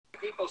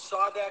people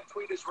saw that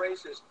tweet as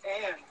racist,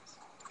 and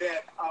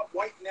that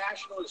white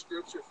nationalist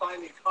groups are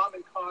finding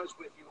common cause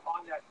with you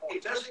on that point.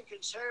 It doesn't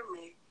concern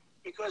me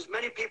because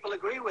many people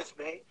agree with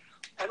me.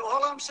 And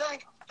all I'm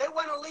saying, they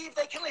want to leave,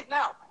 they can leave.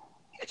 Now,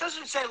 it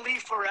doesn't say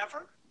leave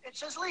forever. It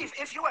says leave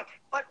if you want.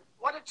 But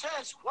what it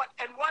says, what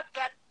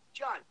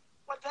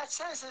that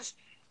says is,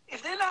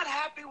 if they're not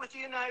happy with the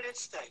United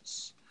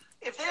States,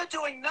 if they're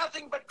doing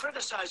nothing but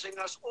criticizing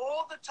us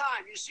all the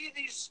time, you see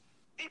these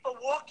people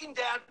walking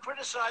down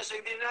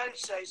criticizing the United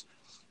States,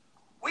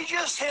 we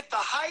just hit the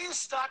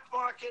highest stock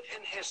market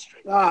in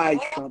history. All right,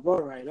 Trump.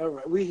 All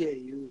right. We hear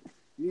you.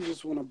 You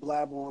just want to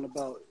blab on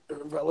about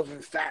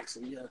irrelevant facts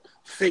and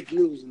fake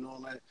news and all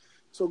that.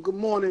 So good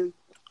morning,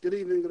 good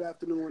evening, good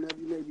afternoon,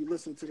 whenever you may be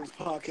listening to this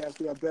podcast.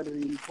 We are Better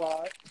Than You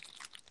Pod.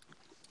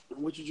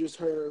 And what you just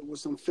heard was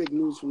some fake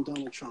news from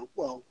Donald Trump.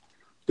 Well,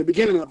 the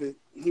beginning of it,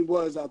 he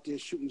was out there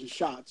shooting the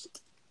shots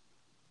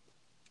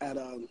at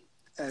I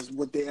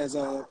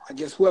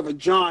guess whoever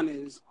John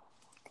is,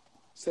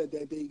 said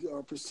that they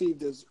are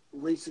perceived as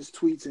racist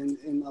tweets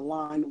and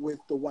aligned with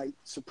the white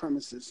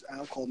supremacists.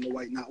 I'll call them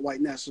the not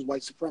white nationalists,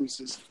 white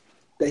supremacists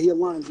that he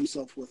aligns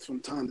himself with from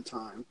time to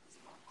time.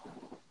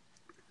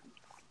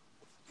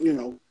 You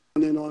know,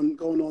 going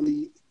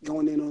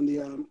in on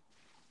the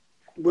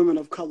women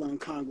of color in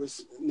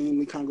Congress,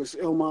 namely Congress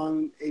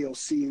Ilman,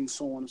 AOC, and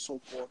so on and so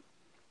forth.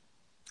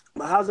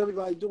 But how's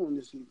everybody doing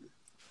this evening?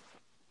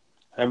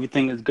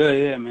 Everything is good,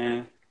 yeah,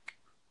 man.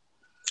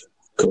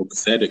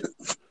 Copacetic.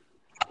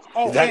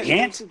 Oh, is that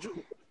Gant?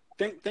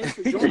 Thanks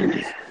for joining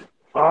us.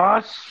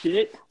 Oh,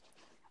 shit.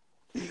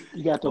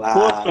 You got the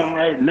portion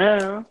right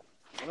now.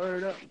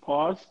 Word up.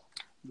 Pause.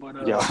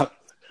 But, Yo,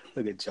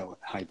 look at Joe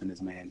hyping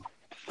this man.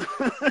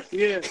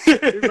 Yeah,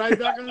 he's right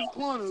back in his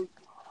corner.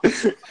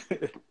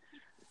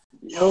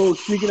 Yo,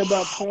 speaking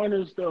about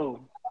corners,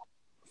 though,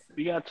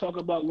 we got to talk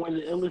about one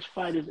of the illest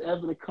fighters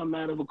ever to come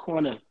out of a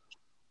corner.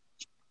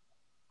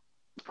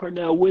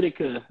 Pernell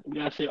Whitaker. We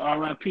got to say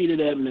R.I.P. to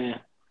that man.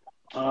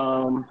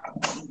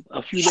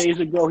 A few days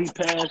ago, he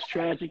passed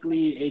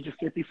tragically, age of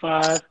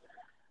 55.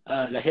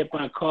 Got hit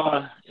by a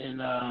car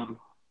in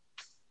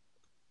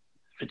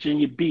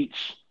Virginia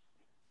Beach.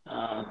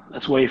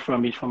 That's where he's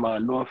from. He's from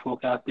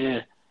Norfolk out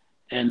there.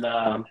 And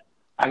I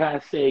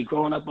gotta say,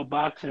 growing up a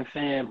boxing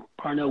fan,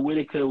 Pernell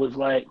Whitaker was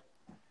like,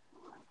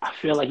 I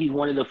feel like he's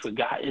one of the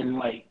forgotten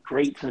like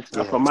greats and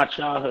stuff from my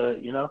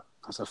childhood. You know,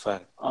 that's a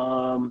fact.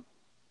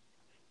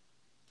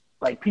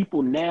 Like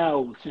people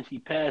now, since he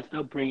passed,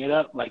 they'll bring it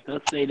up. Like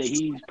they'll say that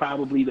he's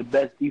probably the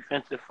best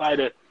defensive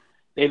fighter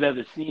they've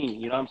ever seen.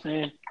 You know what I'm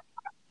saying?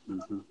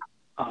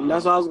 Mm-hmm.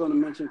 That's what I was going to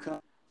mention. Kind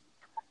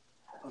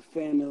of a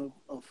fan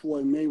of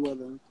Floyd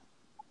Mayweather.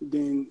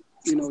 Then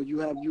you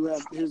have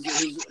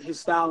his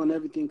style and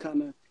everything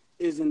kind of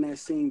is in that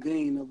same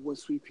vein of what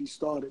Sweet Pea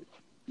started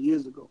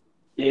years ago.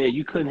 Yeah,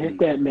 you couldn't hit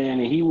that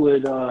man, and he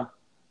would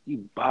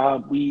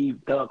bob,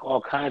 weave, duck, all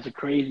kinds of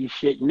crazy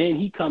shit, and then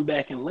he come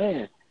back and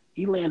land.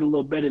 He landed a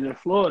little better than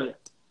Floyd,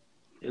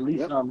 at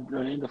least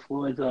during the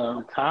Floyd's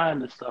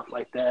time and stuff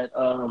like that.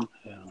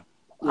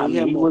 He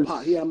had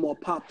more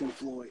pop than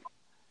Floyd.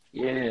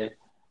 Yeah,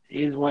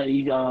 he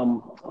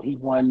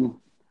won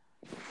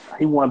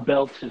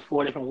belts in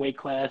 4 different weight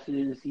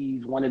classes.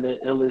 He's one of the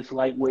illest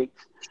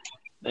lightweights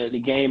that the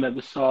game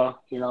ever saw.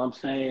 You know what I'm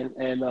saying?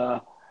 And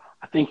I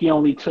think he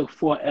only took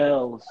 4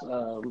 L's,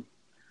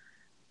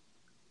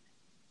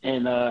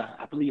 and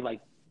I believe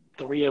like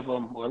 3 of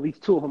them, or at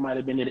least 2 of them, might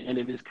have been at the end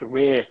of his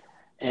career.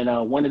 And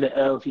one of the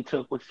L's he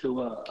took was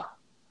to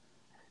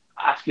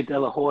Oscar De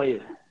La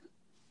Hoya,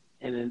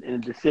 and a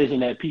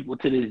decision that people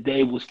to this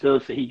day will still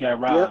say he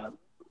got robbed.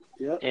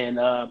 Yep. And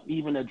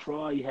even a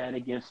draw he had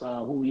against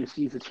Julio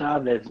Cesar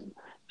Chavez,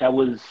 that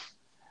was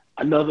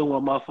another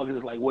one. Motherfuckers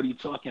was like, what are you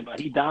talking about?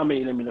 He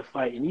dominated him in the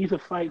fight. And these are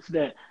fights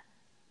that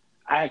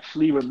I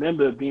actually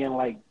remember being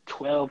like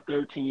 12,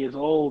 13 years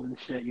old and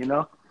shit, you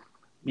know?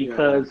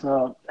 Because,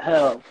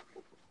 hell,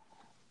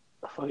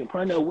 fucking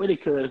Pernell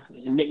Whitaker,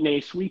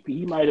 nicknamed Sweepy,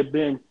 he might have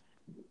been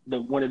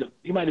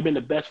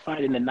the best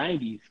fighter in the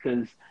 90s,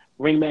 because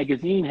Ring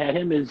Magazine had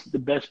him as the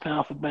best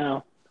pound for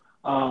pound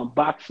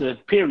boxer,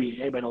 period.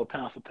 Everybody know what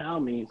pound for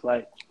pound means.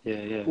 Like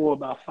for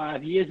about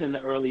 5 years in the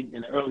early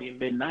and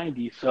mid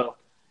 90s. So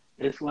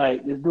it's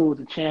like this dude was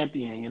a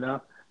champion, you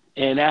know.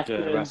 And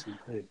after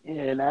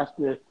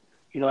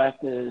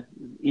after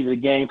either the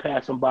game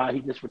passed him by,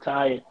 he just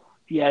retired.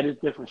 He had his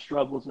different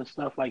struggles and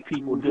stuff like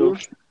people do.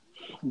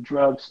 Some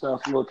drug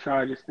stuff, little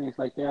charges, things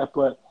like that.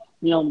 But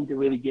we don't need to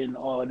really get into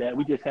all of that.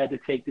 We just had to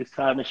take this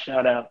time to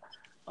shout out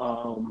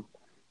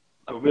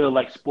a real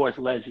like sports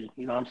legend.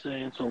 You know what I'm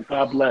saying? So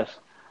God bless.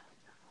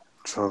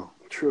 True.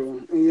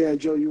 And yeah,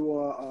 Joe, you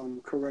are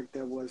correct.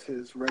 That was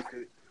his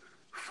record.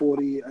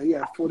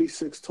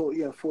 46 total.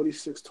 Yeah,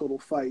 46 total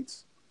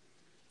fights.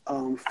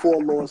 4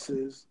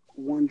 losses,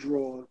 1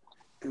 draw,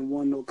 and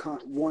one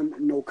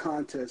no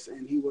contest.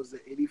 And he was the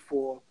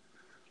 84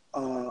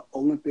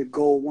 Olympic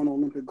gold, won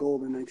Olympic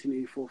gold in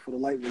 1984 for the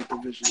lightweight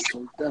division.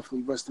 So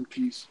definitely rest in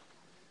peace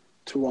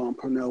to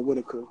Pernell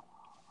Whitaker,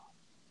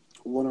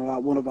 one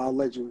of our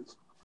legends.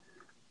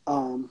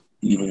 Well,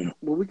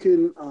 we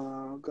can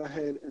go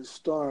ahead and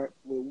start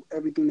with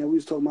everything that we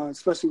was talking about,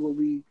 especially what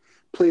we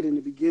played in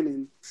the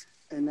beginning,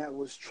 and that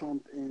was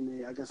Trump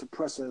and a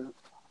presser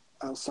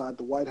outside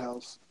the White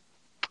House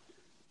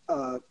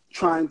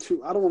trying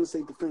to, I don't want to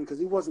say defend, because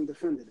he wasn't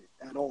defending it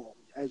at all.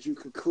 As you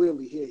could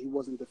clearly hear, he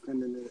wasn't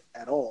defending it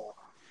at all.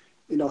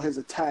 You know, his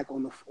attack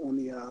on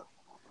the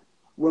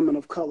women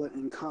of color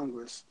in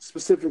Congress,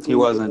 specifically. He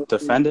wasn't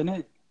defending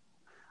it?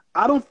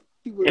 I don't.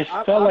 It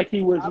felt like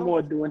he was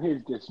more doing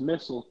his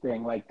dismissal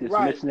thing, like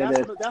dismissing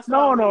it as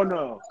no.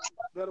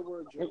 Better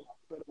word, Joe.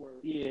 Better word.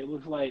 Yeah, it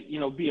was like, you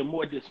know, being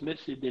more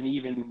dismissive than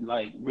even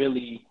like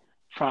really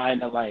trying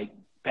to like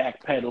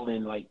backpedal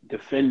and like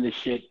defend the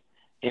shit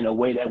in a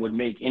way that would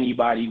make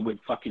anybody with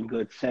fucking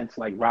good sense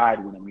like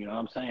ride with him. You know what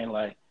I'm saying?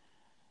 Like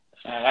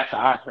that's how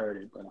I heard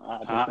it, but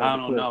I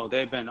don't know.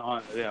 They've been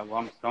on. Yeah,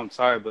 well, I'm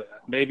sorry, but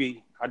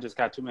maybe I just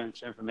got too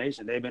much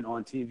information. They've been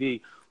on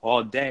TV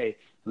all day.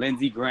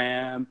 Lindsey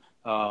Graham,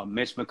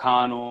 Mitch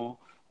McConnell,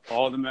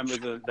 all the members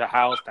of the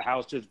House. The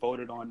House just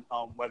voted on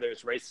whether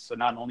it's racist or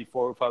not. Only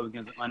 4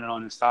 Republicans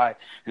on his side,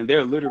 and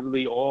they're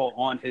literally all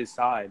on his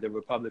side. The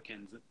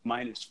Republicans,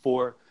 minus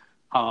 4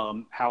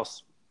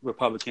 House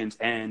Republicans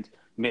and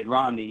Mitt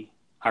Romney,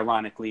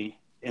 ironically,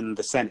 in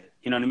the Senate.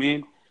 You know what I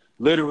mean?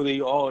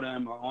 Literally, all of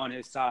them are on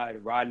his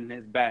side, riding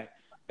his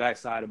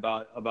backside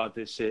about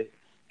this shit,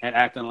 and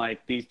acting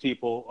like these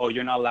people. Oh,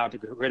 you're not allowed to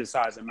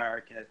criticize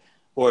America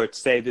or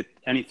say that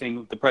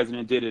anything the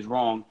president did is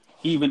wrong,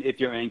 even if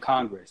you're in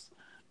Congress.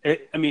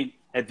 I mean,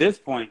 at this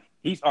point,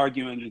 he's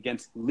arguing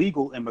against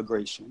legal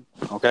immigration,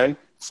 okay?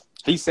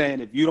 He's saying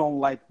if you don't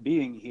like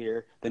being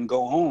here, then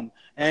go home.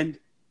 And,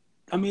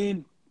 I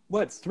mean,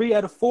 3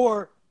 out of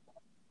 4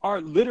 are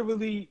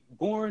literally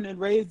born and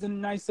raised in the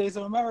United States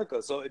of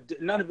America. So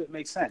none of it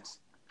makes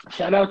sense.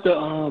 Shout out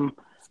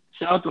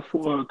to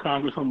 4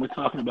 congressmen we're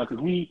talking about,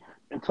 because we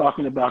been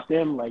talking about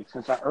them like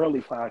since our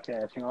early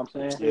podcast. You know what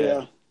I'm saying?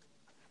 Yeah.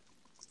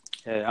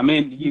 Yeah, I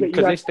mean,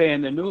 because they stay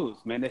in the news,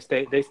 man.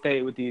 They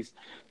stay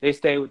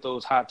with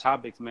those hot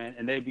topics, man,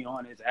 and they be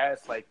on his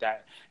ass like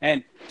that.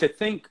 And to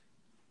think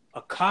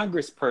a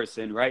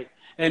congressperson, right?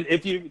 And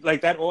if you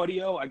like that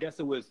audio, I guess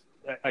it was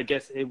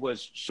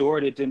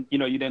short. It didn't, you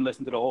didn't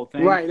listen to the whole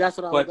thing, right? That's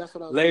what I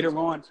was.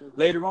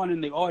 Later on in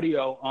the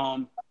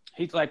audio,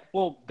 he's like,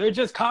 well, they're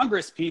just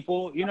Congress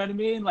people. You know what I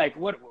mean? Like,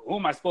 who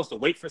am I supposed to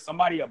wait for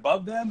somebody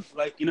above them?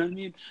 Like, you know what I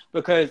mean?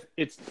 Because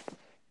it's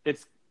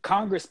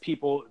Congress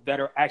people that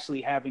are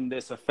actually having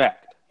this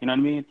effect. You know what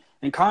I mean?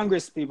 And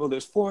Congress people,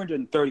 there's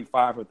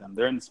 435 of them.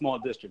 They're in small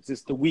districts.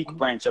 It's the weak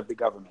branch of the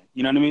government.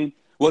 You know what I mean?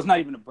 Well, it's not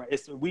even a branch.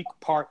 It's a weak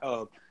part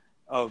of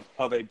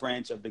a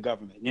branch of the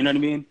government. You know what I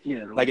mean?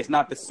 Yeah. Like, it's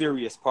not the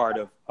serious part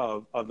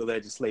of the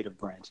legislative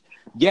branch.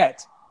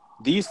 Yet,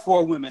 these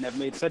 4 women have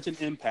made such an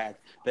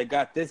impact that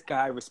got this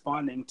guy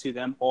responding to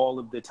them all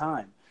of the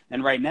time.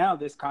 And right now,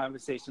 this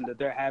conversation that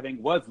they're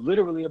having was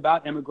literally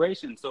about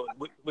immigration, so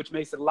which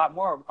makes it a lot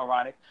more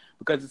ironic,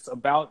 because it's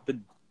about the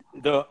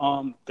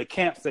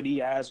camps that he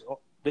has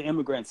the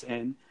immigrants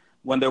in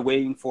when they're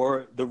waiting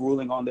for the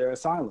ruling on their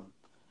asylum,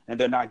 and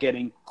they're not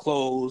getting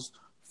clothes,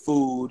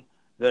 food.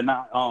 They're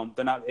not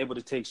able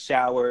to take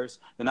showers.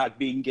 They're not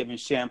being given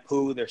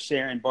shampoo. They're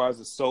sharing bars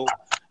of soap.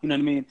 You know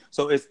what I mean?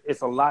 So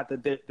it's a lot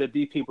that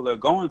these people are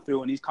going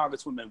through, and these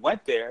congresswomen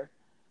went there,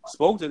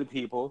 spoke to the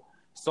people,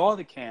 saw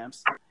the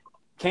camps,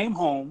 came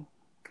home,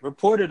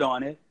 reported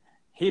on it.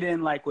 He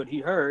didn't like what he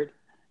heard.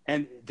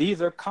 And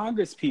these are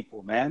Congress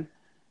people, man.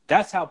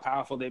 That's how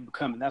powerful they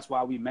become. And that's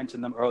why we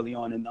mentioned them early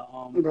on in the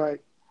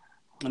right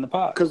in the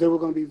pod. Because they were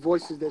going to be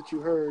voices that you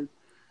heard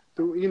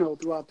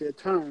throughout their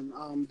term.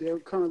 They're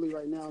currently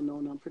right now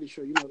known, I'm pretty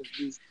sure you know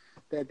this,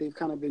 that they've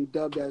kind of been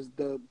dubbed as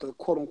the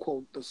quote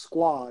unquote the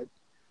squad.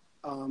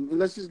 And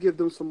let's just give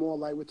them some more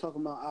light. We're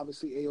talking about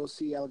obviously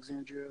AOC,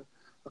 Alexandria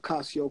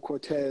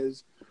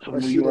Ocasio-Cortez,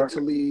 Rashida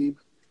Tlaib.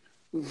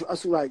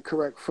 That's right,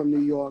 correct, from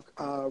New York.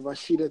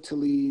 Rashida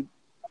Tlaib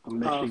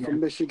from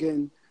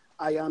Michigan.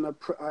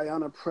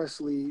 Ayanna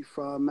Pressley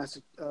from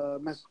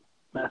Massachusetts.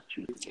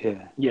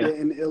 Yeah.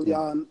 And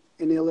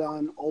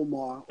Ilhan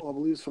Omar, or I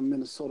believe it's from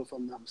Minnesota, if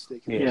I'm not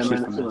mistaken. Yeah,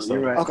 Minnesota. You're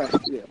right. Okay,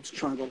 yeah, I'm just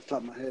trying to go off the top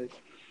of my head.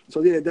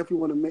 So yeah, definitely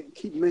want to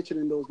keep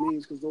mentioning those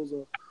names, because those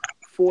are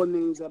 4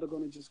 names that are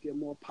going to just get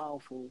more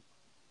powerful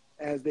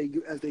as they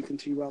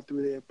continue out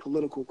through their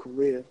political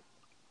career.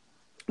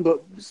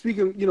 But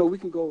speaking, we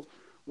can go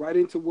right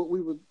into what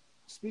we were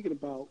speaking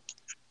about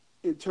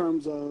in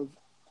terms of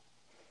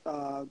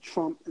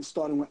Trump, and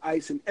starting with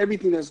ICE and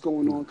everything that's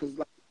going on, because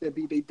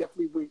they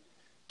definitely went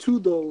to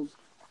those,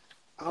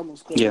 I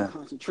almost call them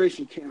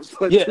concentration camps.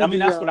 But yeah, I mean,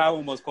 that's what I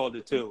almost called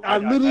it too. I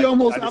literally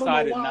almost, I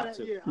decided I not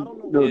to. Yeah, I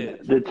don't know.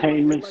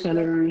 Detainment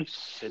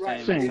centers.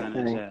 Right. Same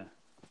thing. Yeah.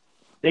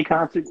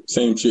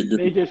 Same shit.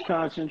 They just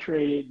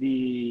concentrated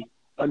the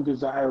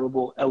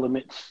undesirable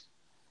elements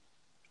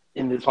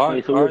in this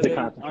place. So are they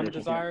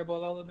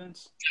undesirable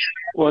elements?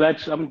 Well,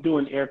 I'm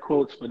doing air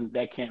quotes, but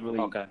that can't really,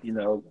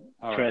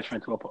 transfer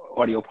into an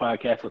audio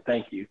podcast. So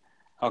thank you.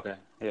 Okay.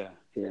 Yeah.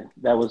 Yeah,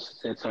 that was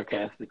said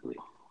sarcastically.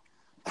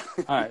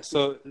 All right,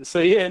 so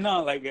yeah,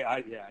 no, like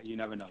you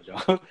never know,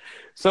 Joe.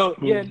 So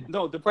yeah,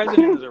 no, the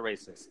president is a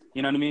racist.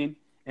 You know what I mean?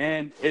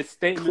 And his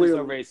statements Clearly.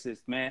 are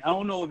racist, man. I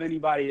don't know if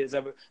anybody has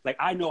ever like.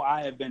 I know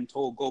I have been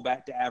told go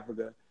back to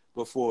Africa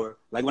before,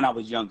 like when I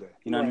was younger.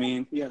 You know what I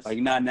mean? Yes. Like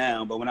not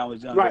now, but when I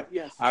was younger, Right.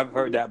 Yes. I've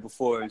heard that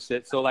before and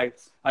shit. So like,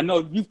 I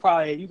know you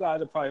guys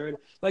have probably heard it.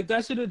 Like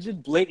that shit is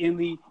just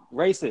blatantly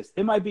racist.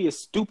 It might be a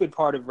stupid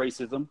part of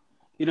racism.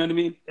 You know what I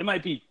mean? It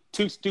might be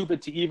too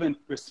stupid to even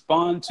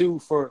respond to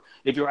for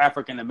if you're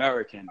African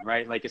American,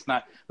 right? Like it's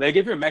not like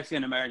if you're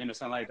Mexican American or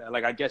something like that.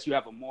 Like I guess you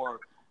have a more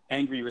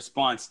angry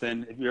response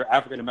than if you're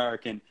African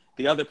American.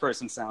 The other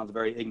person sounds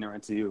very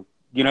ignorant to you.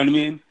 You know what I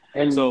mean?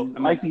 And so,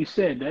 like you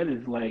said, that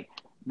is like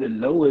the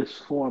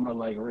lowest form of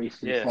like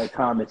racist like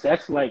comments.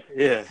 That's like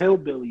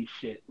hillbilly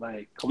shit.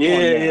 Like come on, yeah.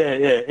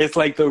 It's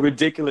like the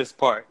ridiculous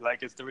part.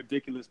 Like it's the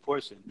ridiculous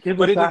portion.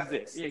 But it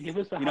exists. Yeah, give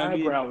us the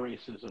highbrow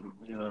racism.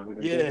 You know,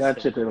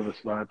 that shit they don't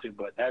respond to.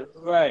 But that's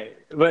right.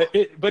 But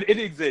it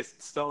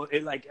exists. So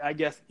it like I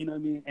guess you know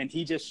what I mean. And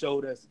he just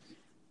showed us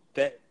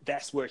that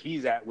that's where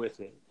he's at with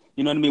it.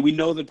 You know what I mean? We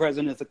know the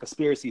president is a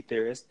conspiracy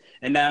theorist,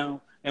 and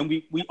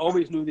we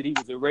always knew that he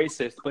was a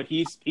racist. But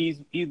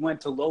he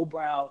went to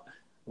lowbrow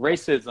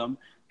racism,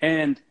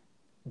 and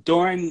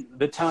during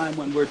the time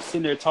when we're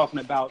sitting there talking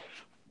about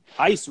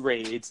ICE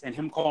raids and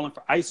him calling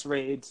for ICE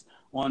raids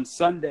on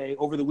Sunday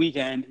over the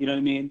weekend, you know what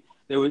I mean?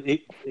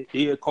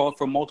 He had called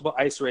for multiple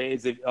ICE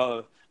raids.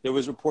 There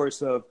was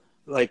reports of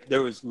like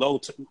there was low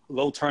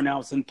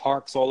turnouts in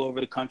parks all over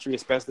the country,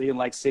 especially in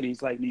like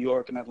cities like New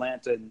York and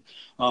Atlanta, and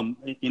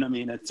you know what I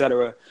mean, et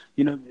cetera.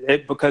 You know,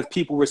 because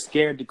people were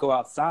scared to go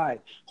outside.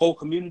 Whole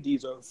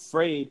communities are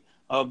afraid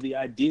of the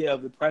idea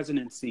of the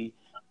presidency.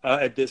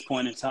 At this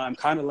point in time,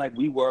 kind of like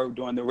we were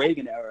during the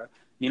Reagan era,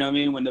 you know what I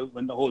mean?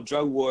 When the whole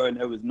drug war and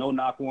there was no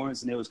knock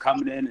warrants and they was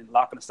coming in and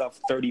locking us up for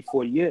 30,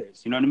 40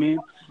 years, you know what I mean?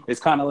 It's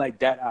kind of like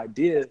that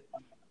idea.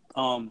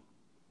 And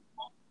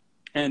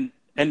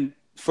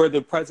for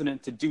the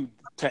president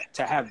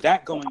to have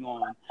that going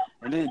on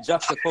and then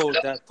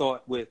juxtapose that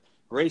thought with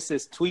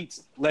racist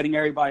tweets, letting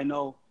everybody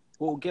know,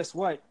 well, guess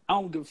what? I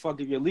don't give a fuck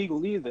if you're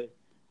legal either.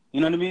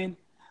 You know what I mean?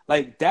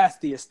 Like that's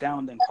the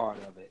astounding part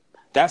of it.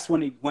 That's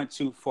when he went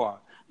too far.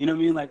 You know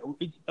what I mean? Like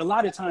a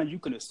lot of times you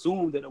can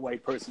assume that a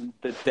white person,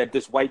 that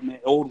this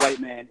old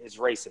white man is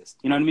racist.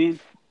 You know what I mean?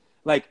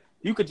 Like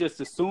you could just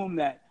assume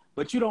that,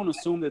 but you don't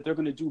assume that they're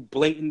going to do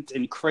blatant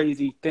and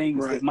crazy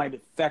things that might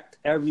affect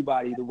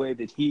everybody the way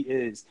that he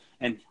is.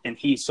 And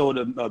he showed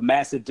a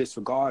massive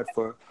disregard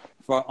for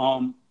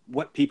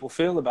what people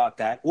feel about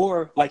that.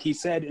 Or like he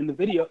said in the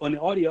video, on the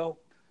audio,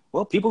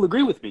 well, people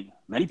agree with me.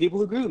 Many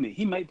people agree with me.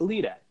 He might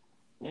believe that.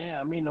 Yeah,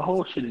 I mean, the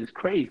whole shit is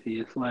crazy.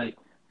 It's like,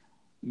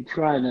 you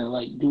trying to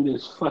like do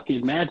this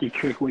fucking magic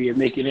trick where you're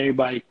making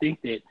everybody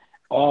think that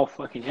all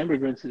fucking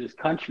immigrants in this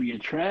country are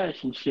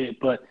trash and shit,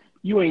 but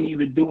you ain't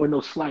even doing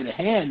no sleight of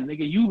hand,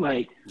 nigga. You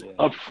like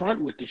up front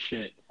with the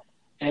shit,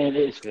 and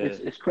it's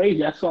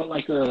crazy. I saw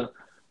like a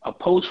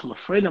post from a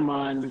friend of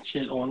mine and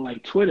shit on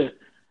like Twitter,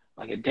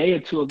 like a day or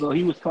two ago.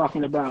 He was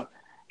talking about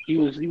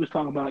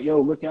yo,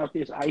 look out,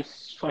 this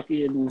ICE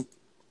fucking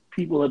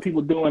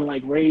people doing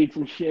like raids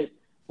and shit.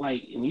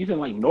 Like, and he's in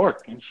like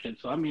Newark and shit.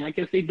 So I mean, I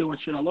guess they doing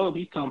shit all over.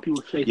 He's telling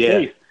people to stay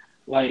safe.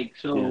 Like,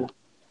 so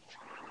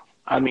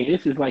I mean,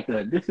 it's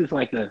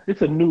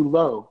a new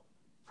low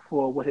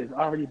for what has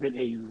already been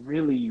a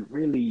really,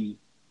 really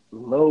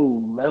low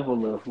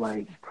level of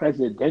like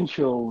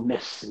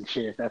presidentialness and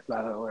shit. If that's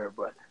not a word,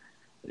 but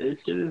this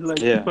shit is like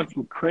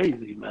fucking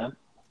crazy, man.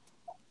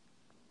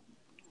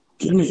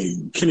 Can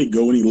it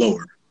go any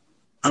lower?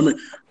 I mean,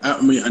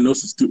 I know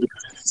it's stupid.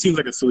 It seems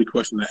like a silly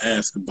question to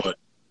ask, but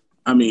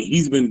I mean,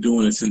 he's been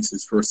doing it since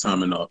his first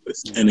time in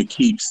office, and it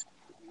keeps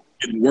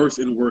getting worse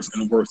and worse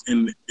and worse.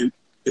 And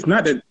it's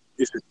not that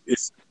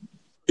it's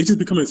just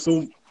becoming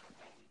so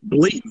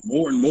blatant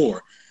more and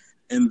more.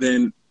 And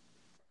then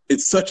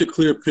it's such a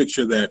clear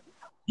picture that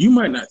you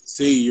might not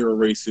say you're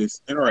a racist,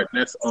 and all right,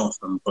 that's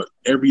awesome, but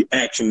every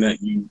action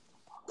that you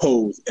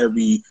pose,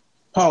 every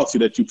policy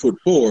that you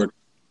put forward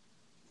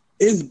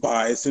is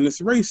biased and it's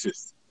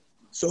racist.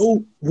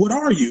 So what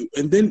are you?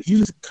 And then you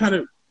just kind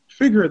of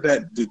figure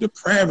that the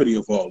depravity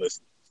of all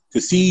this, to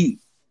see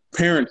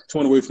parents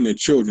torn away from their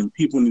children,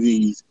 people in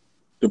these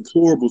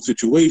deplorable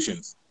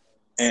situations,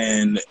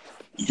 and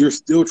you're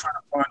still trying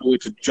to find a way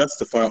to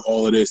justify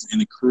all of this,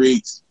 and it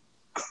creates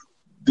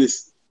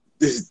this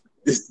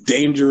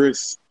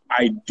dangerous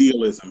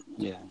idealism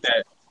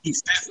that he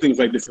says things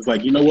like this. Is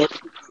like, you know what?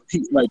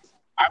 Like,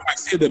 I might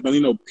say that, but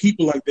you know,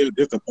 people like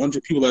there's a bunch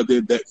of people out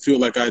there that feel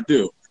like I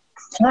do.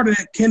 Part of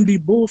that can be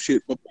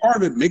bullshit, but part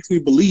of it makes me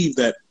believe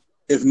that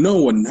if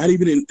no one, not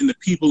even in the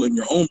people in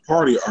your own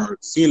party, are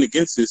seeing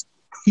against this,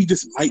 he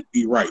just might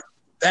be right.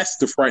 That's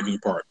the frightening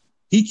part.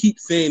 He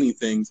keeps saying these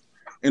things,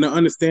 and I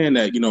understand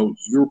that, you know,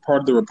 you're part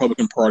of the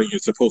Republican Party. You're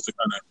supposed to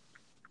kind of,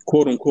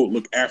 quote unquote,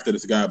 look after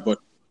this guy, but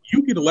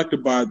you get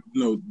elected by,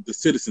 you know, the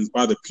citizens,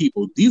 by the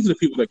people. These are the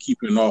people that keep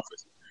you in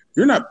office.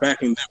 You're not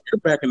backing them. You're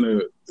backing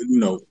the, you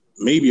know,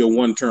 maybe a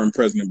one-term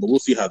president, but we'll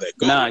see how that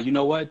goes. Nah, you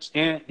know what?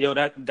 And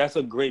that's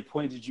a great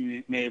point that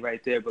you made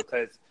right there,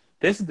 because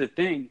this is the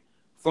thing.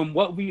 From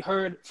what we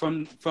heard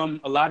from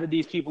a lot of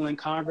these people in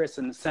Congress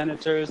and the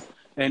senators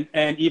and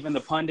even the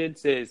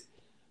pundits is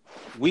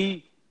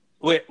we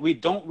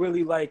don't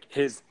really like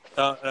his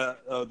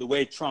the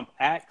way Trump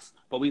acts,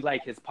 but we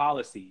like his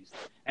policies.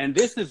 And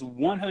this is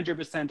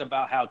 100%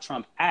 about how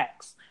Trump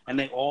acts, and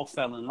they all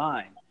fell in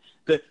line.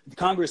 The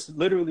Congress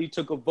literally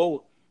took a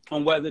vote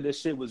on whether this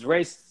shit was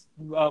racist,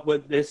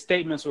 whether his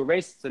statements were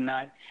racist or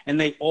not, and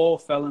they all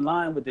fell in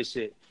line with this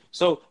shit.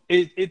 So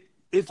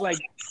it's like,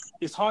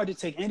 it's hard to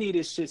take any of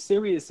this shit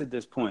serious at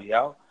this point,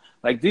 yo.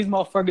 Like, these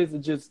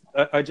motherfuckers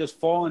are just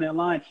falling in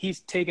line. He's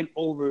taken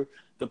over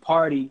the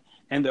party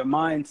and their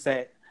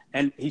mindset,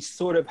 and he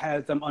sort of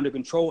has them under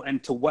control.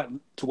 And to what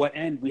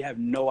end, we have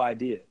no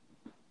idea.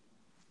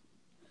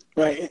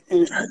 Right.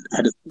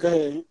 Go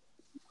ahead.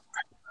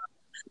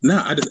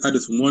 Now, I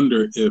just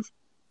wonder if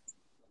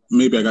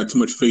maybe I got too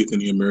much faith in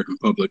the American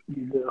public,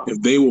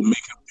 if they will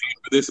make him pay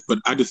for this. But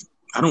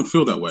I don't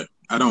feel that way.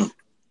 I don't.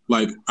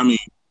 Like, I mean,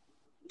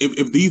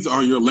 if these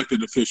are your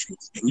elected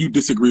officials and you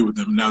disagree with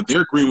them, now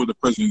they're agreeing with the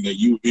president that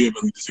you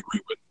vehemently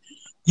disagree with,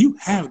 you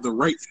have the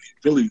right and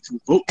the ability to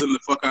vote them the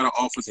fuck out of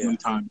office when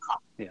time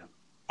comes. Yeah.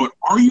 But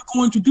are you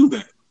going to do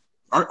that?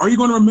 Are you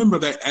going to remember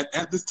that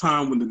at this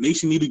time when the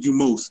nation needed you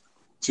most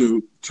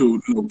to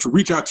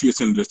reach out to your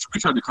senators, to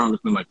reach out to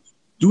congressmen, like,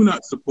 do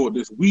not support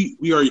this. We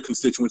are your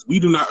constituents. We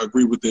do not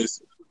agree with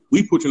this.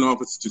 We put you in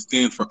office to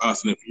stand for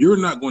us. And if you're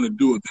not going to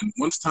do it, then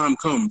once time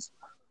comes,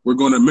 we're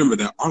going to remember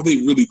that. Are they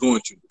really going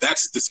to?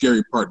 That's the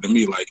scary part to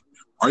me. Like,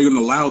 are you going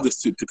to allow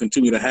this to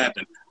continue to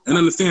happen? And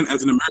understand,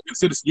 as an American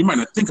citizen, you might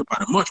not think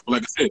about it much, but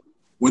like I said,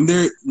 when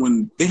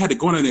they had to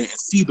go in there and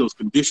see those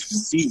conditions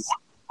and see what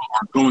people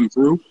are going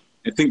through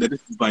and think that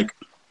this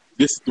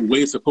is the way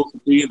it's supposed to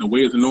be and the way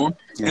it's the norm.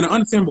 Yeah. And I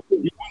understand, before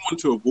you want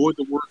to avoid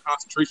the word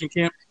concentration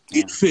camp,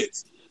 it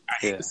fits. I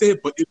hate to say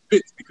it, but it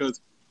fits, because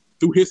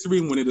through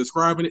history, when they're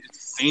describing it,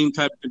 it's the same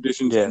type of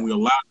conditions, and we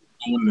allowed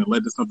it to go on and it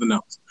led to something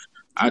else.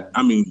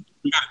 I mean,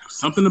 we got to do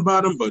something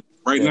about them, but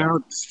right now,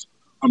 it's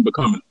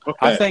unbecoming.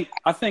 Okay.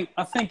 I think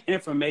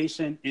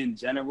information in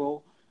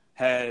general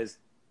has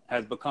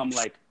become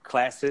like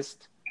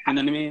classist. You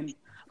know what I mean?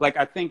 Like,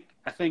 I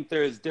think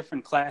there's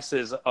different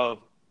classes of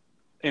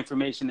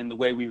information in the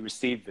way we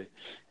receive it,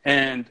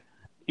 and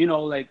you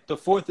know, like, the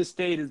Fourth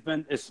Estate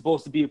is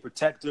supposed to be a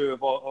protector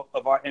of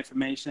our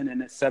information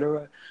and et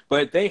cetera,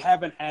 but they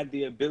haven't had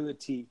the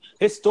ability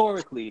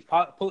historically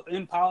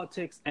in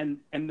politics, and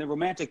the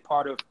romantic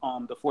part of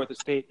the Fourth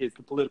Estate is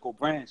the political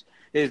branch,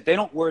 is they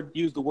don't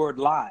use the word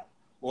lie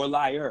or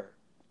liar.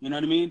 You know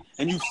what I mean?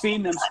 And you've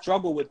seen them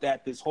struggle with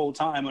that this whole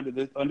time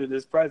under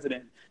this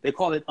president. They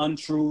call it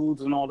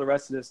untruths and all the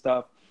rest of this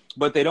stuff,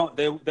 but they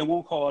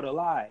won't call it a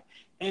lie.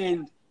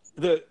 And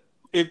the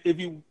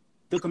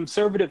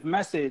conservative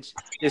message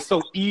is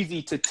so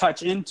easy to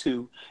touch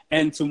into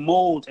and to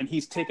mold, and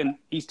he's taken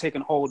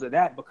hold of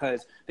that,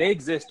 because they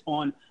exist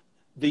on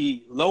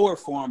the lower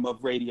form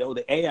of radio,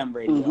 the AM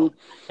radio,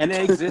 and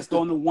they exist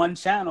on the one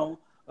channel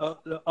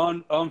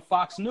on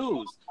Fox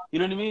News. You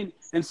know what I mean?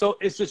 And so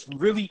it's just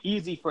really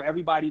easy for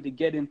everybody to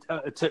get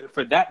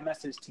for that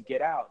message to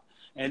get out,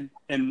 and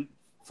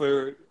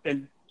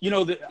you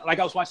know, like,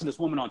 I was watching this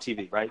woman on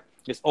TV, right?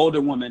 This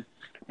older woman.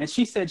 And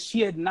she said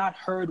she had not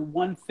heard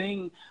one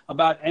thing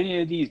about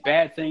any of these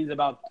bad things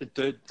about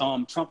the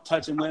Trump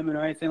touching women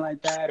or anything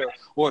like that.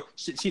 Or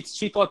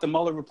she thought the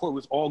Mueller report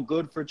was all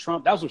good for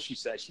Trump. That was what she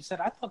said. She said,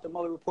 I thought the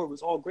Mueller report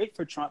was all great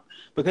for Trump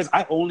because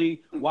I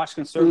only watch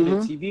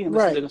conservative TV and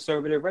listen to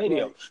conservative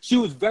radio. Right. She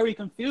was very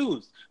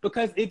confused,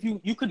 because if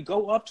you could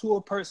go up to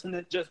a person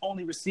that just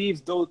only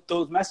receives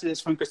those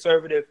messages from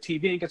conservative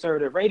TV and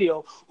conservative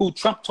radio, who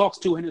Trump talks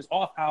to in his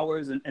off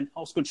hours and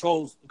helps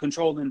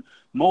control and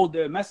mold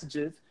their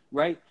messages,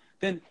 right?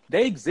 Then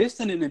they exist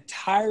in an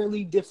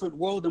entirely different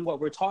world than what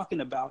we're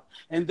talking about.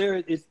 And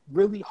it's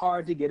really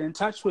hard to get in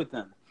touch with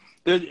them.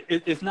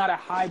 It's not a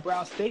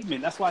highbrow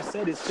statement. That's why I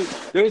said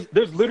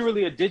there's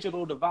literally a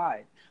digital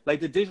divide. Like,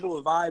 the digital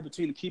divide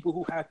between the people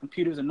who have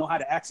computers and know how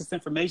to access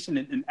information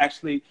and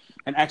actually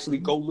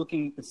go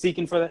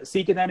seeking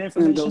that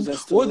information,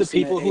 or the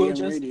people who are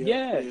just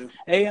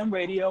AM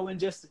radio and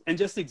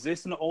just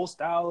exist in the old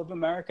style of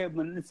America.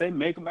 When they say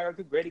 "Make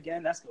America Great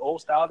Again," that's the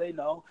old style they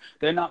know.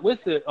 They're not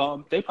with it.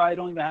 They probably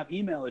don't even have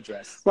email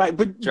address. Right,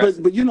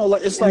 but you know,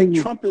 like, it's like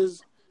Trump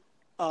is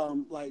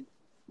like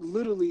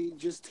literally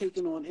just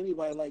taking on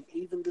anybody. Like,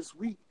 even this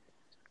week,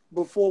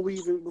 before he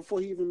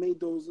even made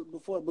those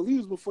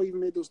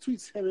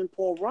tweets, him and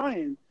Paul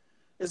Ryan,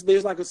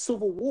 there's like a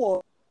civil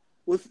war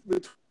with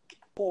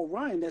Paul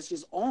Ryan that's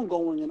just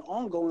ongoing.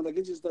 Like,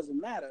 it just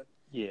doesn't matter.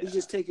 Yeah. He's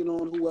just taking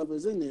on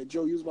whoever's in there.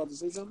 Joe, you was about to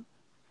say something?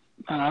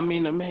 I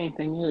mean, the main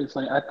thing is,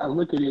 like, I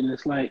look at it and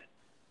it's like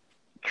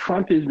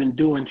Trump has been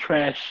doing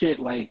trash shit,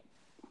 like,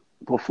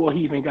 before he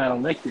even got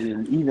elected,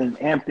 and even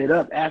amped it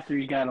up after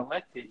he got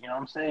elected. You know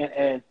what I'm saying?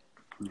 And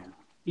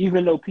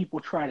even though people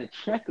try to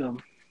check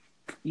him,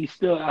 he's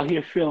still out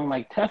here feeling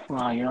like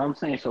Teflon, you know what I'm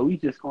saying? So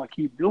he's just going to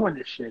keep doing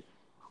this shit.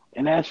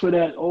 And as for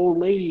that old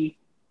lady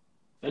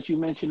that you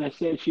mentioned that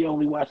said she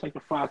only watched like the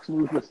Fox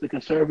News, what's the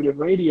conservative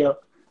radio,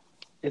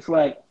 it's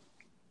like,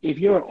 if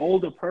you're an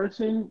older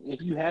person,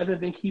 if you haven't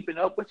been keeping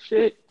up with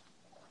shit,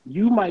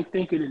 you might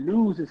think of the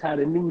news as how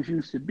the news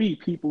used to be,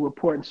 people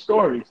reporting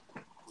stories.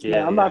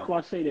 Now, I'm not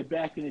going to say that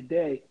back in the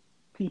day,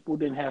 people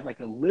didn't have like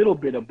a little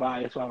bit of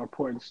bias while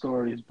reporting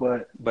stories,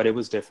 but it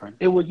was different.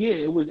 It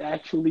was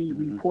actually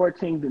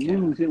reporting the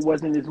news. It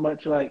wasn't as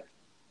much like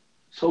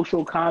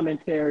social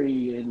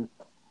commentary and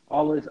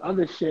all this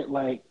other shit,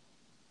 like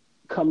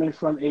coming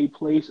from a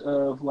place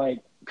of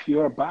like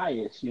pure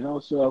bias, you know.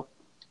 So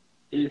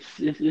it's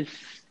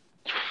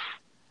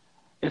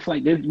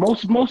like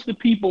most of the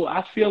people.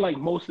 I feel like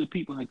most of the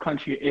people in the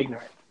country are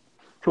ignorant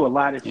to a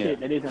lot of shit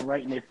that isn't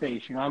right in their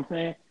face. You know what I'm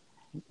saying?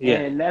 Yeah.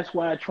 And that's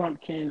why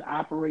Trump can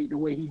operate the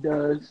way he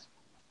does.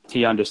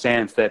 He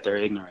understands that they're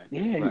ignorant.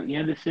 Yeah, right. He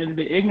understands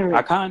they're ignorant.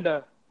 I kind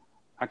of,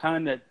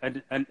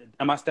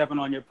 am I stepping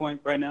on your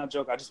point right now,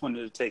 Joke? I just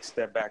wanted to take a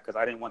step back because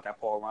I didn't want that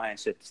Paul Ryan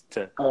shit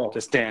to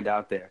stand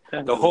out there.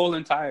 Definitely. The whole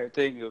entire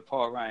thing with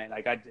Paul Ryan,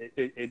 like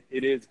it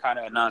is kind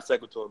of a non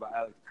sequitur about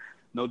Alex.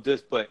 No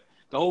diss, but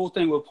the whole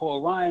thing with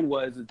Paul Ryan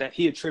was that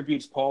he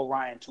attributes Paul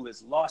Ryan to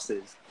his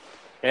losses.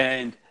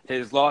 And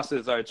his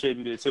losses are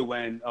attributed to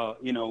when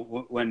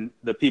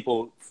the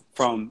people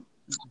from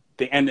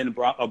the end of the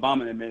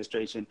Obama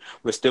administration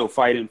were still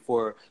fighting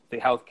for the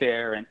health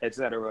care and et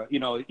cetera. You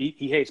know, he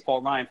hates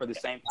Paul Ryan for the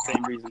same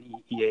reason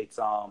he hates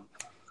John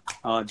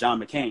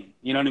McCain.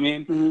 You know what I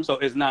mean? Mm-hmm. So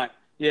it's not,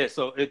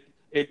 so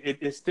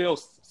it still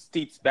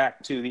steeps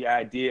back to the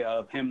idea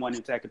of him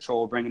wanting to take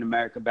control, bringing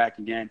America back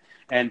again,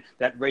 and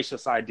that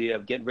racist idea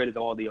of getting rid of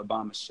all the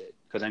Obama shit,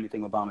 because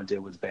anything Obama did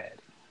was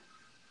bad.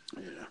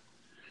 Yeah.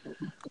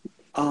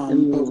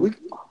 Go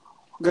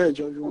ahead,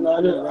 Joe.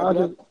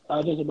 I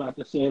was just about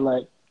to say,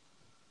 like,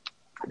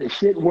 the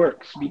shit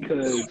works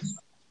because,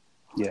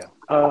 like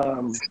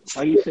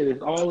you said,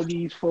 it's all of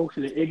these folks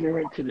that are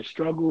ignorant to the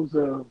struggles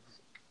of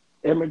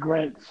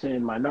immigrants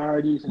and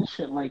minorities and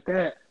shit like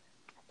that.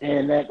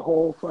 And that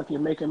whole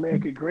fucking Make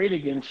America Great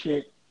Again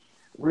shit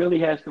really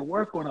has to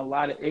work on a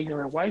lot of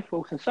ignorant white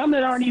folks, and some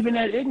that aren't even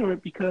that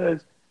ignorant,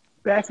 because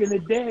back in the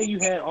day, you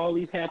had all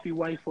these happy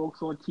white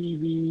folks on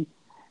TV,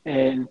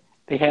 and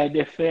they had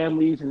their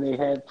families, and they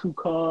had 2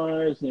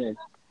 cars, and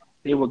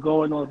they were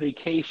going on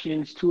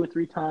vacations 2 or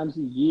 3 times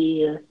a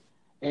year,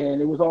 and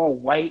it was all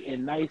white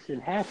and nice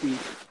and happy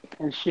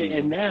and shit. Mm-hmm.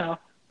 And now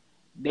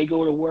they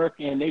go to work,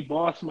 and their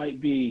boss might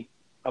be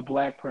a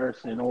black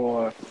person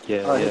or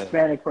a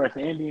Hispanic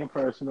person, Indian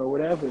person, or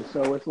whatever.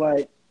 So it's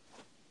like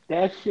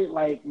that shit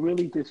like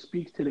really just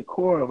speaks to the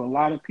core of a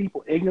lot of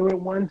people, ignorant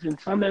ones and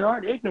some that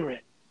aren't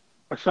ignorant,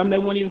 or some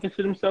that won't even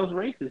consider themselves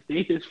racist.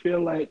 They just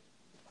feel like,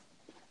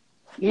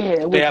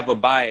 they have a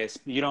bias.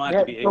 You don't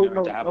have to be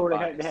ignorant to have a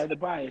bias. They have the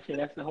bias. Yeah,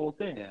 that's the whole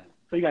thing. Yeah.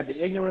 So you got the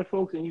ignorant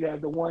folks, and you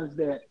have the ones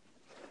that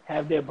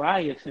have their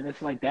bias, and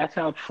it's like that's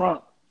how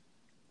Trump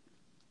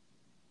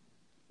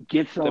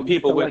gets the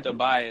people with the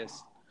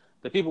bias.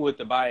 The people with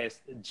the bias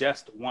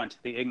just want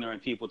the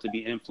ignorant people to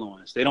be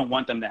influenced. They don't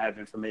want them to have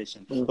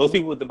information. Mm-hmm. Those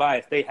people with the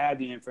bias, they have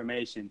the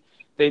information.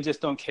 They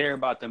just don't care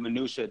about the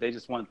minutia. They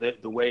just want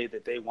the way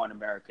that they want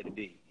America to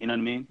be. You know what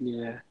I mean?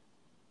 Yeah.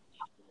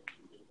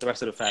 The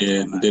rest of the facts.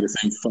 Yeah, they're the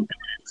same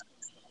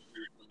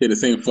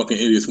fucking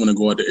idiots want to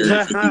go out to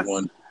Area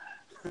 51.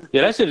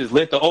 Yeah, that shit is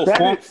lit.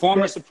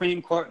 Former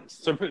Supreme Court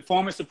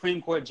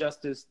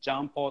Justice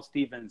John Paul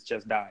Stevens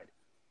just died.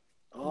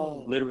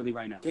 Oh, literally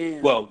right now.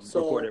 Damn. Well,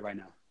 reported right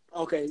now.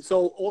 Okay,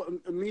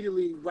 so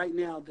immediately right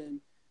now, then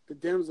the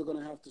Dems are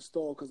gonna have to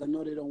stall because I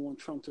know they don't want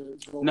Trump to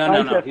vote.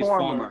 No, he's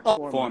former.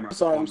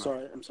 I'm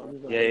sorry.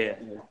 Yeah.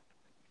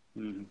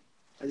 Mm-hmm.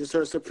 I just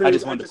heard Supreme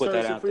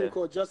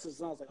Court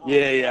Justice. And I was like,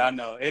 I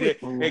know.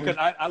 Because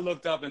I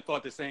looked up and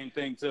thought the same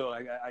thing too.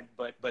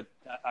 But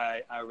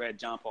I read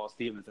John Paul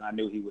Stevens and I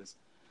knew he was,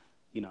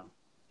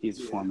 he's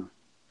a former.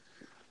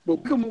 But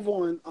we can move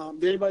on.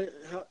 Did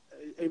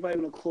anybody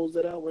want to close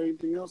that out or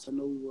anything else? I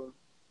know we were.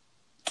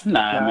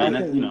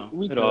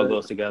 It all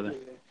goes together.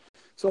 Yeah.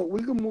 So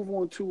we can move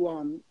on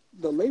to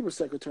the Labor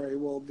Secretary.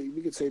 Well,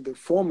 we could say the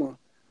former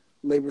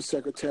Labor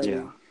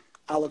Secretary,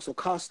 Alex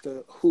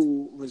Acosta,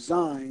 who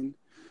resigned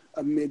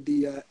amid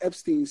the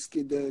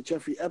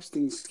Jeffrey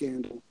Epstein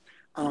scandal.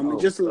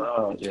 It's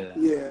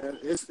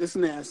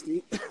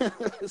nasty.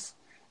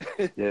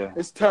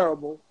 It's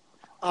terrible.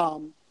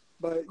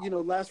 But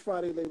last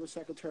Friday, Labor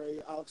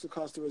Secretary Alex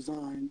Acosta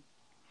resigned.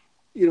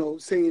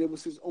 Saying it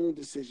was his own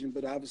decision,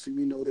 but obviously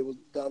we know there was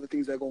the other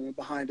things that are going on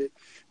behind it.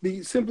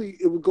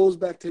 It goes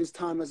back to his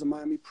time as a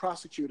Miami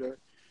prosecutor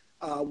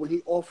when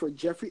he offered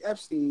Jeffrey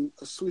Epstein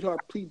a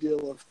sweetheart plea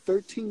deal of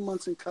 13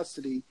 months in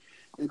custody,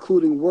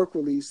 including work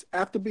release,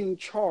 after being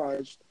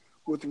charged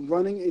with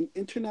running an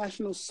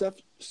international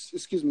sex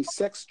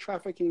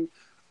trafficking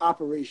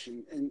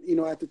operation. And,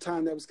 at the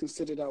time that was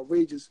considered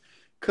outrageous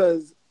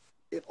because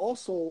it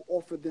also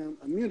offered them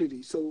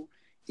immunity. So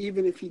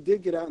even if he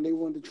did get out and they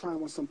wanted to try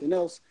him on something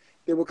else,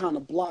 they were kind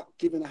of blocked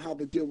given how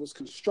the deal was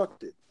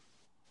constructed.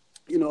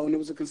 You know, and it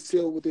was a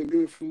concealed with the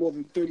agreement for more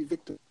than 30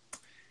 victims.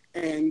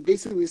 And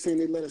basically saying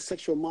they let a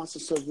sexual monster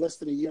serve less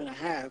than a year and a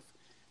half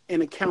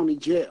in a county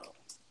jail,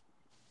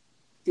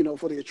 you know,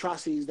 for the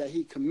atrocities that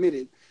he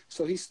committed.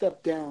 So he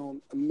stepped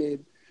down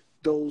amid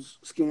those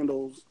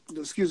scandals,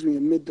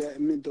 amid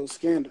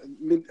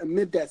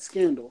that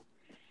scandal.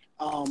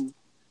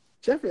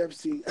 Jeffrey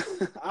Epstein,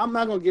 I'm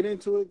not going to get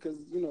into it because,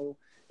 you know,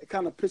 it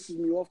kind of pisses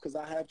me off because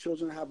I have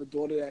children. I have a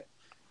daughter that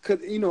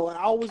could, you know,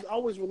 I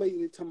always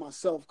related it to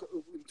myself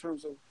in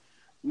terms of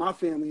my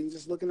family and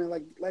just looking at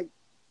like,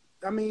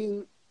 I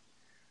mean,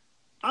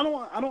 I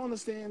don't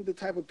understand the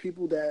type of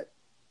people that,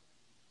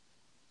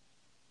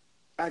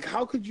 like,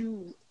 how could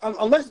you,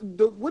 unless,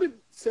 what it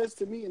says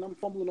to me, and I'm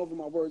fumbling over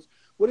my words,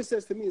 what it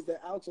says to me is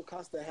that Alex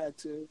Acosta had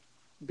to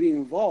be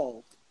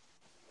involved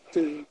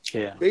to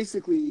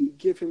basically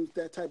give him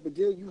that type of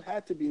deal. You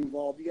had to be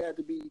involved. You had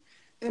to be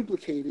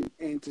implicated.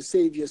 And to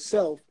save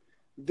yourself,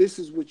 this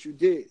is what you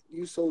did.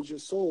 You sold your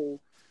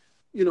soul,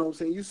 you know what I'm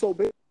saying? You sold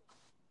the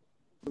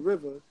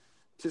river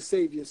to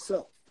save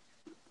yourself.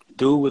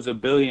 Dude was a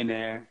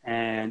billionaire,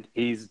 and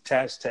he's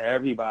attached to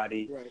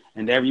everybody, right.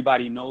 And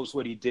everybody knows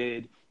what he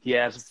did. He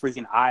has a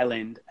freaking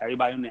island.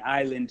 Everybody on the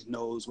island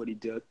knows what he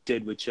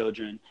did with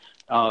children.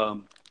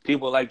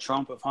 People like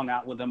Trump have hung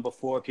out with him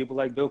before. People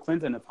like Bill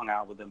Clinton have hung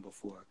out with him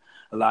before.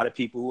 A lot of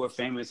people who are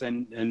famous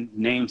and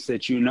names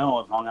that you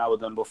know have hung out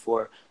with him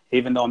before,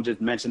 even though I'm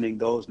just mentioning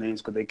those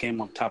names because they came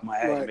off the top of my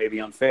head. Right. It may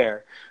be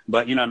unfair.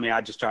 But, you know what I mean?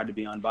 I just tried to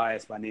be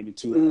unbiased by naming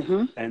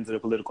two ends of the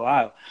political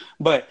aisle.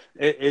 But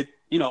it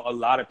you know, a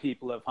lot of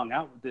people have hung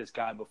out with this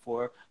guy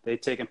before. They've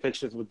taken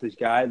pictures with this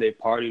guy. They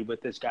partied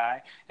with this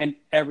guy. And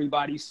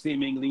everybody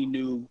seemingly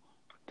knew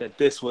that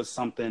this was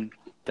something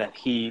that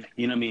he,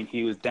 you know what I mean,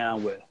 he was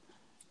down with.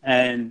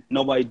 And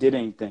nobody did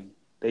anything.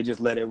 They just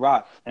let it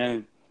rock.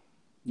 And,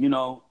 you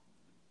know,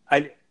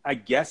 I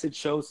guess it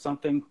shows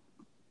something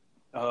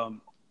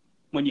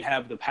when you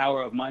have the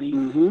power of money.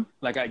 Mm-hmm.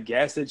 Like, I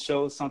guess it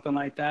shows something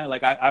like that.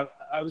 Like, I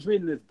was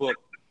reading this book.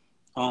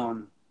 I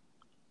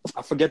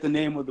forget the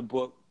name of the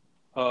book.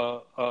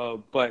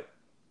 But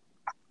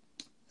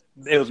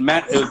it was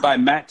by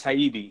Matt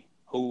Taibbi,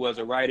 who was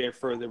a writer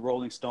for the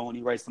Rolling Stone.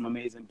 He writes some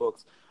amazing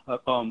books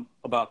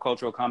about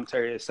cultural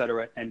commentary,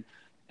 etc.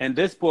 And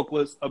this book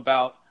was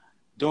about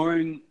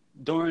during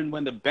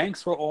when the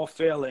banks were all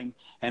failing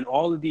and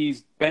all of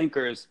these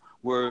bankers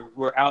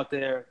were out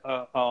there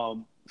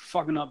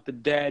fucking up the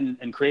debt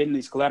and creating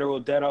these collateral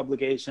debt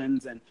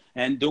obligations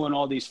and doing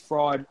all these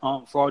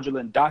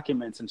fraudulent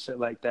documents and shit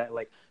like that.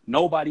 Like,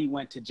 nobody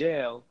went to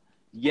jail.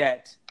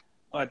 Yet,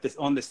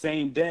 on the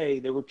same day,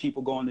 there were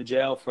people going to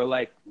jail for,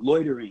 like,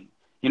 loitering.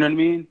 You know what I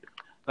mean?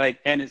 Like,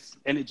 and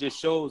it just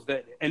shows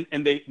that, and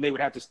they would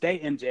have to stay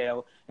in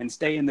jail and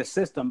stay in the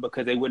system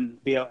because they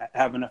wouldn't be able to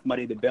have enough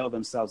money to bail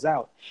themselves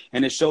out.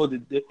 And it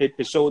showed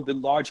the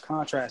large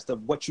contrast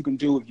of what you can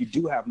do if you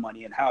do have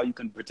money and how you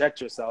can protect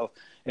yourself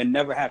and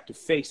never have to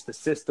face the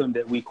system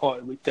that we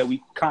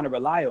kind of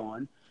rely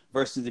on,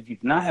 versus if you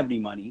do not have any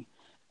money.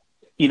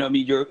 You know what I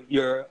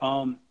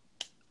mean?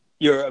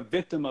 You're a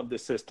victim of the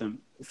system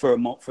for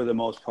the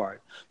most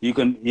part.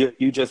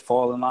 You just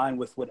fall in line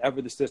with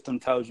whatever the system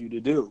tells you to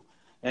do.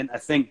 And I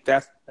think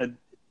that's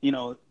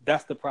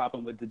the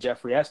problem with the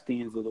Jeffrey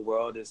Epsteins of the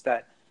world, is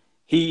that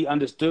he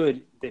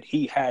understood that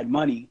he had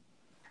money.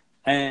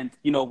 And,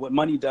 you know, what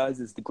money does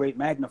is the great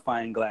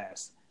magnifying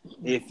glass.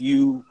 If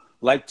you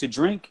like to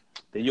drink,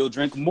 then you'll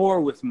drink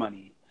more with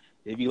money.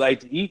 If you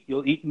like to eat,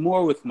 you'll eat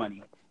more with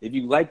money. If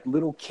you like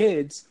little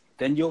kids,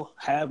 then you'll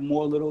have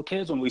more little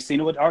kids. When we've seen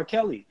it with R.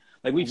 Kelly.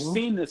 Like, we've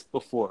seen this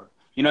before,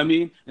 you know what I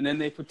mean? And then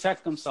they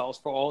protect themselves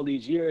for all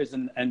these years.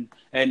 And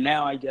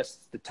now I guess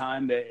it's the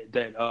time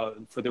that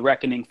for the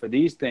reckoning for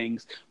these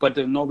things, but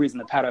there's no reason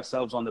to pat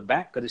ourselves on the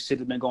back because this shit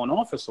has been going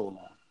on for so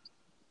long.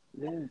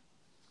 Yeah.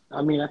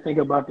 I mean, I think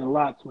about the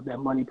lots with that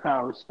money,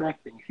 power,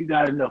 respect thing. If you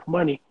got enough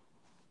money,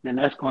 then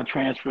that's going to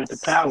transfer to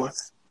power.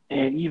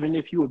 And even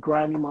if you a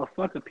grimy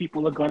motherfucker,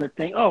 people are going to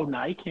think, oh,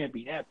 nah, he can't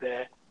be that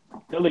bad.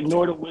 They'll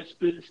ignore the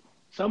whispers.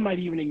 Some might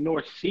even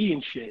ignore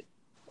seeing shit.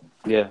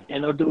 Yeah.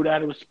 And they'll do it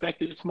out of respect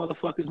to this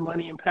motherfucker's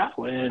money and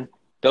power. And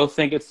they'll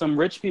think it's some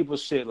rich people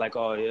shit. Like,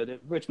 oh, yeah, the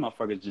rich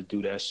motherfuckers just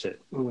do that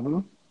shit.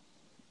 Mm-hmm.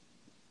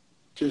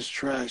 Just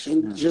trash.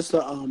 And just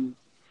to,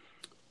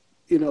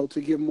 you know,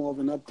 to give more of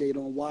an update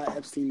on why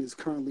Epstein is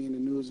currently in the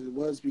news, it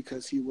was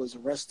because he was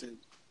arrested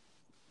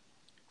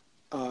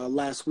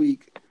last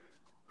week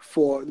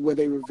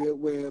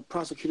where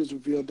prosecutors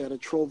revealed that a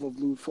trove of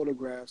lewd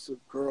photographs of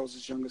girls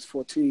as young as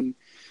 14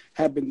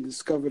 had been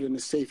discovered in a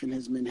safe in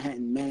his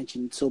Manhattan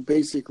mansion. So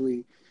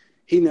basically,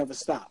 he never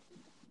stopped.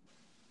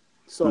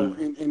 So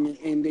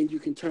and then you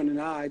can turn an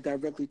eye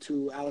directly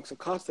to Alex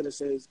Acosta that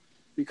says,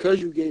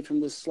 because you gave him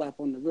this slap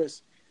on the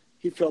wrist,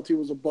 he felt he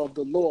was above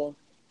the law.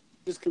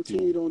 Just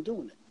continued on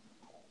doing it.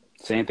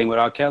 Same thing with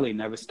R. Kelly,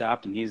 never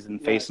stopped, and he's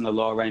facing the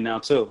law right now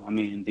too. I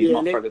mean, these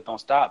motherfuckers don't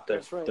stop. They're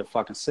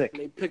fucking sick.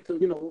 They picked up,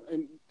 you know,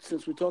 and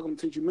since we're talking,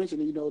 since you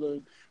mentioned it, you know,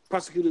 the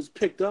prosecutors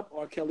picked up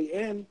R. Kelly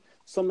and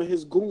some of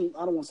his goons.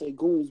 I don't want to say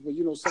goons, but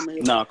some of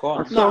his.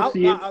 Call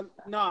him.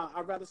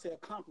 I'd rather say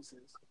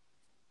accomplices.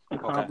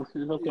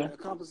 Accomplices, okay. Yeah,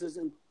 accomplices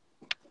and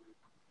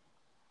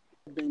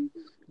been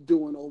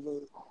doing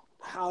over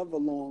however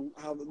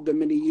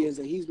many years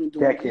that he's been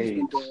doing.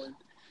 Decades.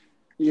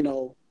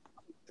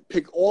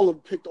 Picked all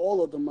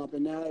of them up,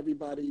 and now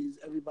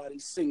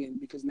everybody's singing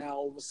because now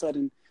all of a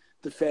sudden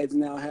the feds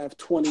now have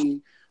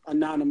 20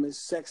 anonymous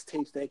sex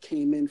tapes that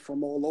came in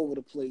from all over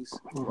the place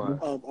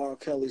of R.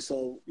 Kelly.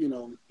 So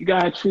you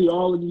gotta treat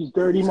all of these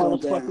dirty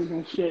motherfuckers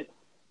and shit,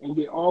 and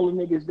get all the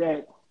niggas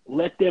that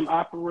let them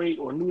operate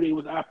or knew they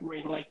was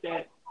operating like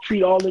that.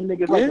 Treat all the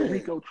niggas like a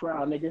RICO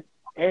trial, nigga.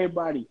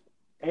 Everybody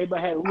had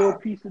a little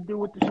piece to do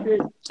with the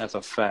shit. That's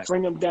a fact.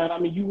 Bring them down. I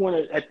mean, you want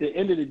to, at the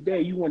end of the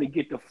day, you want to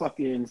get the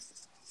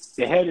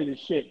head of the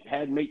shit.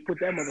 Put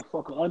that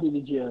motherfucker under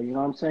the jail, you know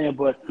what I'm saying?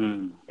 But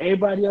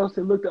everybody else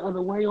that looked the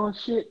other way on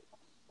shit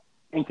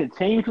and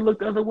continue to look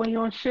the other way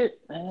on shit,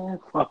 man,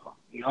 fuck them.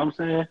 You know what I'm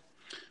saying?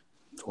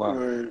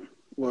 Wow.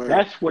 Word.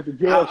 That's what the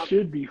jail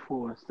should be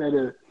for, instead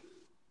of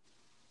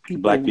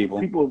black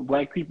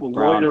people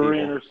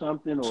loitering or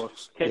something, or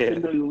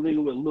catching the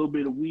illegal with a little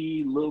bit of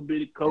weed, a little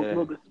bit of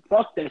coke.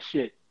 Fuck that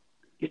shit.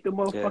 Get the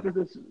motherfuckers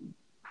that's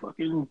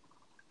fucking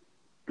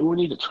doing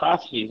these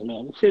atrocities,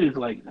 man. This shit is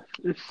like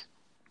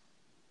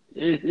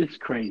it's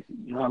crazy.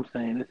 You know what I'm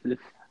saying?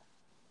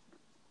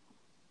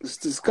 It's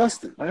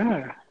disgusting.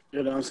 Yeah.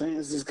 You know what I'm saying?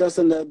 It's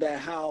disgusting that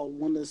how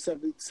one of the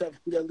seven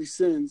deadly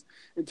sins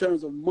in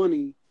terms of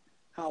money,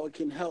 how it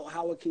can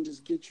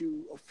just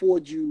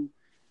afford you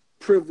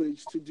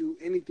privilege to do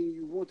anything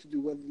you want to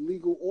do, whether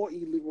legal or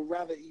illegal,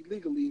 rather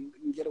illegally,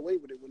 and get away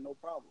with it with no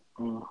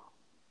problem.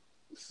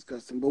 It's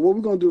disgusting. But what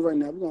we're going to do right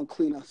now, we're going to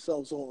clean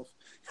ourselves off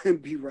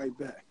and be right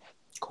back.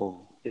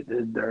 Cool. Get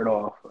this dirt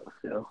off us,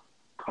 yo.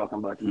 Talking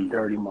about these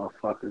dirty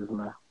motherfuckers,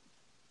 man.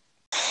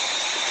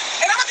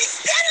 And I'm going to be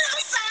standing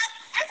outside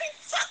every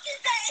fucking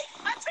day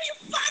until you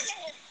fire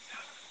him.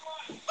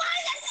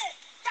 Fire him!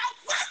 Now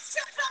watch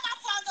him tell my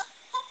father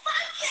for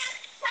 5 years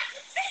I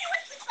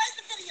continuously play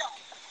the video.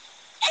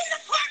 In the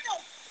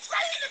courtroom,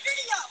 playing the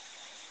video.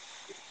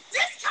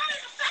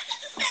 Discounting the fact that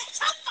this man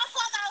choked my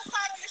father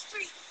outside on the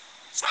street.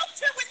 Choked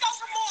him with no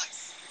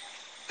remorse.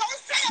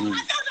 Don't say it.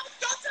 I know,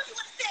 don't tell me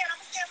what to stand. I'm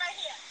going to stand right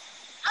here.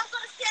 I'm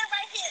going to stand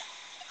right here.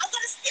 I'm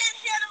going to stand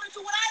here and I'm going to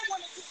do what I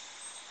want to do.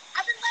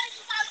 I've been letting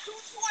you guys do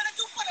what you want to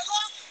do for the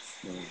longest.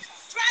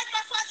 Drag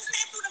my father's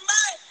name through the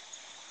mud.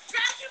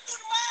 Drag him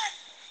through the mud.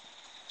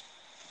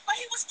 But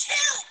he was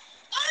killed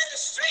on the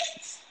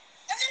streets.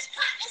 And this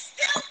cop is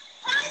still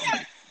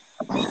hired.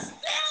 He's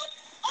still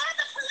on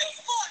the police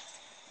force.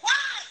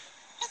 Why?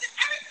 Because if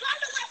Eric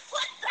Garner would have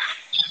put back,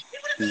 he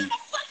would have been in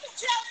a fucking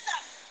jail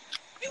cell.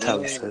 Tell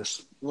us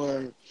this.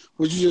 Word.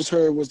 What you just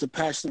heard was the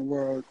passionate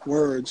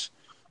words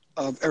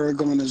of Eric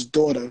Garner's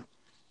daughter,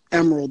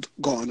 Emerald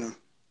Garner,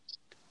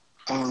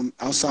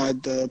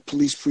 outside the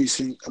police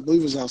precinct. I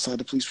believe it was outside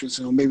the police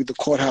precinct, or maybe the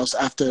courthouse,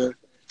 after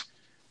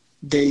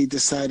they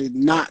decided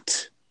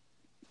not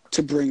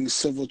to bring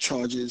civil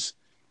charges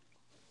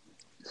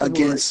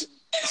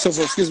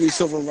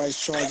civil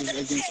rights charges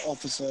against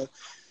Officer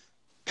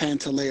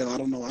Pantaleo. I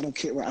don't know. I don't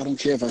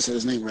care if I said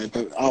his name right,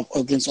 but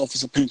against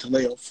Officer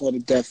Pantaleo for the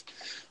death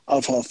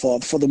of her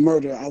father, for the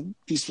murder. I'll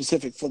be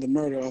specific, for the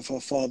murder of her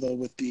father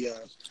with the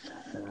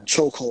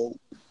chokehold.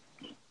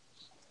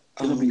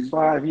 It'll be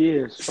 5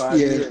 years. 5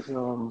 years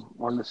on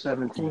the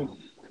 17th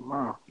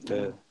tomorrow.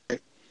 Yeah.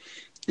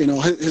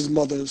 His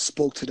mother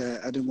spoke to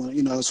that. I didn't want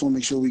I just want to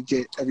make sure we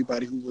get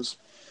everybody who was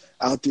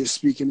out there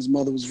speaking. His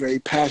mother was very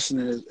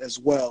passionate as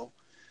well,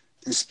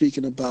 and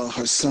speaking about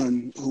her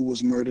son who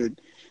was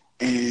murdered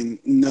and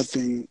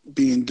nothing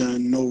being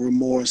done, no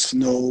remorse,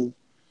 no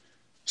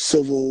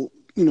civil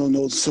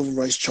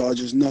rights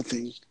charges,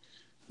 nothing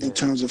in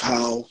terms of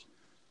how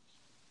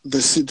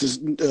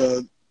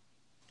the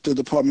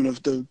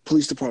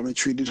police department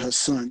treated her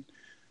son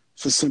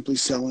for simply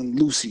selling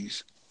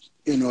Lucy's,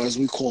 as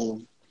we call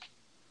them,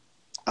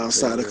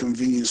 outside a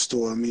convenience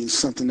store. I mean,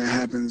 something that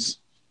happens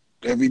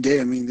every day.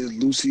 I mean, there's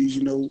Lucy's, I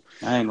ain't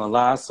gonna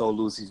lie, I sold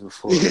Lucy's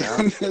before. Yeah,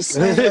 I'm just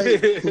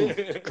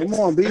saying, come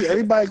on, B.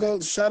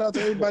 Everybody shout out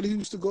to everybody who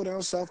used to go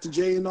down south to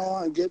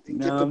J&R and get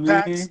the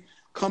packs,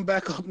 come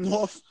back up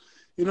north.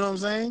 You know what I'm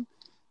saying?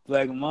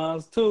 Black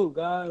moms too,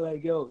 God.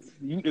 Like, yo,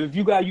 if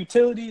you got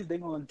utilities, they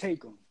gonna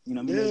take them. You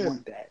know what I mean? They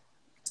want that.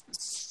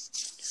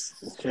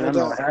 Yeah, I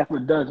know half a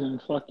dozen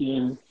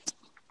fucking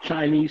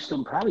Chinese,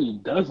 probably a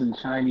dozen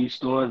Chinese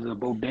stores or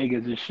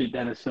bodegas and shit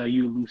that'll sell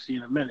you Lucy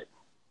in a minute.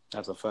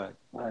 That's a fact.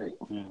 Like,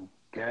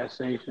 gas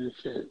stations,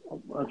 shit, a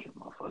bunch of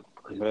motherfucking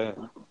places. Yeah.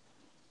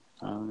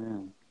 Oh,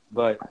 man.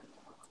 But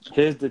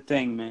here's the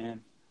thing,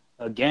 man.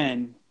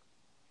 Again,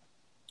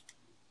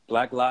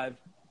 Black Lives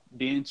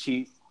being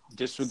cheap,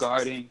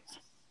 disregarding.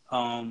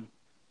 I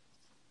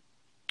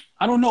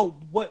don't know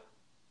what.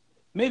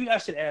 Maybe I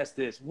should ask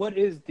this. What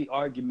is the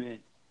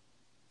argument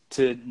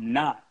to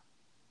not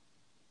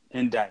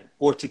indict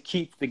or to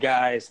keep the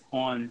guys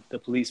on the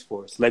police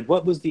force? Like,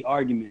 what was the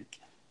argument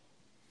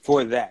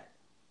for that?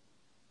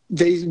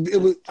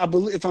 I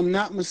believe, if I'm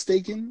not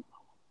mistaken,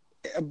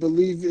 I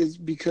believe it's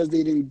because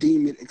they didn't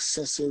deem it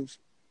excessive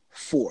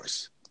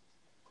force.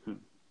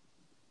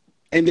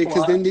 And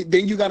because then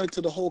you got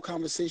into the whole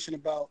conversation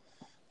about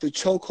the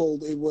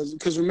chokehold. It was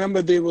because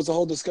remember there was a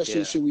whole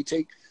discussion: should we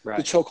take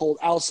the chokehold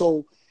out?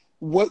 So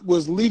what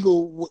was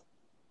legal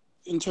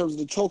in terms of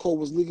the chokehold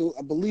was legal.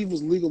 I believe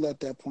was legal at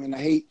that point. I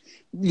hate,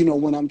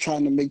 when I'm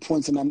trying to make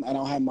points and I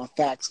don't have my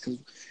facts because,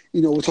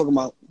 we're talking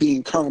about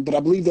being current. But I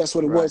believe that's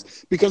what it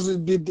was because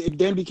it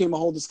then became a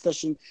whole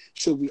discussion: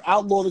 should we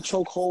outlaw the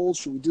chokehold?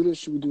 Should we do this?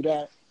 Should we do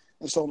that?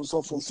 And so on and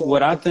so forth. So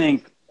what I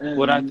think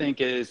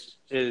is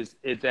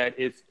that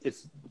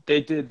it's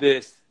they did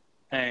this,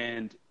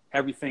 and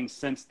everything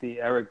since the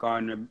Eric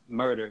Garner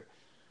murder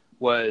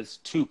was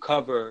to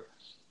cover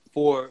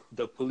for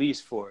the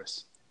police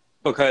force,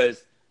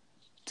 because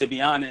to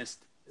be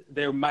honest,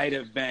 there might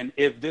have been,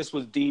 if this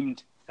was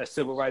deemed a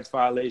civil rights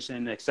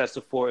violation,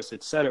 excessive force,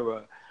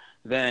 etc.,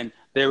 then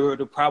there would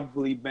have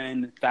probably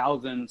been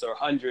thousands or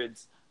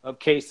hundreds of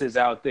cases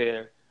out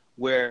there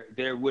where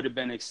there would have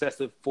been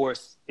excessive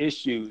force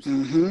issues,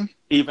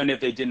 even if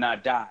they did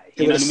not die.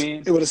 You know what I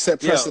mean? It would have set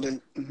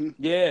precedent.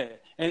 Yeah.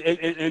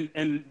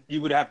 And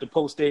you would have to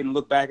post-date and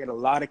look back at a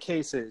lot of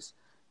cases,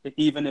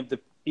 even if the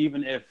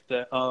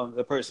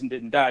person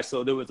didn't die.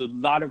 So there was a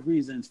lot of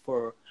reasons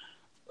for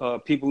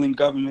people in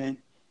government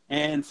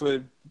and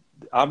for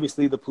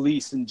obviously the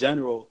police in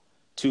general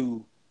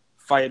to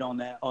fight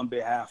on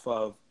behalf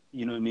of,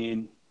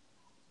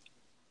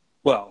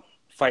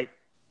 fight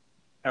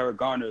Eric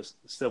Garner's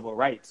civil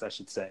rights, I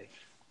should say.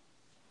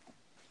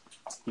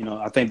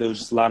 I think there was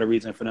just a lot of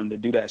reason for them to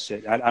do that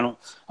shit. I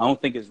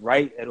don't think it's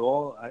right at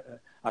all.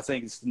 I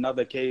think it's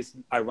another case,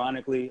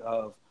 ironically,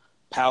 of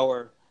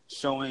power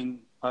showing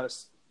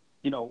us,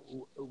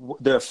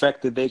 the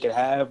effect that they could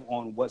have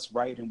on what's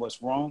right and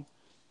what's wrong.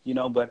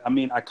 But I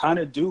mean, I kind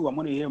of do. I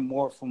want to hear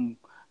more from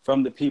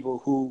the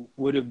people who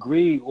would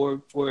agree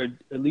or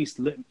at least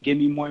give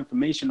me more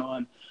information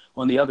on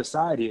the other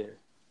side here.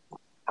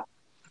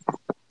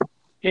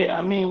 Yeah,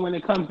 I mean, when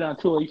it comes down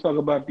to it, you talk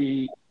about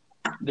the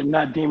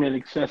not deeming it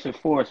excessive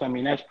force. I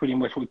mean, that's pretty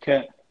much what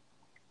kept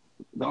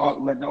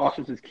let the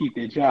officers keep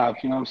their jobs.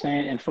 You know what I'm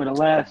saying? And for the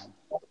last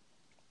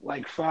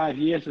 5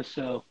 years or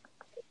so,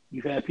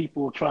 you've had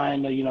people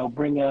trying to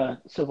bring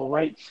a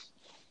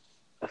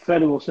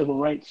federal civil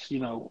rights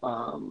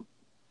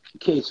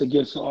case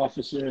against the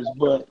officers.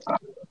 But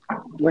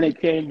when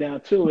it came down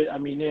to it, I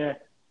mean,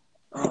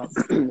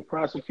 the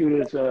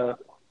prosecutors'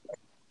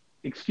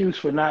 excuse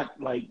for not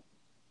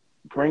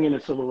bringing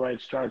a civil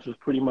rights charge was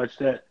pretty much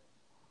that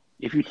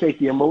if you take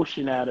the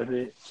emotion out of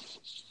it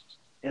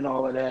and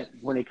all of that,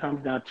 when it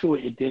comes down to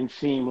it, it didn't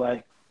seem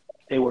like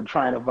they were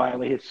trying to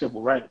violate his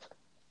civil rights.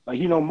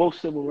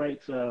 Most civil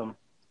rights,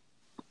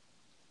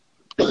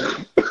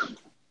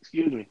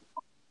 excuse me,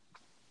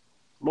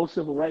 most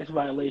civil rights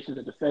violations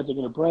that the feds are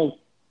going to bring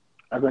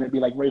are going to be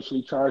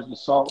racially charged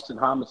assaults and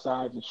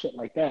homicides and shit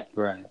like that.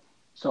 Right.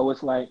 So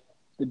it's like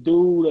the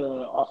dude,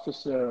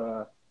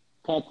 Officer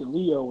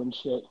Pantaleo and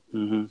shit.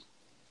 Mm-hmm.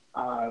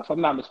 If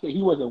I'm not mistaken,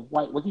 he wasn't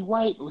white. Was he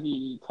white? Was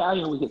he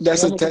Italian? Was he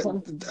Hispanic?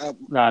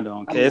 I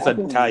don't care. It's an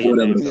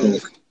Italian name.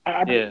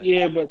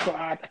 Yeah, but so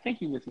I think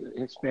he was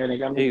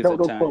Hispanic. I mean, don't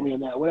quote me on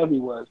that. Whatever he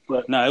was,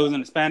 but no, it was an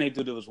Hispanic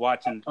dude that was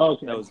watching.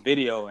 Okay. That was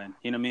video, and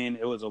you know what I mean.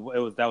 That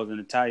was an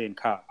Italian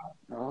cop.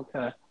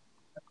 Okay.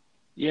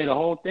 Yeah, the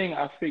whole thing.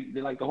 I figured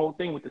the whole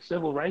thing with the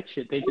civil rights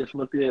shit. They just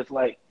looked at it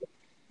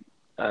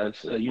as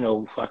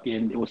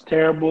fucking. It was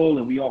terrible,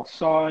 and we all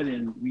saw it,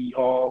 and we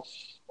all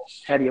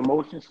had the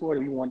emotions for it.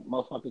 And we want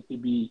motherfuckers to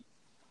be,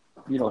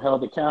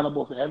 held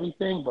accountable for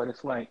everything. But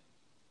it's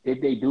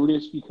did they do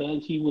this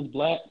because he was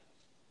black?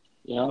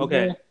 You know what I'm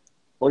saying?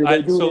 Or did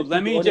they do this?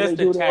 Let me just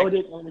attack. Or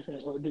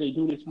did they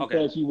do this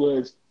because he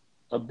was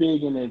a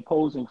big and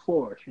imposing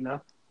force?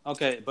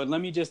 Okay, but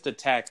let me just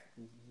attack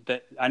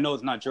that. I know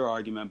it's not your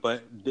argument,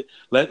 but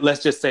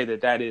let's just say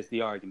that is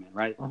the argument,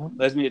 right?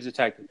 Let me just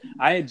attack it.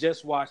 I had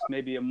just watched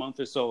maybe a month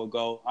or so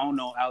ago. I don't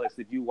know, Alex,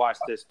 if you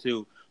watched this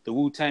too, the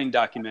Wu-Tang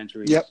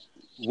documentary. Yep.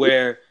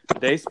 Where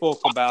they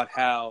spoke about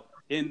how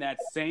in that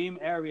same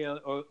area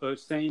or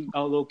same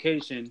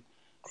location,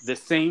 the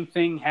same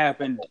thing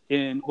happened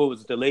in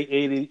the late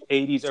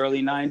 80s,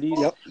 early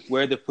 90s,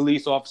 where the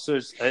police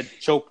officers had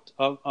choked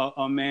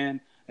a man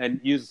and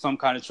used some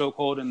kind of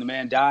chokehold, and the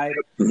man died.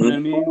 You know what I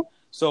mean?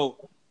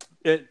 So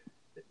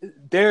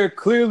they're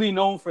clearly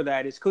known for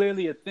that. It's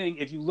clearly a thing.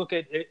 If you look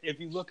at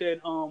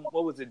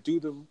what was it? Do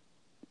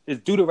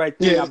the Right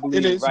Thing, yeah, I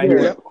believe, it is. right?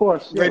 Yeah, of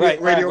course. Yeah.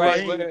 Radio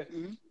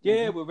Raheem.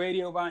 With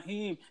Radio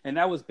Raheem, and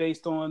that was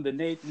based on the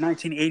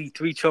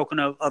 1983 choking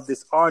of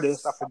this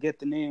artist. I forget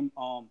the name.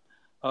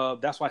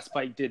 That's why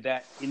Spike did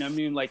that. You know what I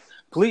mean?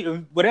 Police,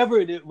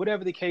 whatever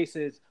the case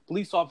is,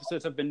 police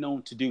officers have been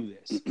known to do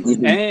this,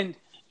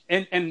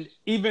 and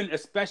even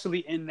especially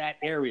in that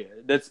area,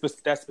 that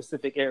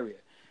specific area.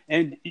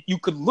 And you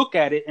could look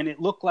at it, and it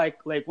looked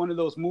like one of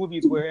those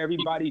movies where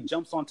everybody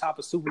jumps on top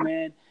of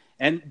Superman.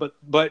 But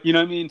you know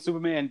what I mean?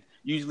 Superman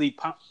usually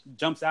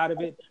jumps out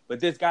of it, but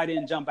this guy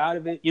didn't jump out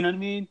of it. You know what I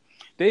mean?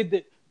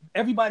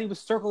 everybody was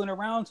circling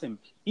around him.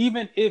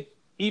 Even if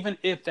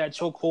that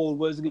chokehold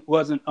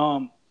wasn't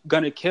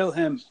gonna kill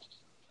him,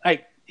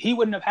 like he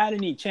wouldn't have had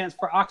any chance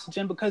for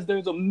oxygen because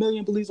there's a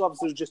million police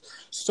officers just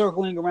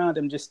circling around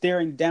him, just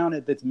staring down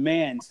at this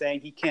man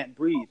saying he can't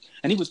breathe,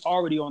 and he was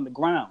already on the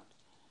ground.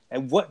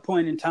 At what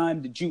point in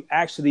time did you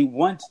actually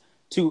want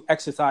to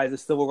exercise the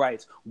civil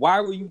rights?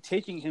 Why were you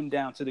taking him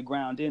down to the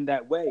ground in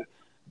that way?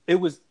 It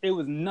was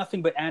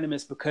nothing but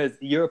animus because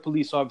you're a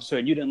police officer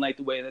and you didn't like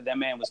the way that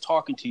man was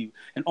talking to you.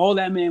 And all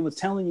that man was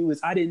telling you is,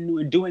 I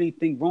didn't do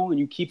anything wrong and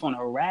you keep on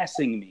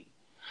harassing me.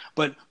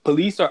 But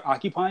police are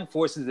occupying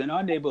forces in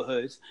our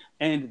neighborhoods,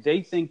 and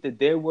they think that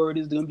their word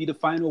is going to be the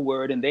final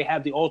word, and they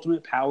have the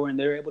ultimate power, and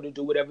they're able to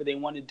do whatever they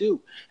want to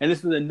do. And this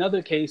is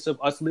another case of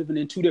us living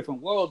in two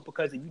different worlds,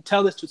 because if you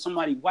tell this to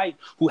somebody white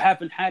who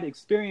haven't had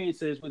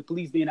experiences with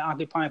police being an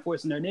occupying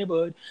force in their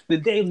neighborhood,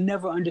 then they'll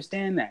never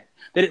understand that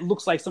it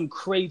looks like some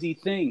crazy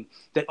thing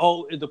that,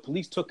 oh, the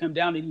police took him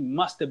down and he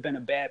must have been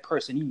a bad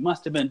person. He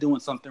must have been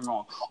doing something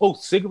wrong. Oh,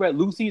 cigarette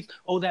Lucy's?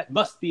 Oh, that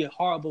must be a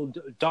horrible,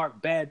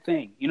 dark, bad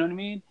thing. You know what I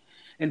mean?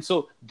 And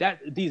so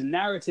these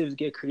narratives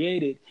get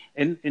created,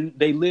 and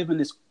they live in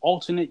this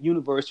alternate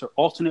universe or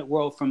alternate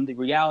world from the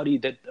reality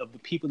of the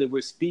people that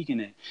we're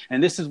speaking in.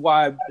 And this is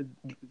why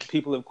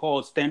people have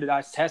called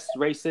standardized tests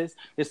racist.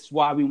 This is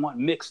why we want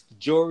mixed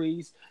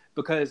juries,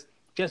 because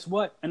guess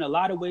what? In a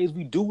lot of ways,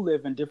 we do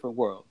live in different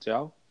worlds,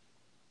 yo.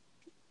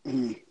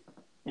 Mm.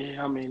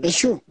 Yeah, I mean, it's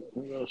true.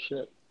 Real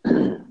shit.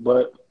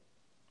 But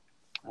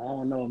I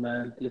don't know,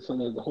 man. This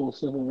one, the whole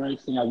civil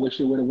rights thing, I wish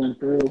it would have went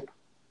through.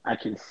 I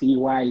can see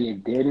why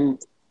it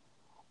didn't,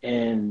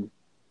 and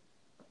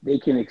they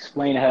can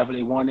explain it however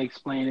they want to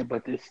explain it,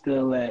 but there's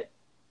still that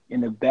in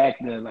the back,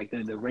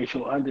 the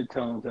racial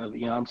undertones of it.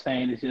 You know what I'm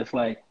saying? It's just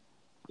like,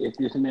 if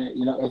this man,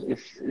 you know,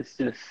 it's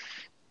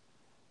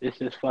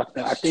just fucked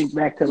up. I think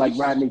back to like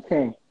Rodney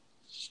King,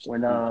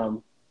 when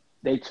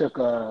they took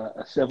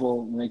a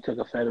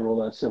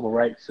federal civil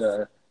rights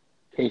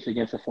case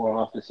against the 4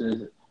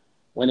 officers.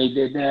 When they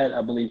did that,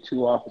 I believe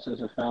 2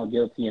 officers were found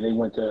guilty and they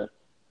went to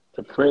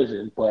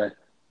prison. But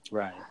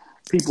right,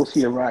 people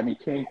see the Rodney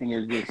King thing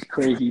as this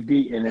crazy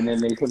beating, and then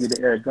they look at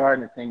the Eric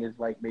Gardner thing as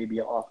like maybe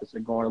an officer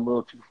going a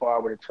little too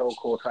far with a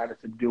chokehold, trying to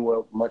subdue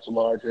a much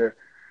larger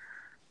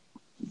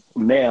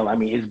male. I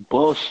mean, it's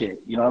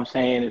bullshit. You know what I'm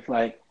saying? It's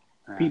like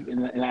people,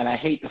 and I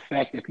hate the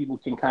fact that people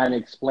can kind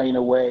of explain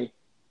away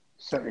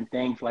certain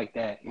things like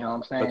that. You know what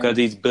I'm saying? Because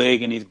he's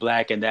big and he's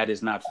black, and that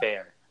is not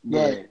fair.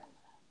 Right. Yeah.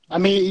 I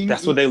mean,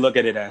 that's what they look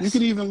at it as. You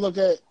could even look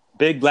at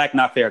big, black,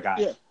 not fair guy.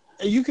 Yeah.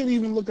 You can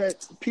even look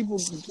at people.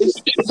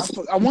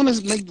 I want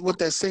to make what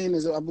that saying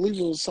is. I believe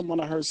it was someone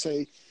I heard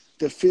say,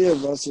 "The fear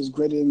of us is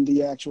greater than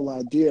the actual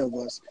idea of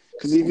us."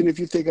 Because even if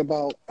you think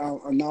about,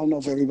 and I don't know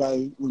if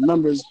everybody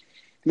remembers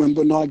when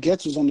Bernard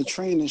Goetz was on the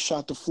train and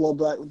shot the 4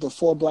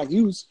 black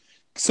youths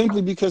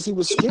simply because he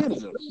was scared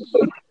of them.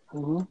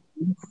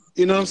 Mm-hmm.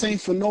 You know what I'm saying?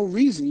 For no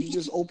reason, you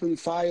just opened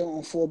fire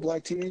on 4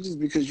 black teenagers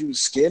because you were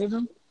scared of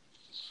them.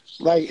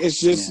 Like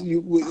it's just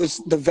it's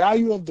the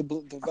value of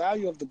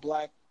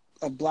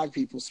black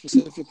people,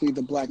 specifically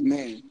the black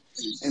man,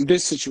 in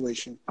this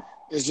situation,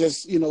 is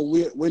just, you know,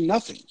 we're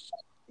nothing.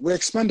 We're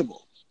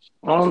expendable.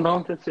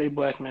 Don't just say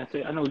black man.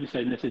 I know what you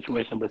said in this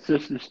situation, but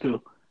sisters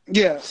too.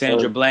 Yeah.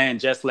 Sandra Bland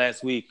just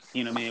last week,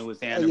 you know what I mean, it was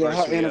the anniversary.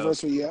 Yeah, her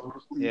anniversary,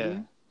 Mm-hmm. Yeah.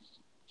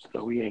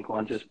 So we ain't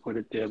gonna just put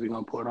it there. We're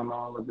gonna put on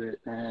all of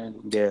it,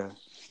 and yeah.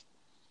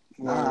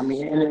 I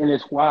mean, and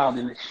it's wild,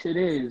 and the shit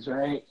is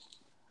right.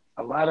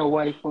 A lot of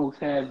white folks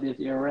have this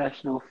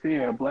irrational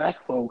fear of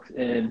black folks,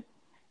 and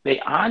they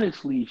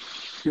honestly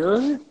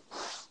should,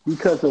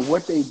 because of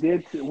what they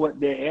did to what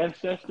their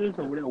ancestors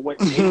or what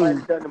they might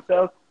have done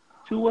themselves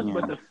to us. Yeah.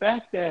 But the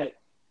fact that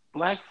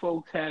black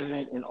folks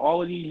haven't, in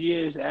all of these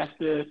years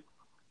after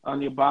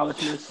the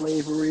abolishment of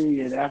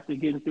slavery and after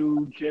getting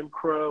through Jim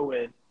Crow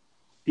and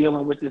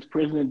dealing with this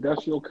prison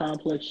industrial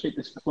complex shit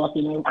that's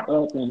fucking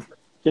up and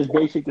just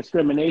basic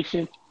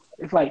discrimination,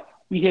 it's like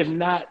we have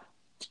not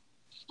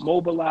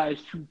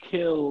mobilized to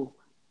kill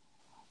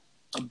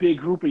a big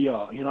group of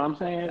y'all. You know what I'm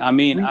saying? I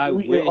mean, I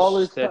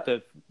wish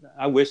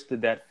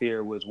that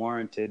fear was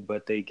warranted,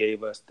 but they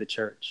gave us the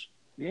church.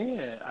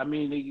 Yeah, I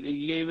mean, they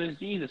gave us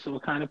Jesus, so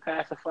it kind of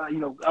pacified. You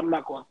know, I'm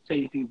not going to say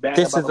anything bad.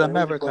 This about is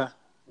America.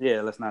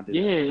 Yeah, let's not do that.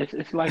 Yeah,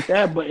 it's like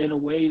that, but in a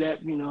way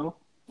that, you know,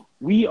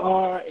 we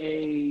are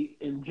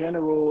in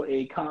general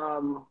a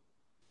calm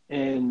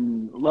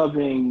and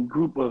loving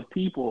group of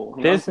people.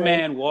 This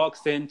man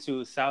walks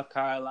into South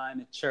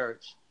Carolina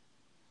church.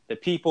 The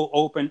people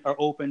are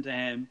open to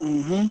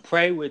him,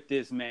 pray with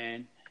this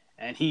man,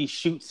 and he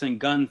shoots and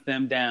guns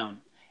them down.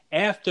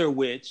 After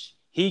which,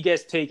 he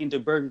gets taken to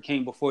Burger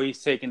King before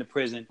he's taken to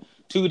prison.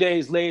 2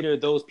 days later,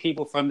 those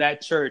people from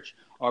that church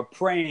are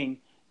praying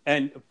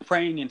and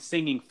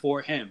singing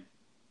for him.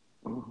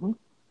 Mm-hmm.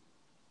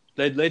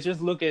 Let's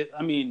just look at,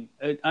 I mean,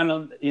 I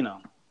don't, you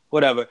know,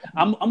 whatever.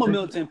 I'm a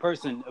militant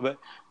person, but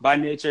by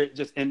nature,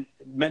 just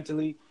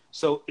mentally.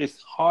 So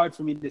it's hard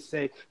for me to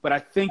say, but I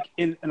think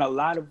in a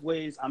lot of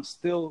ways I'm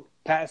still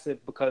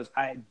passive because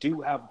I do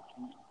have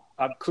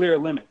have clear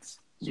limits.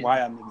 That's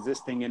why I'm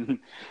existing in,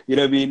 you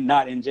know what I mean,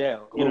 not in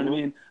jail. You know what I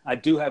mean? I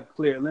do have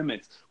clear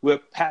limits. We're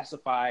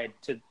pacified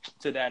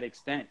to that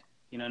extent.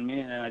 You know what I mean?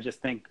 And I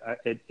just think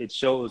it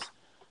shows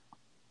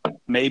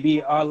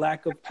maybe our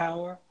lack of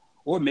power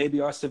or maybe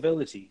our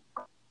civility.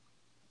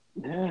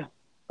 Yeah.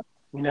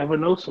 You never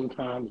know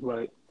sometimes.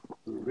 Like,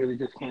 you really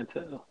just can't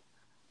tell.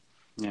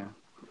 Yeah.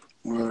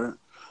 All right.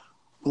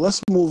 Well,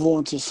 let's move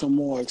on to some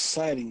more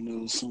exciting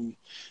news. And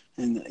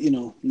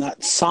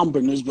not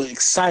somber news, but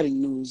exciting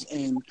news.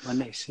 And when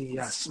they see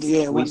us,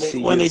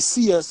 when they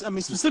see us, I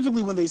mean,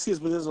 specifically when they see us,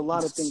 but there's a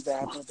lot of things that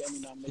happen with the Emmy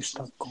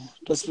nominations,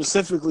 but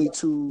specifically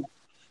to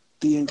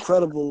the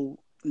incredible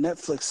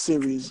Netflix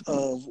series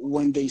of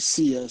When They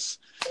See Us.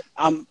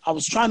 I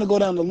was trying to go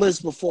down the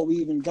list before we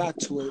even got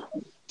to it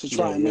to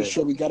try and make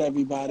sure we got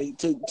everybody,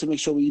 to make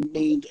sure we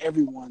named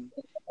everyone.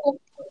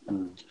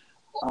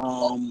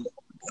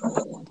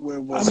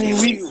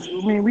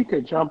 We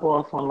could jump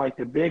off on like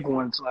the big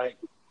ones, like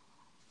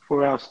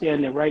for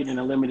outstanding writing in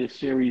a limited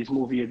series,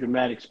 movie, or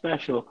dramatic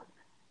special,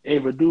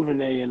 Ava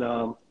DuVernay and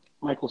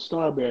Michael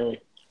Starberry.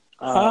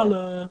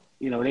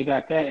 They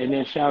got that, and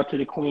then shout out to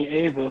the Queen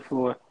Ava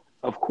for,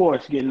 of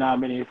course, getting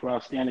nominated for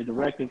outstanding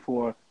director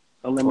for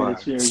a limited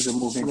series, a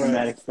movie, and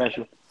dramatic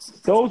special.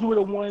 Those were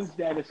the ones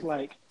that it's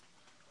like,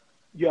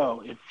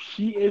 yo, if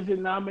she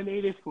isn't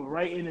nominated for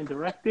writing and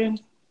directing.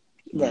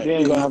 Right,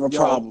 you're gonna have a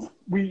problem.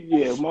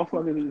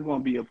 Motherfuckers is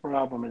gonna be a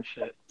problem and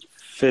shit.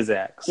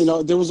 Physics.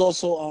 There was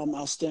also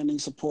outstanding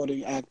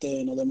supporting actor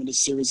in a limited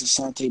series,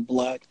 Asante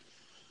Black.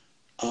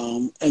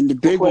 And the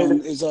big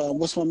one is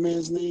what's my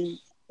man's name?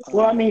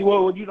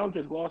 You don't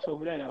just gloss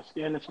over that.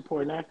 Outstanding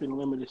supporting actor in a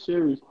limited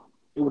series.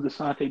 It was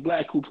Asante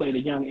Black who played a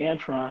young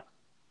Antron,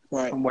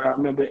 from what I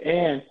remember.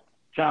 And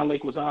John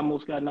Lake was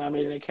almost got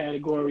nominated in that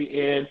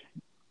category, and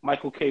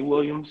Michael K.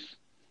 Williams,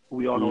 who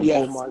we all know,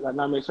 got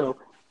nominated. So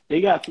they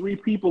got 3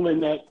 people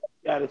in that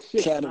out of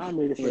 6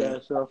 nominated for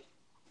that. So,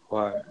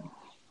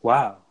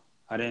 wow!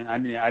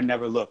 I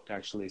never looked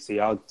actually. See,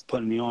 I was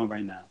putting me on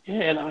right now.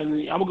 Yeah, and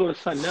I'm gonna go to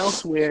something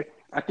else where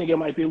I think it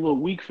might be a little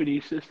weak for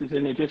these sisters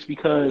in it just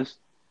because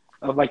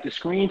of like the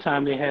screen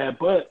time they had.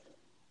 But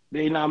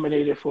they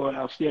nominated for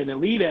outstanding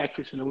lead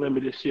actress in a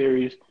limited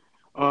series,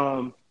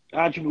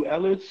 Audrey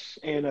Ellis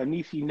and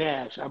Niecy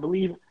Nash. I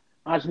believe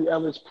Audrey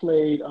Ellis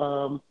played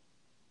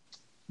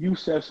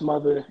Yusef's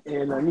mother,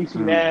 and Niecy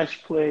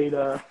Nash played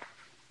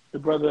the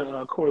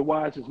brother Corey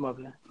Wise's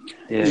mother.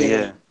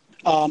 Yeah.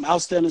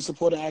 Outstanding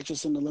supporting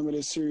actress in the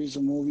limited series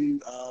of movie,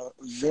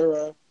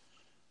 Vera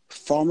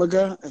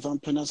Farmiga, if I'm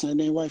pronouncing her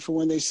name right, for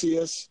When They See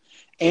Us,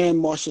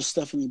 and Marsha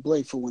Stephanie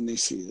Blake for When They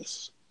See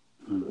Us.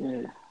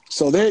 Yeah.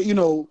 So that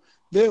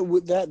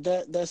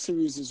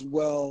series is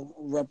well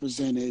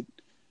represented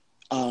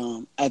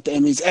at the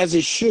Emmys, as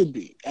it should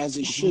be.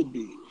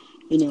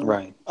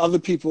 Other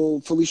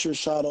people, Felicia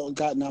Rashad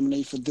got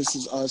nominated for This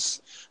Is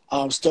Us.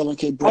 Sterling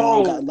K.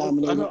 Brown got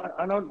nominated.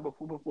 I know.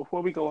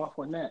 Before we go off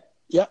on that,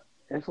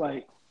 it's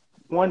like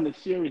the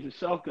series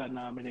itself got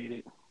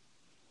nominated,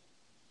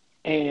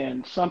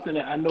 and something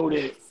that I know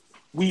that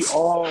we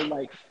all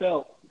like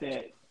felt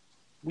that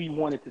we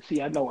wanted to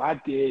see. I know I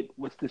did,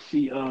 was to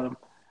see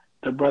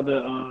the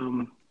brother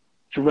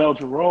Jarrell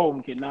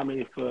Jerome get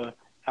nominated for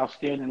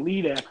outstanding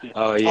lead actor.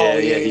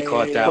 He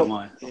caught that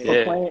one.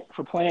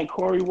 For playing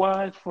Corey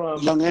Wise from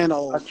Young and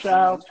Old. A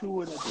Child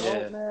to an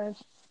Adult, man.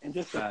 And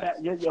just the fact,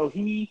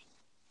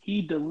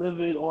 he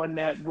delivered on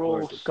that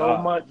role so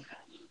much.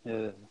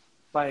 Yeah.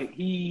 Like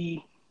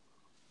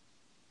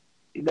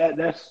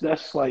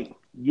that's like,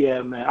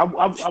 yeah, man.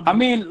 I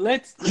mean,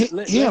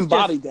 he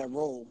embodied that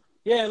role.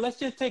 Yeah, let's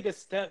just take a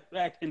step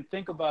back and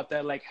think about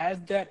that. Like, has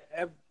that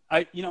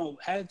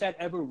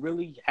ever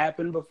really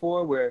happened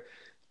before, where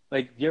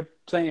like you're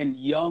playing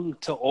young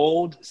to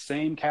old,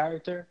 same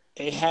character?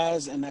 It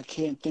has, and I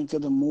can't think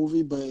of the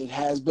movie, but it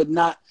has. But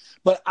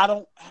I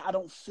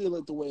don't feel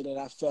it the way that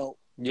I felt.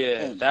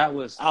 Yeah, that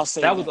was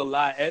a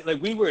lot.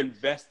 Like, we were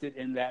invested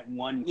in that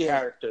one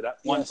character, that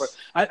one person.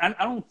 I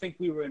don't think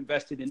we were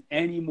invested in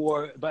any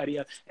more body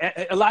else.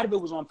 A lot of it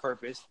was on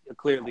purpose,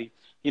 clearly.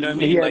 You know what I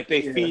mean? Like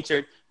they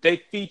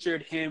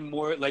featured him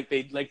more. Like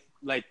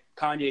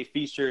Kanye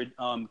featured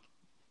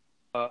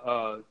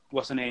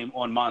what's her name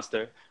on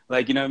Monster.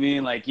 Like, you know what I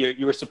mean? Like you're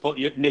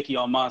Nicki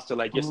on Monster.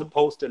 Like, you're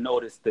supposed to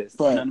notice this.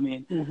 You know what I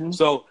mean? Mm-hmm.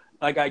 So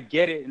like, I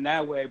get it in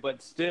that way,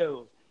 but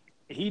still,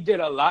 he did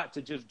a lot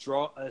to just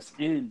draw us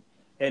in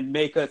and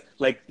make us,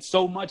 like,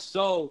 so much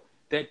so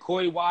that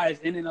Corey Wise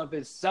in and of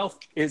himself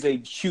is a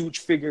huge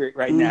figure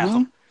right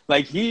now.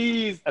 Like,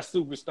 he's a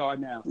superstar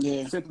now,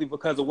 simply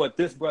because of what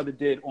this brother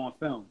did on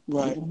film.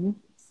 Right. Mm-hmm.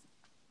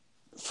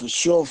 For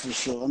sure.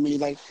 I mean,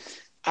 like,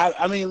 I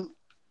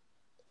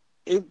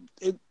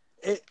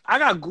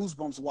got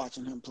goosebumps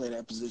watching him play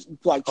that position,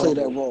 like play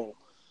that role.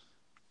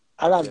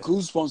 I got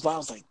goosebumps. I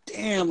was like,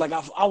 damn. Like,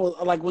 I was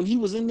like, when he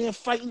was in there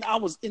fighting, I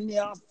was in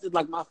there.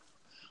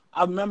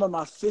 I remember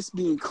my fist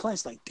being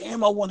clenched. Like,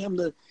 damn, I want him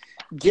to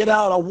get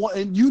out.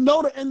 And you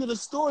know the end of the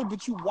story,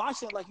 but you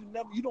watch it like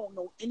you don't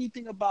know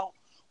anything about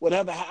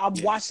whatever. I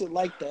watched it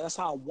like that. That's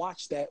how I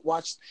watched that.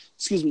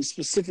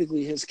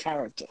 Specifically his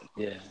character.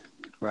 Yeah,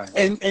 right.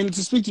 And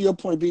to speak to your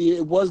point, B,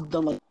 it was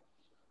done like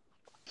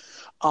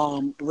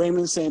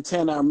Raymond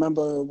Santana. I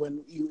remember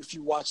if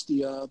you watch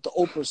the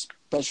Oprah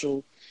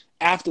special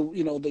after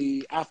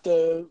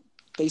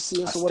they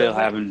see us. I or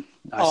whatever.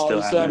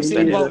 still haven't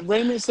seen it. Well,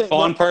 Raymond said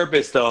on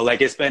purpose though.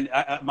 Like it's been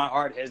my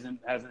heart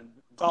hasn't.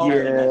 Oh,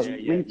 Yeah, yet,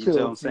 me you too. know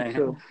what I'm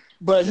saying?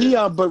 But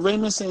but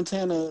Raymond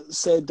Santana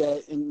said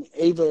that, and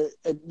Ava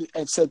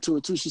had said to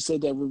her too. She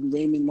said that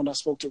when I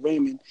spoke to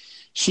Raymond,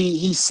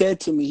 he said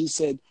to me, he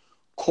said,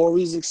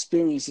 Corey's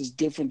experience is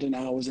different than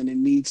ours, and it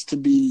needs to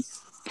be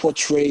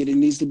portrayed, it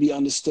needs to be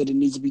understood, it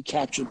needs to be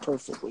captured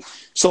perfectly.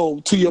 So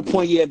to your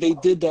point, yeah, they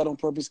did that on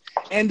purpose,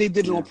 and they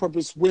did it on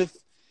purpose with,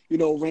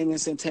 Raymond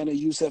Santana,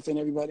 Yusef, and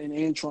everybody, and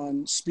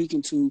Antron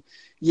speaking to,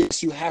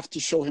 yes, you have to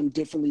show him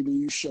differently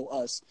than you show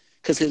us,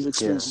 because his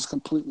experience is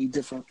completely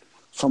different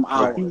from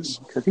ours.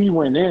 Because he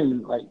went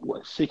in,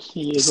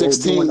 16 years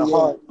old, doing a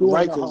hard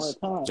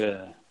time.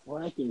 Yeah.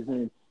 Rikers,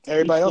 and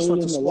everybody else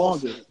went to the school.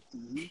 longest.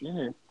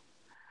 Yeah.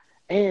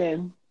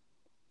 And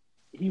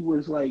he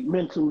was,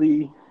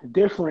 mentally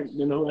different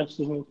than the rest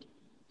of them.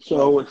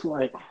 So it's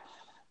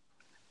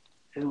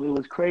it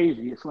was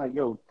crazy. It's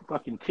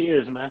fucking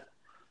tears, man.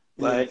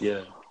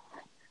 I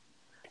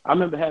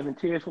remember having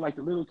tears for,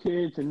 the little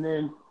kids, and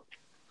then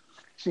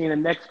seeing the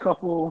next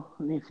couple,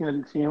 and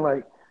then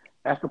seeing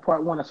after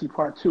part 1, I see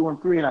part 2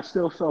 and 3, and I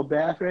still felt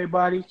bad for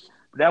everybody.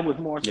 But that was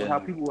more so how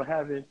people were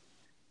having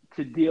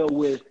to deal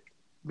with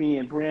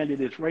being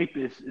branded as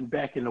rapists and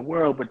back in the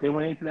world. But then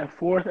when into that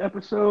 4th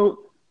episode,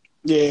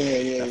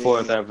 the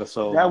 4th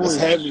episode, that was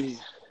heavy.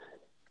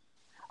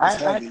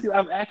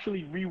 I've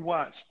actually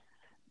rewatched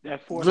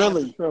that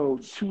 4th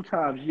episode 2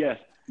 times. Yes.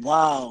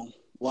 Wow.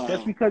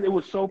 Just because it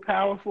was so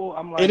powerful,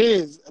 I'm like, it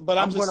is. But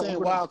I'm just saying,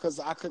 wow, because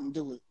I couldn't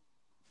do it.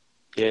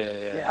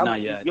 Yeah,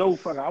 not yet. Yo,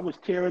 fuck, I was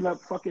tearing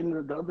up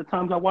fucking the other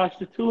times I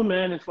watched it too,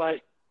 man. It's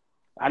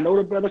I know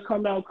the brother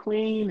come out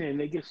clean and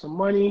they get some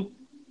money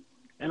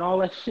and all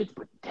that shit,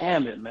 but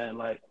damn it, man,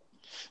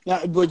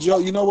 Now, but Joe,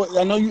 you know what?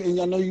 I know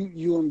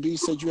you and B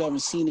said you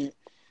haven't seen it.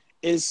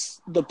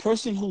 It's the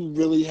person who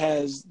really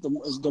is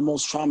the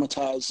most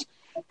traumatized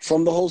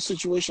from the whole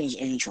situation is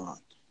Antron.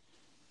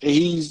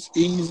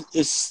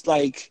 It's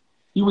like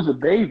he was a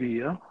baby,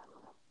 yeah.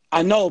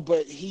 I know,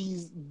 but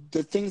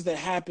the things that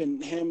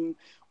happened,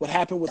 what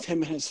happened with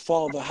him and his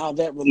father, how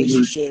that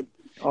relationship,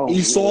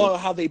 saw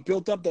how they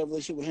built up that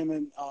relationship with him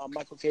and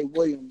Michael K.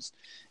 Williams,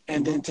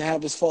 and then to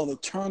have his father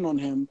turn on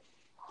him,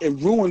 it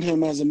ruined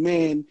him as a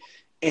man,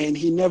 and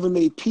he never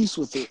made peace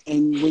with it.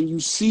 And when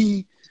you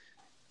see,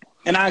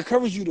 and I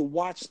encourage you to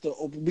watch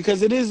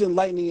because it is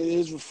enlightening, it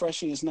is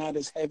refreshing, it's not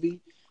as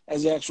heavy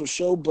as the actual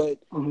show, but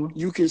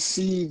you can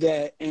see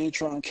that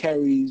Antron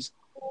carries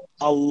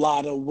a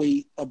lot of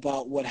weight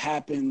about what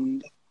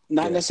happened,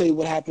 not necessarily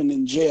what happened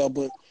in jail,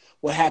 but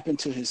what happened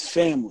to his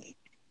family.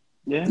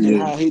 Yeah.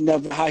 And how he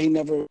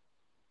never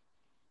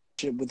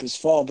with his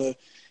father,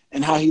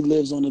 and how he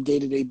lives on a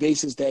day-to-day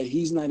basis, that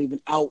he's not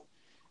even out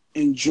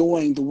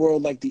enjoying the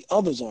world like the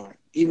others are.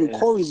 Even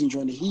Corey's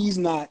enjoying it. He's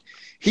not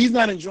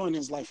enjoying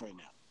his life right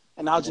now.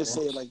 And I'll just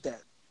say it like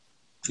that.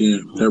 Yeah,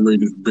 that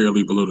rate is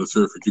barely below the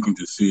surface. You can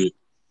just see it.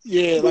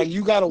 Yeah,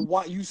 you gotta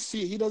watch. You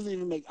see, he doesn't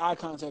even make eye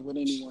contact with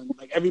anyone.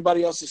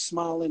 Everybody else is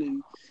smiling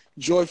and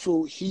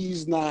joyful.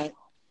 He's not.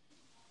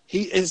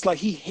 It's like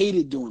he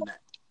hated doing that.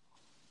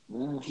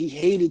 He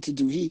hated to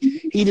do.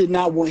 He did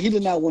not want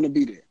to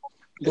be there.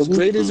 As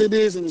great as it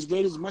is, and as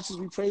great as much as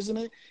we praising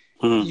it,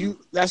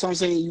 that's what I'm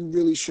saying. You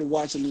really should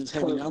watch it. It's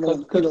heavy. I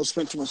don't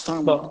spend too much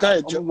time. Go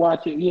ahead, Joe.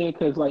 Watch it,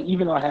 because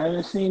even though I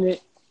haven't seen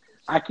it,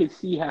 I could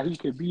see how he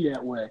could be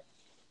that way.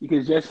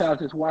 Because just how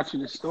just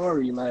watching the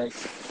story,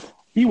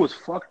 he was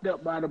fucked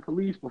up by the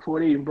police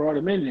before they even brought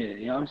him in there.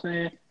 You know what I'm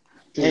saying?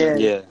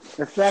 And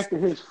the fact that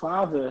his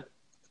father,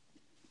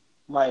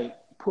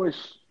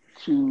 pushed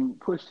him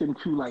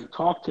to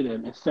talk to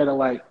them instead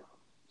of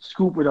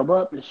scooping them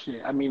up and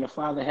shit. I mean, the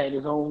father had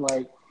his own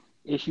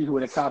issues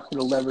with the cops to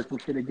the leverage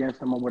and shit against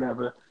him or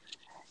whatever.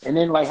 And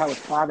then how his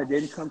father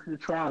didn't come to the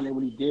trial, and then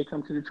when he did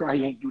come to the trial,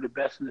 he ain't do the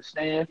best in the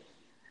stand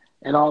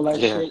and all that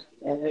shit.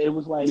 And it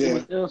was it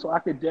was ill. So I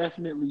could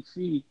definitely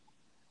see.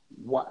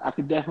 Not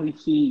even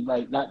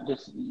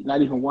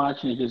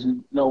watching it, just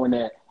knowing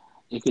that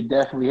it could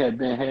definitely have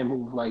been him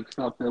who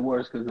felt the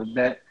worst because of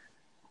that.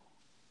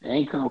 There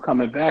ain't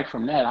coming back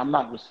from that. I'm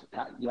not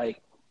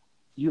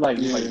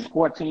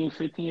 14,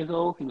 15 years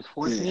old. He was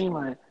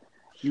 14.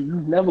 You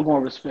never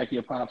gonna respect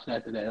your pops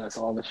after that. That's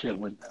all the shit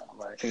went down.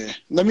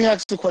 Let me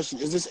ask the question: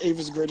 is this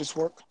Ava's greatest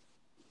work?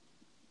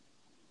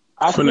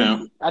 I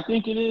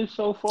think it is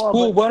so far.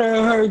 Well, what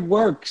are her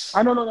works?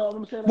 I don't know.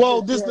 I'm saying.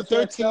 Well, this is the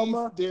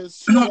 13th. There's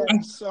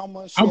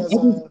Selma. She has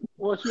Selma.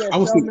 What's up? I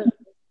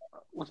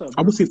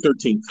would say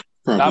 13th.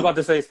 I'm about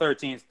to say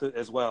 13th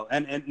as well,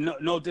 and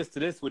no diss to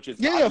this, which is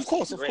of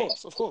course.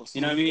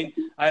 You know what I mean?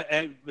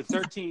 And the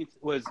 13th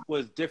was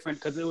different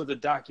because it was a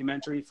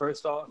documentary.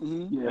 First off,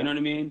 you know what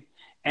I mean,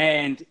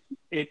 and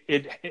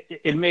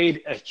it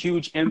made a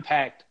huge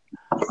impact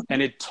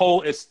and it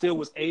still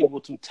was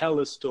able to tell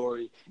a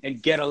story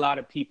and get a lot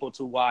of people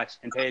to watch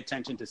and pay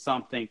attention to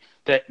something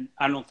that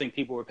I don't think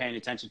people were paying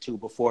attention to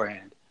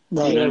beforehand.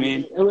 Right. You know what I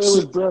mean? It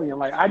was brilliant.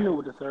 Like, I knew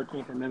what the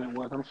 13th Amendment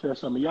was. I'm sure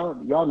some of y'all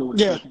knew what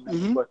the 13th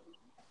Amendment was.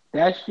 But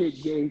that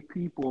shit gave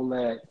people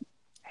that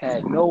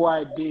had no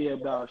idea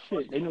about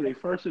shit. They knew their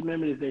First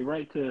Amendment is their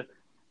right to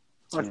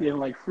fucking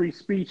like free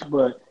speech,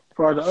 but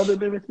for the other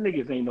amendments,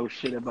 niggas ain't no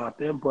shit about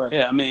them. But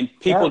yeah, I mean,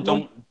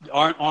 people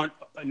aren't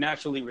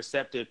naturally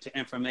receptive to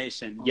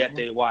information, yet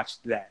they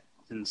watch that,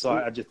 and so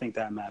I just think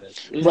that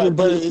matters. Right,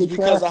 but it's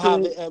because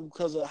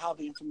of how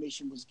the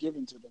information was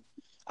given to them.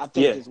 I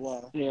think as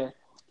well. Yeah.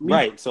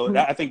 Right. So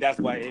I think that's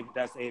why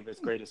that's Ava's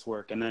greatest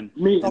work, and then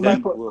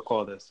we'll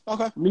call this.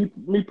 Okay.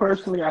 Me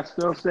personally, I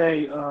still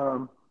say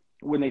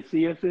When They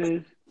See Us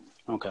is.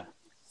 Okay.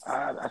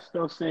 I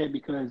still say it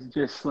because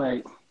just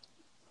like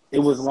it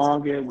was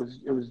longer,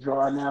 it was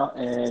drawn out,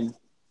 and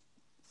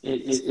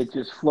it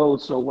just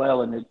flowed so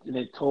well, and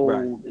it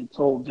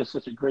told just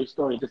such a great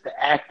story. Just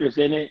the actors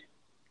in it,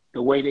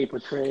 the way they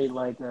portrayed,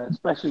 like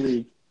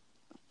especially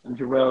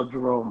Jarrell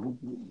Jerome,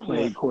 who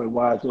played Corey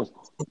Wise, just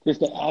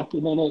the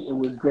acting in it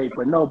was great.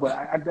 But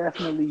I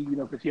definitely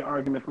could see an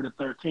argument for the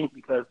 13th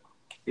because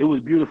it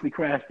was beautifully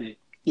crafted.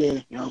 Yeah,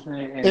 you know what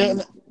I'm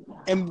saying.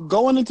 And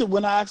going into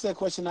when I asked that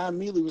question, I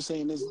immediately was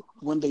saying is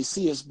When They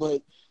See Us,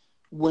 but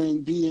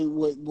when being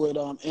what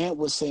Ant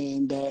was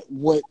saying, that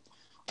what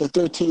the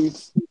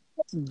 13th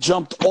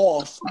jumped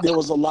off, there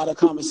was a lot of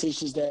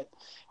conversations that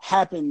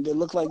happened. It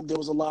looked like there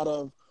was a lot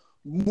of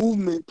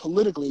movement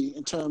politically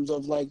in terms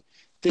of like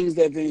things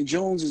that Van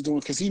Jones is doing,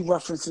 because he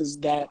references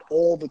that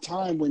all the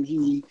time when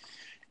he,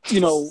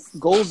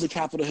 goes to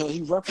Capitol Hill. He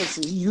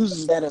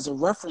uses that as a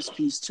reference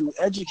piece to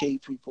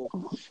educate people.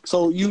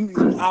 So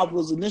I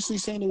was initially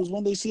saying it was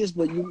When They See Us,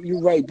 but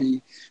you're right,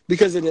 B,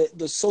 because of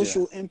the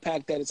social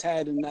impact that it's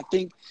had, and I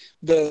think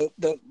the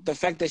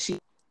fact that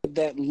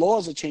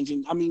laws are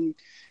changing. I mean,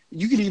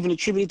 you could even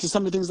attribute it to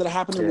some of the things that are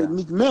happening with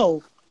Meek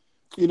Mill.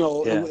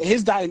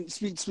 His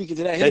speaking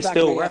to that, his they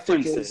still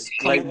reference it.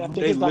 Like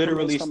they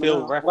literally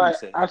still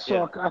reference it. I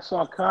saw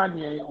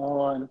Kanye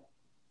on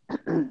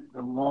a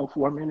long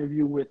form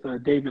interview with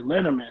David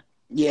Letterman.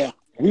 Yeah,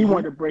 and he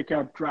wanted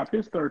to drop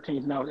his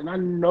 13th knowledge, and I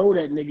know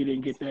that nigga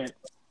didn't get that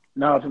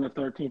knowledge in the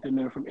 13th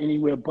Amendment from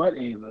anywhere but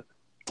Ava.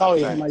 Oh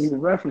yeah, he might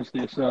even reference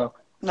this. So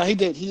no, he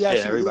did. He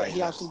actually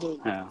did.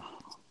 Yeah,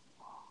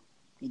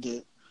 he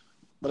did.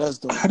 But that's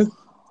dope.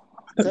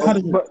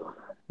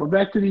 But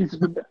back to these.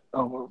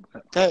 No.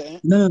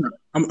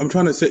 I'm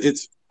trying to say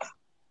it's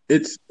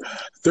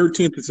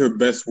 13th is her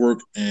best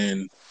work,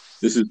 and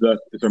this is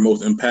her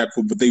most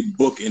impactful. But they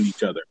bookend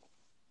each other.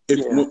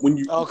 When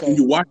you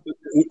watch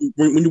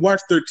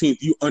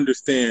 13th, you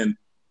understand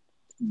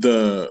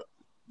the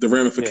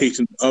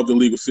ramifications of the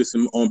legal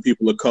system on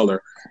people of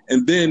color.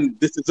 And then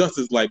This Is Us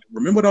is like,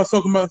 remember what I was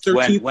talking about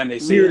 13th? When they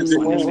see us.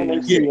 Here's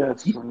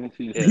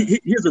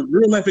a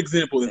real life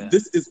example, and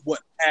this is what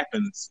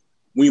happens.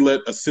 We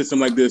let a system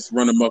like this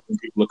run amok on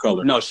people of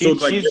color. No,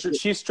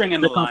 she's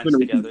stringing the lines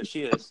together.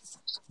 She is.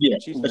 Yeah,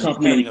 she's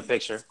painting a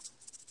picture.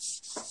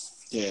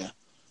 Yeah,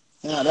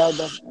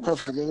 that's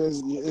perfect. It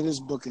is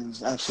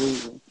bookings,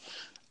 absolutely.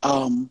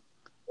 But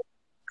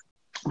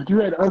you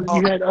had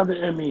other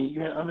Emmy.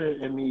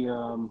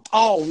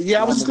 Oh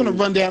yeah, I was just gonna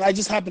run down. I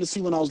just happened to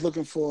see when I was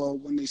looking for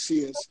When They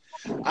See Us,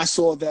 I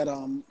saw that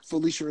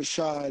Felicia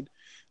Rashad,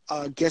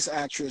 guest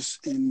actress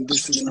in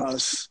This Is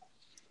Us.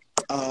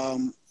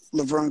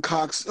 Laverne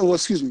Cox,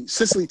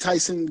 Cicely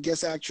Tyson,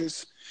 guest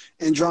actress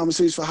in drama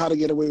series for How to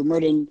Get Away with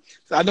Murder. And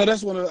I know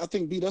that's one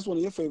of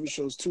your favorite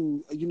shows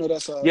too.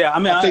 That's I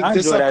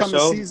enjoy that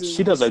show.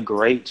 She does a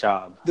great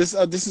job. This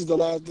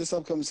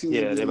upcoming season.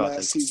 Yeah, they're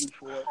about season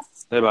for it.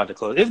 They're about to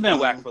close. It's been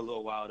whack for a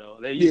little while though.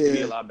 They used to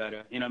be a lot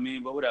better. You know what I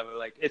mean? But whatever.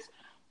 Like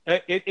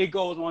it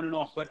goes on and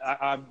off.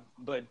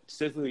 But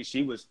Cicely,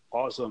 she was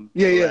awesome.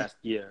 Last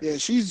year. Yeah,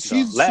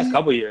 she's last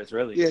couple years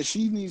really. Yeah,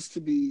 she needs to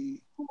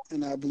be.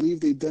 And I believe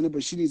they've done it,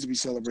 but she needs to be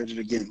celebrated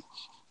again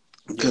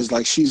because,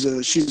 like, she's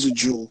a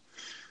jewel.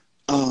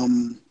 I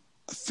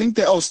think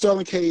that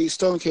Sterling K.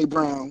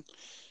 Brown.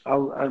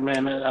 Oh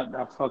man,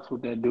 I fucks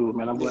with that dude,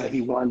 man. I'm glad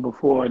he won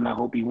before, and I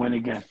hope he win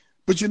again.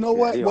 But you know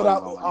what?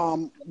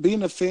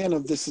 Being a fan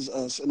of This Is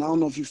Us, and I don't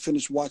know if you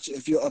finished watching,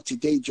 if you're up to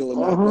date, Joe,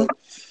 or not, but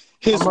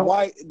his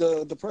wife,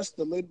 the person,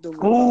 the lady.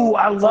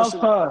 I love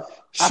her.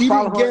 She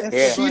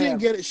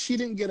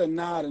didn't get a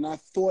nod, and I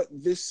thought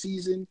this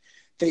season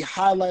they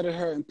highlighted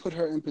her and put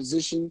her in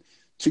position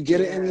to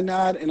get an Emmy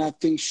nod, and I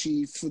think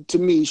she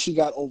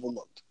got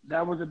overlooked.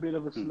 That was a bit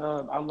of a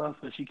snub. I love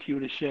her. She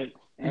cute as shit.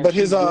 And but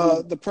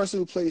the person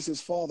who plays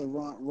his father,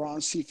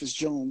 Ron Cephas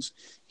Jones,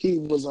 he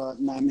was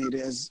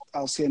nominated as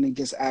outstanding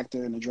guest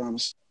actor in the drama.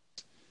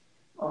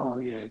 Oh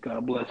yeah,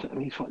 God bless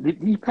him.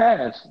 Did he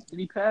pass? Did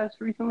he pass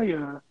recently?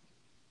 Or?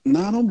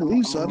 No, I don't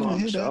believe so. I didn't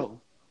hear that.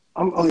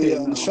 Okay,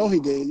 on the show he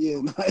did,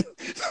 yeah.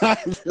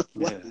 Not in real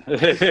life.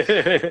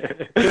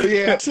 Yeah. But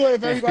yeah, I'm sure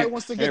if everybody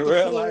wants to get In the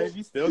real full, life,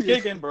 you still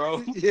kicking,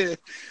 bro. yeah.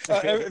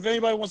 If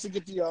anybody wants to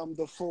get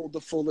the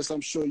full list,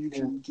 I'm sure you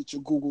can get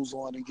your Googles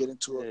on and get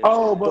into it.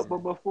 Oh, but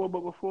before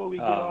we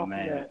get Oh, off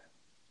man.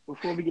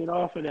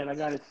 of that, I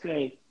gotta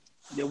say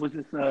there was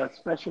this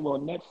special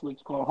on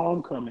Netflix called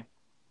Homecoming.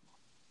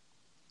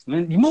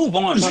 Man, you move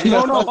on. No,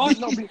 man. no,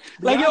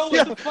 Like, yo,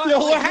 what the fuck? yo,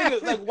 what Like, nigga,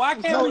 happened? like, why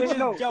can't we just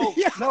yo?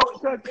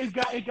 because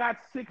it got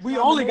 6. We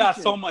only got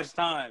nominations. so much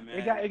time, man.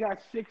 It got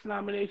 6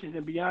 nominations,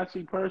 and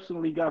Beyonce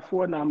personally got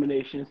 4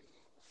 nominations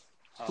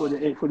for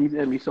these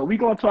Emmys. So we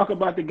gonna talk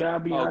about the guy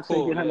Beyonce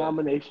cool, get her yeah.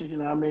 nominations. You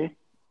know what I mean?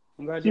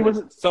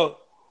 Congratulations.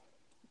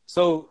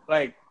 So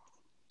like,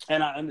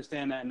 and I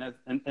understand that,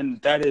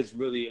 and that is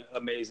really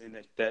amazing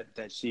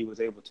that she was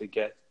able to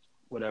get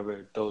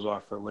whatever those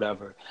are for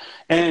whatever,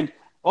 and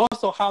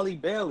also Halle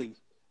Bailey.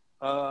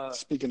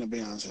 Speaking of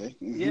Beyonce,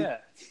 Yeah.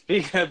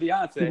 Speaking of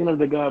Beyonce. Speaking of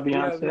the guy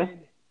Beyonce.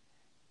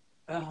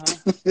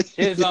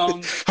 His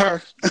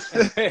her.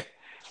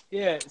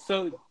 yeah.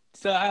 So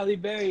Halle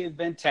Berry has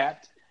been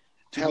tapped.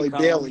 Halle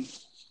Bailey.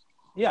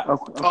 Yeah. I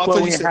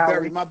thought you said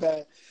Berry. My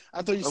bad.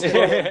 I thought you said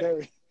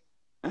Berry.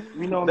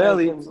 You know,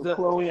 Bailey,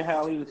 Chloe and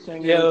Halle, the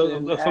singers.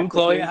 Yeah, from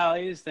Chloe and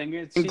Halle, the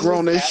singers. And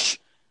Grownish.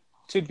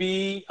 To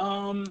be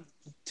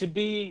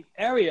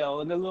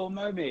Ariel in The Little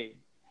Mermaid.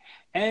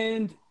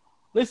 And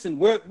listen,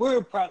 we're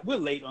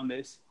late on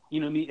this. You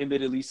know what I mean?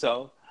 Admittedly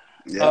so.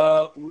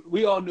 Yeah.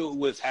 We all knew it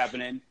was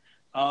happening.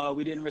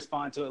 We didn't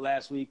respond to it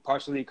last week,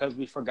 partially because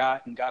we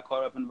forgot and got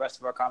caught up in the rest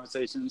of our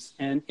conversations.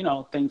 And, you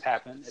know, things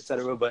happen,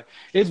 etc. But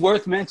it's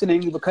worth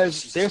mentioning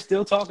because they're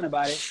still talking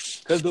about it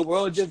because the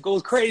world just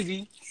goes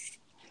crazy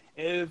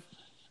if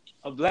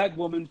a black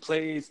woman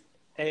plays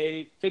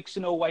a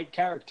fictional white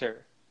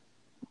character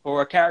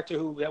or a character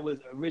that was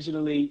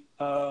originally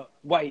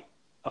white,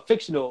 a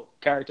fictional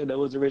character that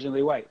was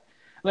originally white.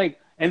 Like,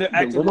 and they're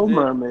acting Little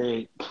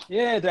Mermaid.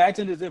 Yeah, they're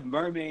acting as if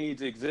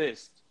mermaids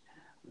exist.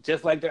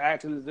 Just like they're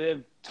acting as if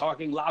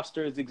talking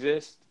lobsters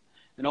exist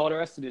and all the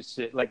rest of this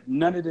shit. Like,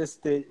 none of this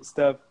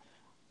stuff,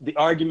 the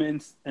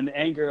arguments and the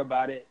anger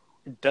about it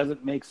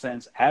doesn't make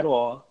sense at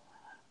all.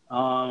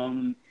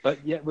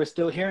 But yet we're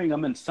still hearing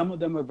them, and some of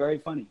them are very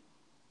funny.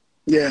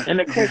 Yeah. And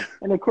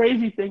the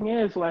crazy thing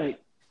is, like,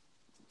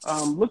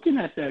 looking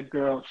at that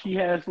girl, she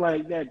has,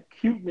 like, that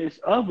cuteness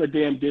of a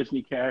damn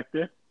Disney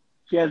character.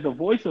 She has the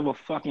voice of a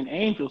fucking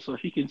angel, so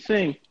she can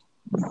sing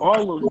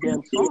all those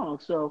damn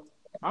songs. So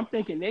I'm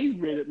thinking they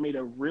made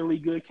a really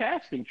good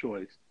casting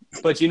choice.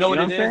 But you know what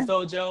it is,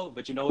 though, Joe?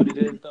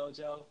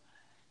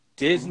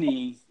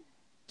 Disney,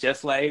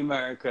 just like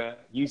America,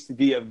 used to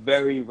be a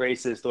very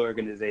racist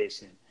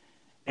organization.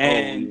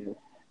 And,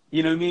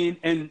 you know what I mean?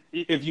 And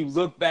if you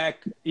look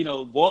back, you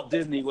know, Walt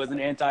Disney was an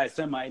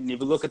anti-Semite. And if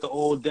you look at the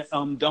old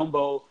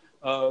Dumbo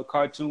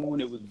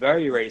cartoon, it was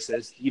very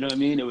racist. You know what I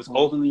mean? It was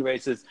openly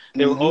racist.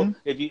 They were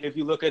if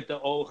you look at the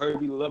old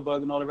Herbie the Love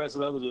Bug and all the rest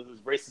of it was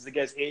racist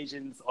against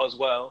Asians as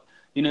well.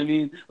 You know what I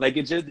mean? Like,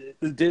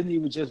 Disney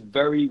was just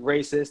very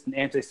racist and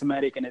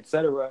anti-Semitic and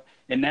etc.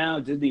 And now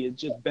Disney has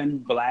just been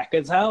black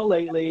as hell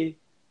lately.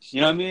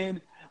 You know what I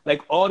mean?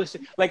 Like, all this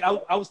shit. Like,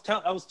 I was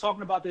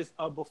talking about this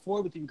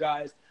before with you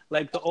guys.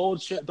 Like, the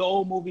old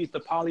movies, the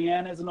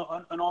Pollyannas and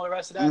all the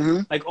rest of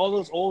that. Like, all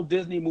those old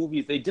Disney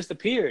movies, they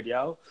disappeared,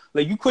 yo.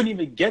 Like, you couldn't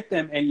even get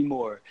them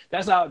anymore.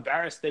 That's how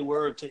embarrassed they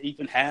were to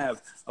even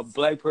have a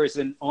black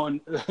person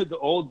on the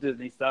old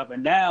Disney stuff.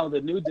 And now the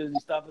new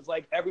Disney stuff is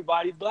like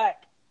everybody's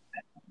black.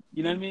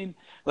 You know what I mean?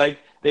 Like,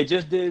 they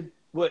just did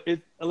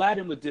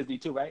Aladdin was Disney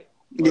too, right?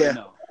 Or yeah.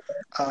 No?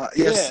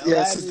 Yes,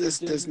 it's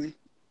Disney.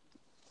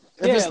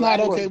 If it's not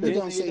okay, we're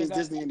gonna say it's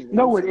Disney anyway.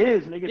 No, it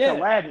is, nigga. It's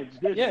Aladdin. It's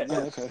Disney. Yeah,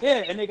 okay.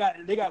 Yeah, and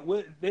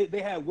they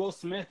had Will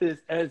Smith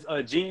as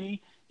a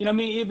genie. You know what I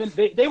mean?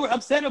 Even they were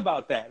upset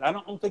about that. I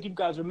don't think you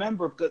guys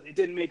remember because it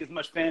didn't make as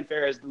much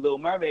fanfare as The Little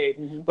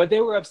Mermaid. But they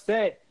were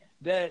upset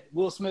that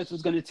Will Smith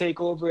was going to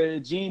take over as a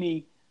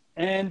genie,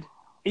 and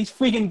he's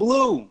freaking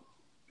blue.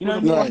 You know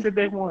what I mean? What did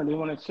they want? They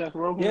wanted Seth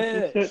Rogen.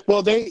 Yeah.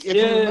 Well, if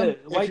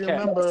you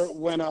remember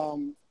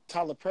when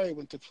Tyler Perry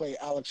went to play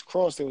Alex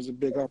Cross, there was a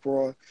big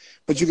uproar.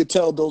 But you could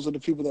tell those are the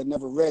people that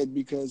never read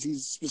because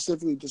he's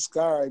specifically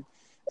described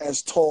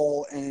as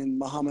tall and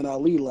Muhammad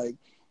Ali like,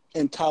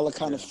 and Tyler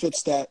kind of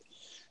fits that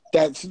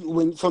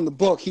when from the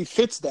book he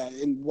fits that.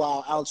 And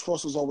while Alex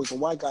Cross was always a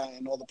white guy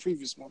in all the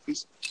previous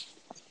movies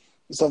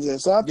and stuff like that.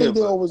 So I think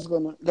they're always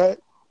gonna go ahead.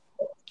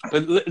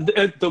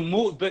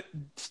 But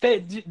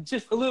stay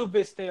just a little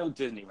bit. Stay on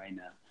Disney right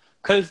now,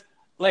 because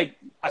like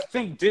I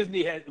think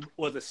Disney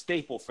was a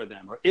staple for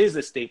them, or is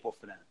a staple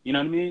for them. You know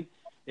what I mean?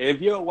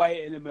 If you're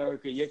white in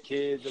America, your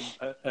kids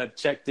are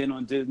checked in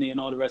on Disney and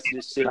all the rest of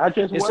this shit.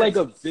 It's like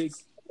a big.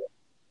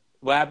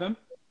 What happened?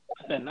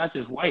 I said not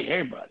just white,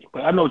 everybody.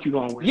 But I know what you're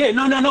going with. Yeah,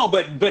 no.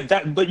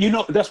 But you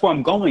know that's where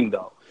I'm going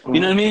though. You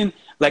know what I mean?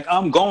 Like,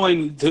 I'm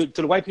going to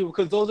the white people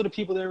because those are the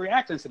people that are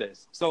reacting to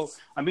this. So,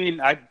 I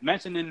mean, I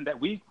mentioned that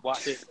we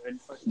watch it, and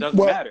it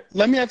doesn't matter.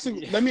 Let me ask you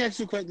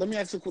a question. Let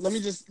me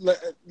just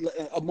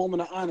a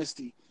moment of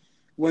honesty.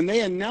 when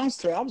they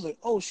announced her, I was like,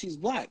 oh, she's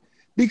black.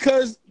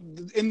 Because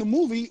in the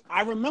movie,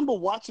 I remember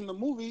watching the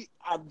movie,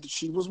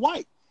 she was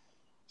white.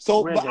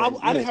 So, but I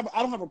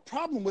don't have a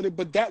problem with it.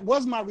 But that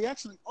was my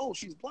reaction. Like, oh,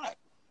 she's black.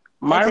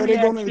 Okay,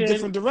 they're going in a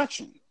different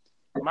direction.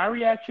 My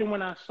reaction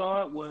when I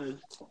saw it was,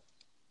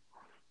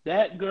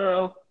 that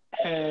girl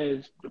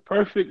has the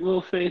perfect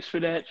little face for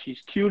that. She's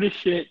cute as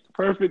shit.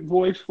 Perfect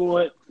voice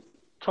for it.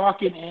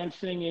 Talking and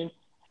singing.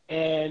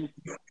 And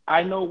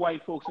I know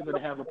white folks are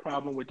going to have a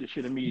problem with this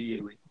shit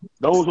immediately.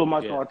 Those were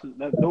my thoughts.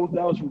 That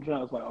was from John.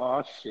 I was like,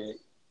 oh, shit.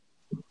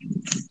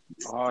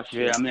 Oh,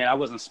 shit. Yeah, I mean, I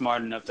wasn't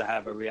smart enough to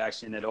have a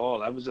reaction at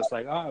all. I was just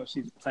like, oh,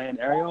 she's playing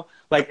Ariel.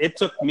 Like, it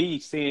took me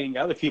seeing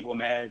other people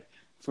mad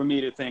for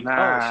me to think,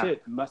 oh, shit,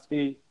 it must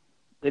be.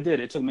 It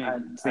did. It took me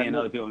seeing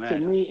other people mad. To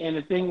me, and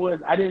the thing was,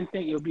 I didn't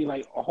think it would be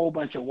like a whole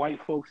bunch of white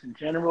folks in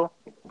general,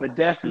 but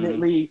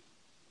definitely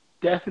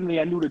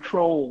I knew the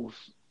trolls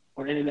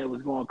on the internet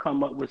was going to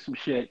come up with some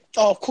shit.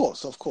 Oh, of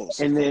course.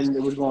 And then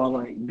it was going to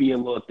like be a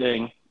little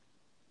thing.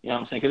 You know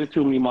what I'm saying? Because there's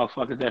too many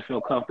motherfuckers that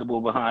feel comfortable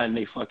behind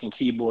their fucking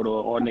keyboard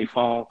or on their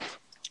phone,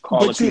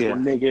 calling people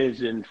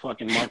niggas and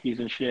fucking monkeys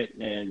and shit.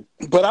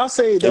 But I'll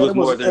say that it was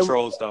more than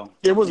trolls, though.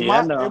 It was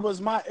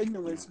my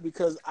ignorance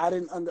because I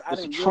didn't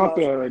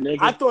realize.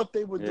 I thought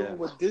they were doing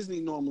what Disney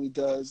normally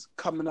does,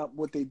 coming up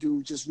what they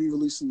do, just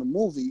re-releasing the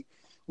movie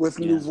with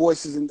new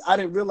voices, and I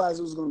didn't realize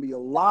it was going to be a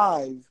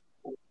live.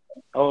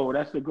 Oh,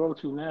 that's the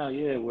go-to now,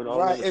 with all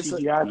the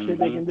CGI shit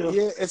they can do.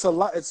 Yeah, it's a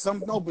lot. It's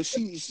but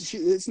she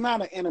it's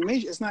not an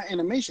animation. It's not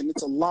animation.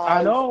 It's a live.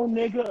 I know,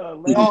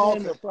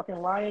 nigga. The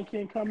fucking Lion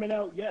King coming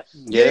out. Yes.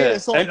 Yeah.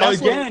 So and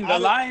again, the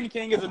Lion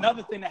King is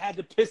another thing that had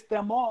to piss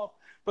them off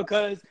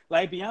because,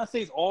 like,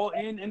 Beyonce's all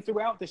in and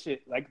throughout the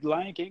shit. Like, the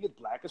Lion King is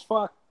black as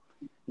fuck.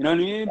 You know what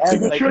I mean?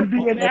 As it should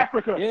be in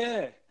Africa.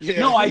 Yeah.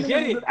 No, I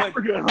get it,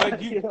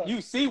 but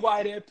you see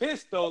why they're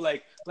pissed though.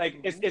 Like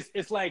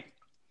it's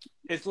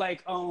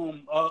like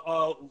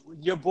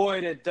your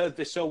boy that does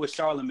the show with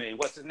Charlemagne.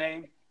 What's his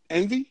name?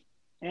 Envy?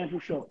 Andrew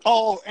Schultz.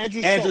 Oh,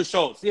 Andrew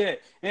Schultz. Yeah,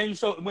 Andrew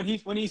Schultz.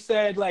 When he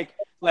said like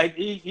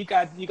you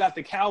got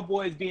the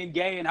Cowboys being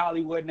gay in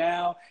Hollywood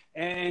now,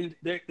 and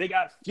they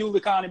got fuel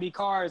economy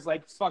cars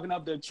like fucking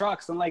up their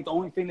trucks, and like the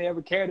only thing they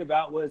ever cared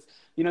about was,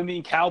 you know what I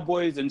mean,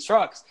 cowboys and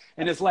trucks.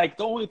 And it's like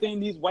the only thing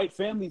these white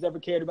families ever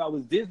cared about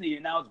was Disney,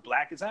 and now it's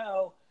black as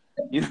hell.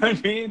 You know what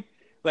I mean?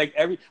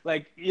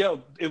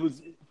 It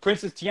was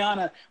Princess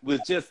Tiana was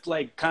just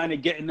like kind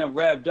of getting them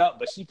revved up,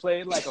 but she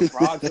played like a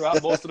frog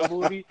throughout most of the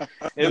movie.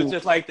 It was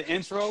just like the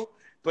intro,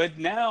 but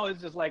now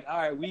it's just like, all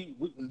right, we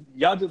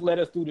y'all just let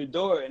us through the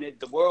door, and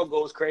the world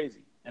goes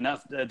crazy, and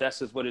that's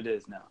just what it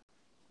is now.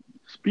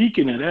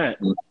 Speaking of that,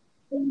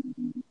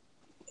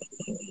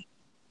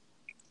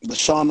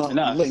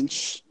 Lashana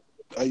Lynch,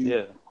 are you?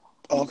 Yeah.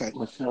 Oh, okay.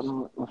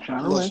 Lashana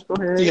Lynch, go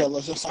ahead. Yeah,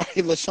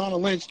 Lashana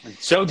Lynch.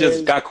 Show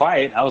just got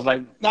quiet. I was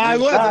like, nah, it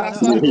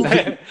wasn't.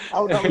 That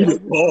was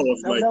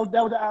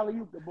the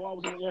alley-oop. The ball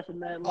was in the air for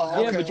that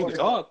long. Yeah, but you can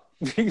talk.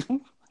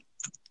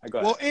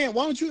 Well, Ant,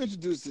 why don't you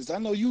introduce this? I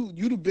know you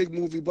the big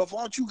movie buff.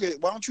 Why don't you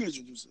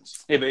introduce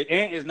this? Yeah, but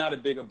Ant is not a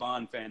bigger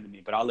Bond fan than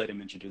me, but I'll let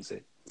him introduce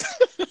it.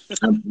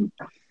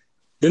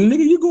 Then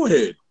nigga, you go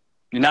ahead.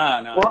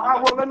 Nah.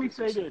 Well, let me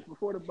say this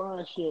before the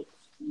Bond shit.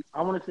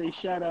 I want to say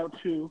shout out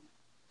to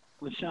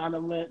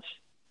Lashana Lynch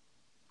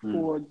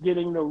for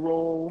getting the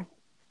role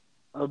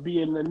of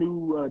being the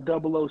new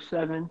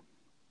 007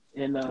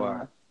 in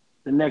the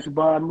next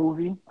Bond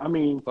movie. I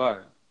mean,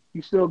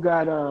 you still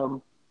got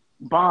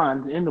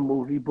Bond in the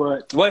movie,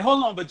 but... Wait,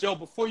 hold on. But, Joe,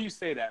 before you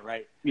say that,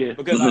 right? Yeah.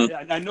 Because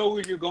I know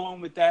where you're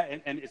going with that,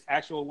 and it's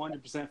actual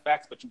 100%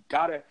 facts, but you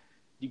gotta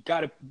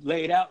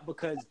lay it out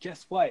because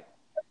guess what?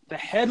 The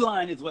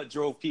headline is what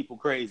drove people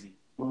crazy.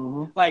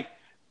 Mm-hmm. Like,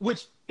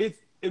 which is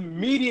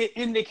immediate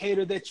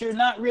indicator that you're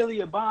not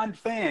really a Bond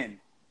fan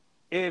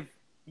if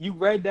you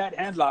read that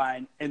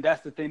headline and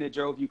that's the thing that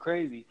drove you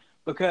crazy.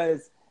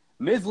 Because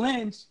Ms.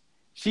 Lynch,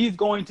 she's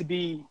going to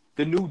be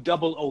the new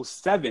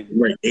 007.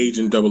 Right,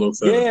 Agent 007.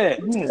 Yeah.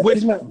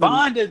 Which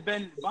Bond has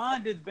been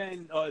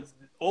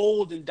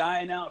old and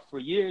dying out for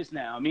years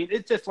now. I mean,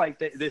 it's just like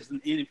this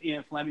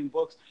Ian Fleming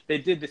books. They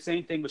did the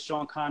same thing with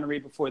Sean Connery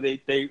before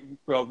they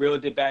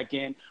reeled it back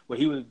in, where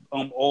he was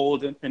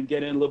old and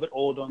getting a little bit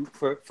old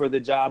for the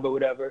job or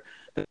whatever.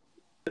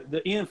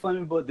 The Ian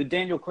Fleming book, the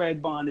Daniel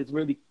Craig Bond, is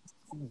really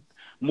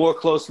more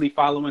closely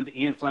following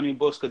the Ian Fleming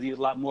books because he's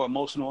a lot more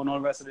emotional and all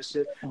the rest of this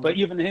shit. Mm-hmm. But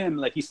even him,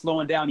 like, he's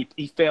slowing down.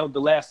 He failed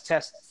the last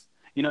tests,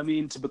 you know what I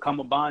mean, to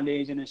become a Bond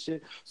agent and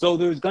shit. So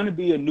there's going to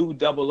be a new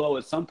 00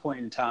 at some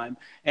point in time.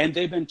 And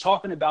they've been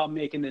talking about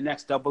making the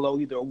next 00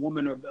 either a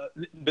woman or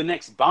the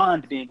next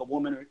Bond being a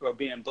woman or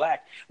being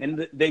black.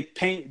 And they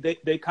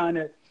kind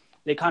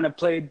of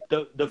played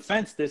the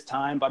fence this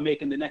time by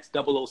making the next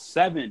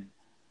 007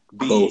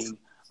 being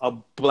a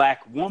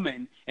black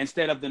woman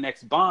instead of the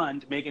next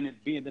Bond, making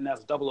it being the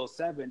next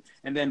 007,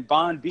 and then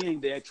Bond being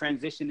there,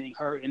 transitioning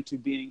her into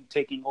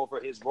taking over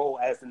his role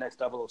as the next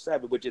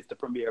 007, which is the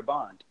premier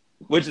Bond,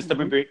 which is the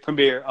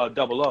premier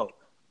 00,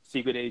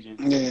 secret agent.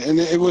 Yeah, and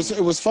it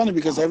was funny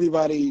because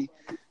everybody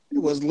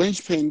was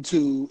linchpin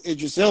to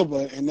Idris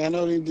Elba, and not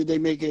only did they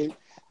make it,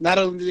 not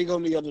only did they go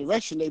in the other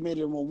direction, they made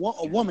him a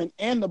woman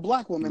and a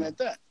black woman at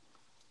that.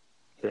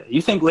 Yeah.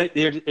 You think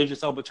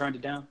Idris Elba turned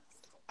it down?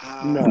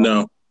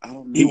 No. I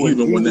don't know. He would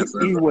win that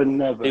forever. He would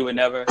never.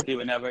 He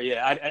would never.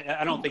 Yeah,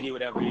 I don't think he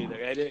would ever either.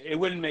 It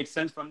wouldn't make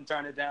sense for him to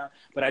turn it down.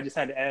 But I just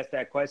had to ask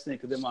that question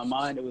because in my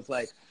mind it was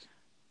like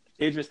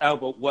Idris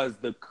Elba was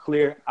the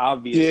clear,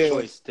 obvious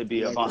choice to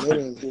be a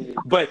Bond.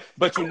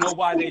 But you know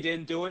why they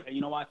didn't do it? And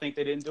you know why I think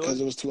they didn't do it?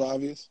 Because it was too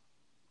obvious.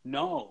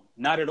 No,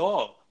 not at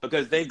all.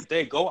 Because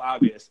they go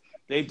obvious.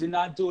 They did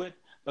not do it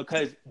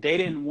because they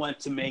didn't want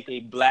to make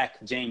a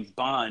black James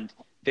Bond.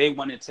 They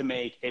wanted to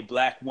make a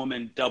black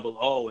woman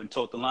 00 and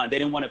tote the line. They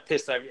didn't want to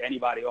piss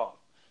anybody off.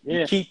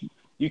 Yeah.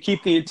 You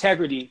keep the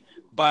integrity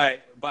by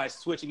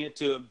switching it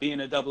to being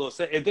a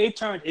 007. If they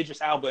turned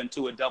Idris Elba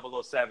into a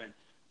 007,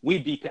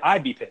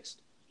 I'd be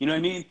pissed. You know what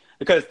I mean?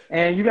 Because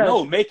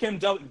make him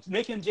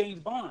James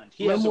Bond.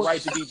 He has the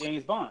right to be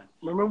James Bond.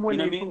 Remember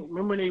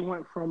when they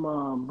went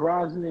from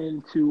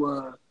Brosnan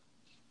to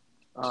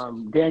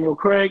Daniel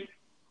Craig?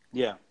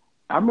 Yeah.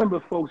 I remember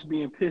folks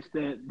being pissed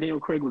that Daniel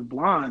Craig was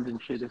blonde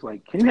and shit. It's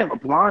like, can you have a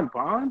blonde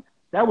Bond?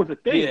 That was a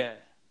thing. Yeah.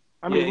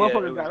 I mean,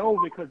 motherfuckers got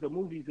over because the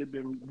movies had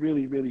been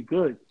really, really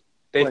good.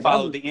 They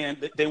followed the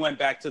end. They went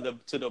back to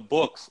the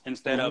books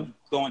instead of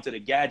going to the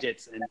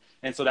gadgets,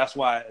 and so that's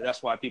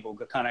why people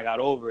kind of got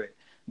over it.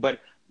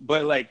 But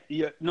like,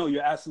 you're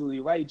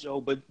absolutely right,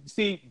 Joe. But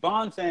see,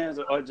 Bond fans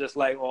are just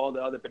like all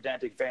the other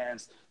pedantic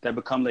fans that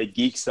become like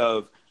geeks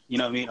of, you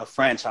know what I mean, a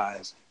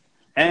franchise.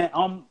 And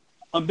I'm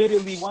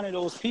admittedly one of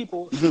those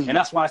people, and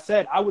that's why I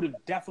said I would have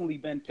definitely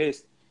been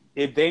pissed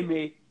if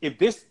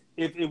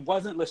it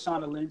wasn't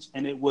Lashana Lynch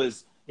and it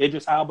was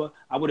Idris Elba.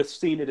 I would have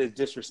seen it as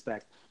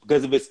disrespect,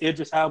 because if it's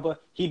Idris Elba,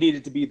 he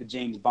needed to be the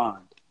James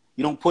Bond.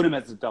 You don't put him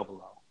as a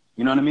 00.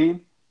 You know what I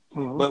mean?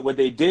 Mm-hmm. But what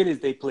they did is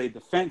they played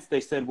the fence.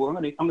 They said, well,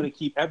 I'm going to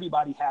keep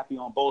everybody happy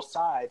on both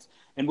sides,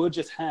 and we'll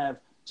just have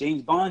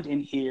James Bond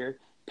in here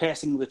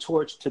passing the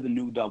torch to the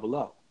new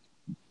 00.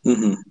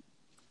 Mm-hmm.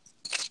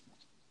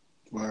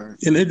 Word.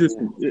 And it just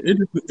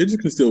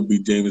can still be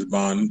James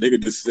Bond. They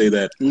could just say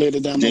that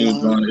James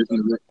Bond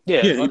isn't.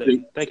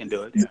 They can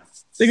do it. Yeah,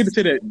 they could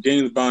say that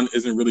James Bond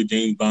isn't really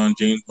James Bond.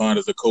 James Bond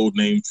is a code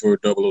name for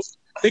 00.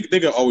 They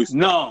could always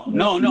no.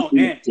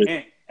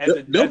 And as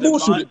a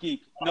Bond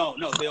geek, no,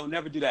 they'll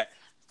never do that.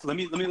 So let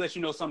me let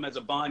you know something. As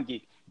a Bond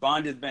geek,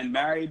 Bond has been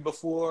married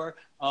before.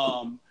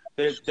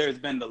 There's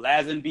been the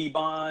Lazenby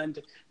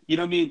Bond. You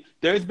know what I mean?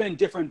 There's been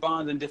different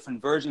Bonds and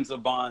different versions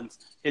of Bonds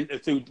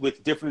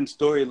with different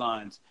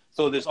storylines.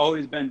 So there's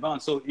always been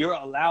Bonds. So you're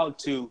allowed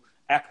to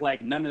act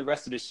like none of the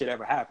rest of this shit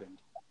ever happened.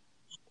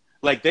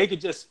 Like, they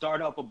could just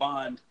start up a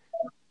Bond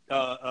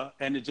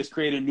and just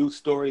create a new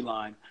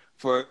storyline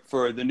for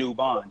the new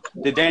Bond.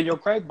 The Daniel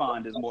Craig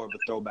Bond is more of a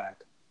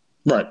throwback.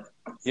 Right.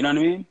 You know what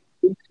I mean?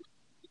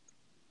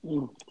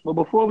 Well,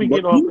 before we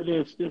get off of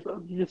this,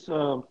 just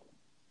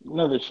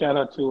another shout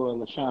out to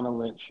Lashana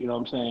Lynch. You know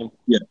what I'm saying?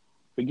 Yeah.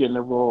 For getting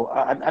the role.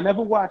 I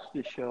never watched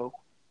this show,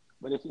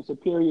 but it's a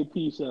period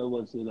piece.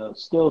 Was it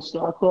Still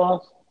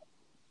Starcross?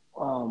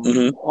 On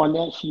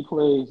that, she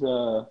plays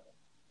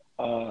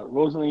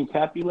Rosalind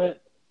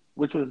Capulet,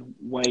 which was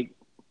white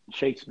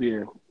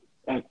Shakespeare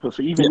actor.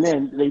 So even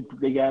then,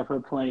 they got her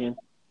playing,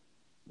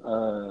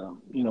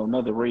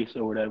 another race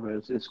or whatever.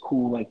 It's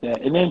cool like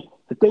that. And then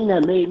the thing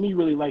that made me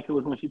really like her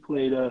was when she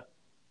played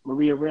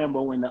Maria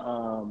Rambeau in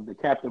the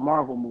Captain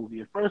Marvel movie.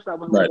 At first, I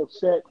was a little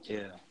upset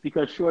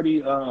because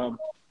Shorty, what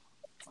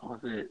was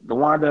it?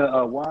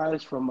 DeWanda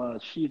Wise from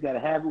She's Gotta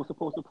Have It was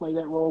supposed to play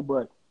that role,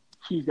 but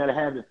She's Gotta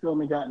Have It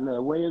filming got in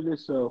the way of it.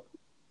 So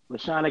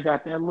Lashana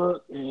got that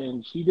look,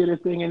 and she did a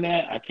thing in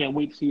that. I can't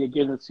wait to see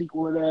again a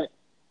sequel of that.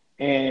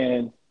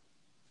 And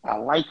I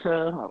like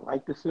her. I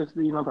like the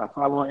sister. I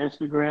follow her on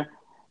Instagram,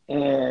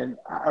 and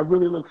I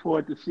really look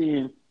forward to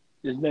seeing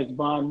this next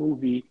Bond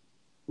movie.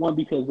 One,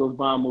 because those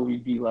Bond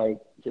movies be like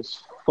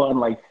just fun,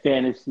 like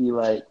fantasy,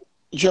 like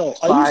Joe.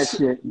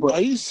 shit. But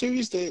are you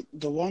serious that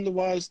DeWanda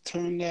Wise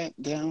turned that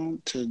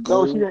down to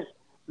go? No, she didn't.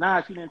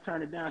 Nah, she didn't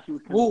turn it down. She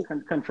was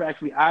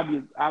contractually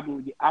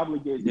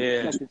obligated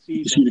to second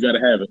season. She's got to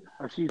have it.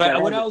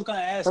 But what I was going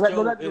to ask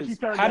Joe is,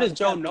 how does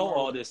Joe know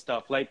all this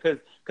stuff? Like, because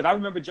I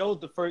remember Joe's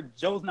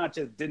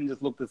didn't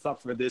just look this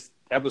up for this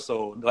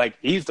episode. Like,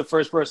 he's the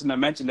first person to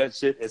mention that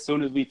shit as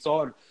soon as we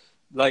saw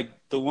like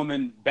the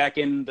woman back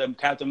in the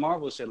Captain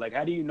Marvel shit. Like,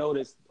 how do you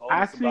notice all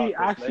this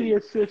I see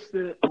a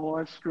sister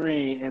on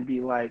screen and be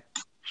like,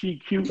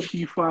 she cute,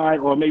 she fine,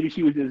 or maybe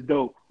she was just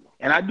dope.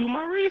 And I do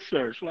my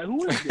research. Like,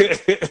 who is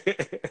this?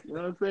 You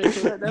know what I'm saying?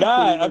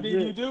 So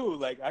you do.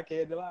 Like, I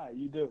can't lie.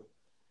 You do.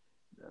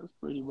 That's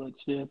pretty much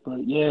it.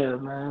 But yeah,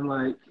 man,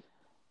 like,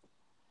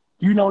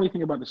 do you know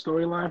anything about the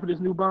storyline for this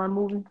new Bond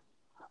movie?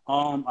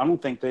 I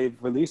don't think they've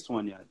released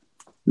one yet.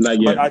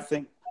 Not yet.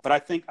 But I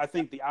think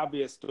the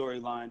obvious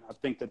storyline I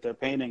think that they're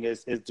painting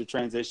is the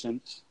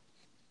transition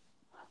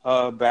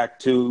back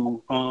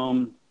to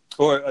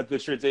or the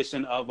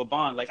transition of a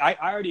Bond. Like, I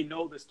already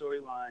know the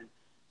storyline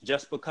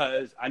just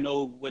because I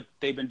know what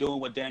they've been doing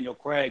with Daniel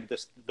Craig,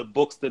 the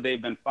books that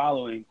they've been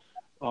following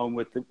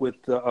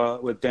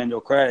with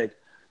Daniel Craig,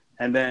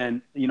 and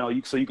then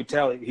so you could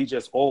tell he's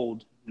just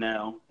old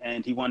now,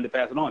 and he wanted to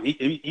pass it on.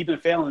 He's been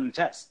failing the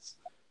tests,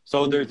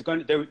 so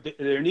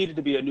there needed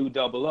to be a new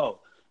 00.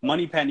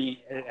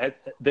 Moneypenny,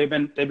 they've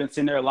been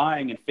sitting there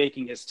lying and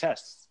faking his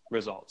test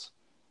results.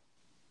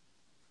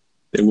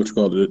 The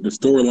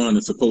storyline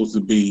is supposed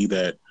to be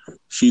that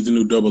she's a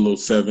new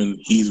 007,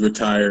 he's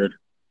retired,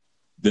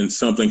 then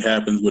something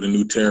happens with a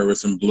new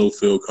terrorist and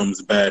Blofeld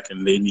comes back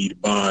and they need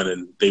Bond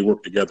and they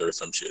work together or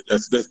some shit.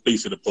 That's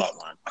basically the plot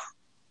line.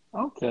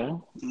 Okay.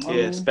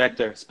 Yeah,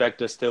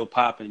 Spectre still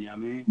popping, you know what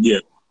I mean? Yeah.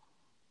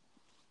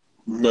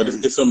 But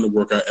it's something to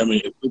work out. I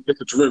mean,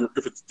 it's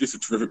a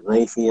terrific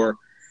role for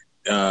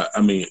her.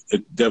 I mean,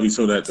 it definitely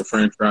so that the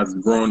franchise is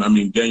growing. I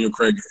mean, Daniel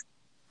Craig,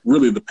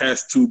 really the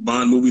past 2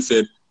 Bond movies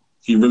said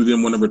he really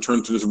didn't want to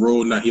return to this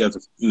role. Now he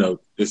has,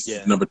 this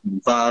is number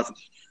 25.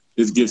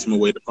 This gives him a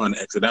way to find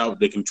an exit out.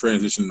 They can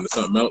transition into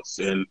something else,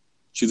 and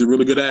she's a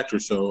really good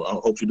actress, so I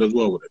hope she does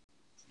well with it.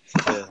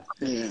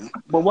 Yeah.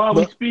 But while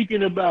we're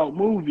speaking about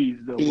movies,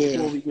 though,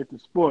 before we get to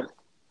sports,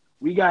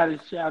 we got to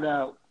shout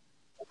out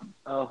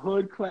a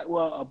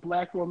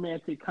black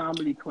romantic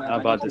comedy class.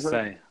 I'm about to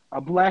say. A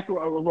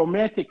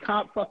romantic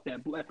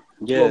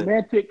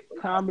romantic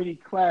comedy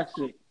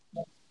classic,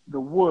 The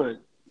Wood.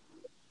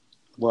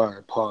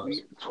 Word,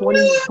 pause. 20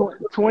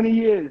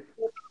 years.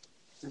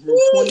 It's been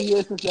 20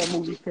 years since that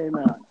movie came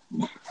out.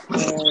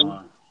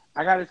 And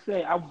I got to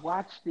say, I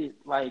watched it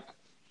like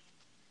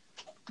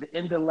the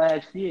end of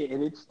last year,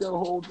 and it still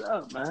holds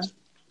up, man.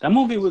 That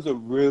movie was a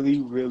really,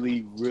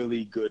 really,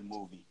 really good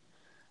movie.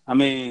 I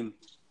mean,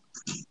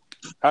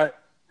 I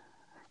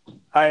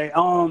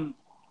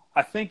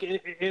think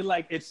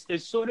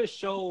it sort of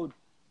showed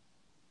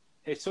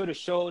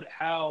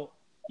how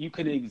you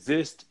could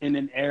exist in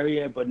an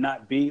area but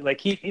not be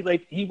like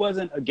he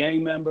wasn't a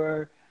gang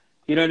member,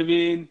 you know what I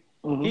mean?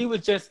 Mm-hmm. It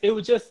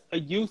was just a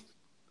youth,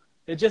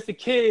 just a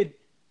kid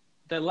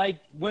that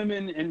liked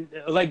women and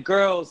like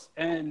girls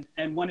and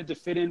wanted to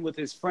fit in with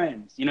his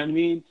friends, you know what I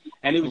mean?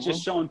 And it was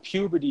just showing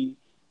puberty,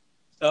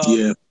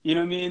 you know what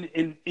I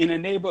mean, in a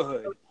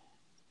neighborhood,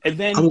 and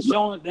then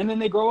and then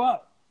they grow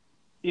up.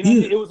 You know,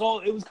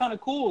 it was kind of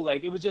cool.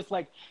 Like it was just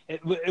like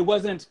it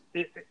wasn't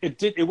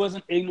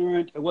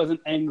ignorant. It wasn't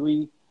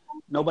angry.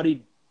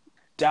 Nobody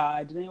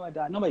died. Did anybody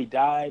die? Nobody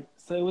died.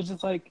 So it was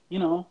just like,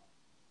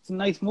 it's a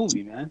nice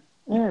movie, man.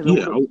 Yeah.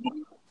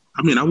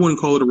 I mean, I wouldn't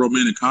call it a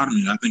romantic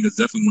comedy. I think it's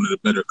definitely one of the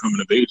better coming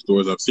of age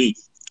stories I've seen.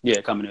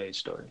 Yeah, coming of age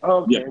story.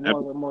 Okay,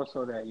 more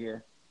so that, yeah.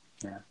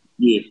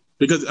 Yeah,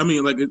 because I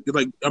mean,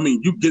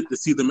 you get to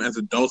see them as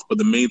adults, but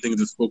the main thing is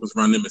just focus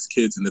around them as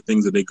kids and the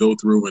things that they go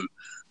through and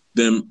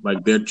them,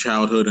 like their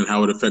childhood and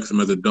how it affects them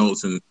as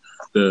adults and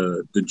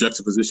the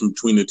juxtaposition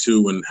between the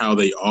two and how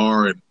they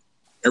are and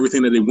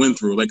everything that they went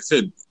through. Like I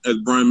said, as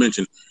Brian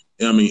mentioned,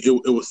 I mean,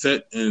 it was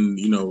set in,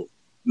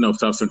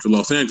 South Central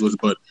Los Angeles,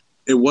 but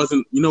it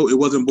wasn't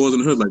Boys in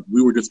the Hood. Like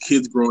we were just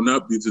kids growing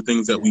up. These are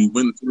things that we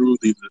went through.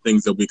 These are the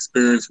things that we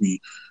experienced. We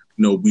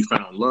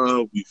found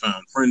love, we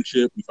found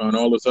friendship, we found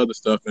all this other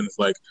stuff. And it's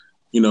like,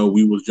 we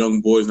was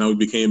young boys, now we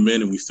became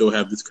men and we still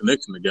have this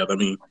connection together.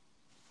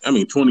 I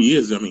mean, 20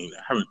 years, I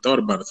haven't thought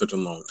about it such a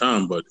long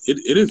time, but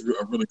it is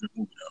a really good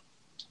movie though.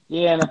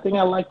 Yeah, and the thing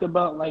I liked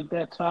about like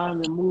that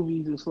time in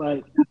movies is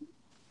like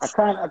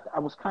I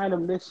was kind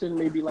of missing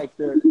maybe like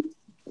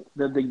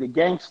the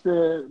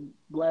gangster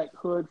black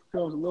hood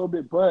films a little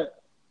bit,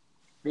 but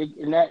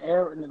in that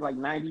era, in like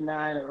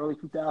 99 or early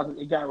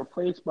 2000s, it got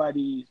replaced by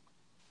these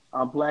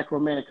black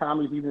romantic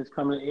comedies, even this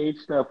coming of age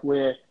stuff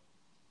where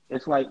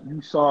it's like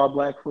you saw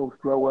black folks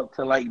grow up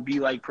to like be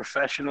like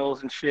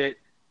professionals and shit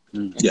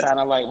and kind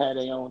of like had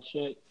their own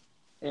shit.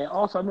 And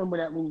also I remember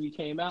that movie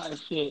came out and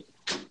shit,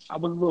 I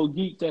was a little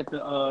geeked that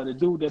the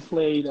dude that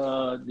played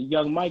the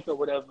young Mike or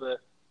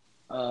whatever,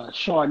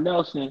 Sean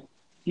Nelson,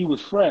 he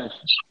was Fresh.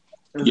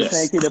 It was the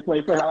same kid that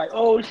played Fresh. I'm like,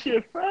 oh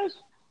shit, Fresh?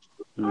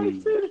 I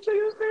see it,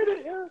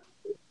 yeah.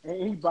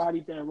 And he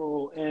bodied that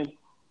role. And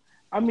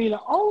I mean,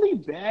 the only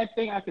bad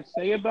thing I could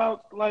say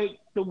about like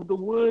the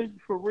Wood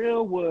for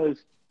real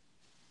was,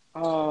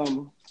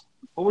 what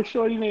was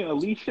shorty name?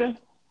 Alicia.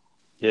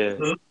 Yeah.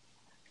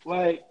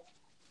 Like,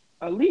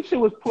 Alicia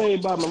was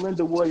played by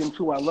Melinda Williams,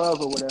 who I love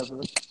or whatever.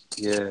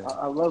 Yeah.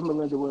 I love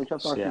Melinda Williams. I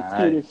thought she was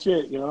cute as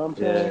shit. You know what I'm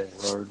saying?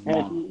 Yeah.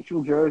 And she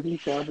from Jersey.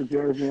 Shout out to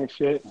Jersey and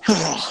shit.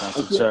 Shout out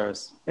to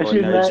Jersey.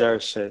 Ordinary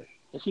Jersey shit.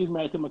 And she's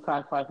married to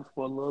Mekhi Phifer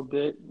for a little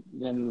bit.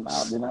 Then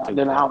I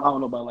don't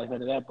know about like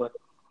that, but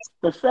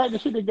the fact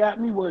that shit that got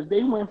me was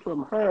they went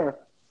from her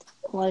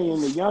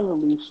playing the young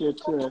Alicia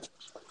to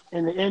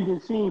in the ending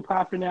scene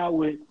popping out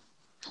with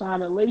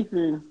Sana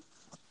Lathan.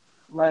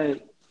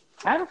 Like,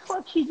 how the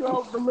fuck she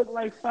go to look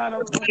like Sana?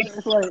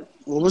 It's like,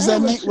 what was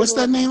that name? What's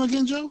that name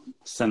again, Joe?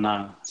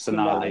 Sana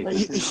Lathan.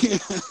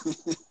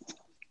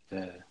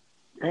 Yeah.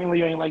 Mainly,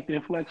 you ain't like the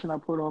inflection I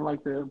put on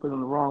the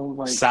wrong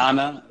like.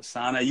 Sana,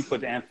 you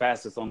put the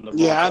emphasis on the wrong.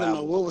 Yeah, I don't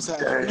know what was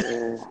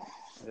happening.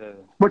 Yeah.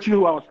 But you knew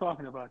who I was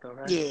talking about, though,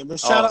 right? Yeah, but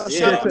shout out I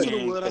to the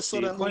mean, Wood. I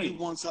saw that movie Queen.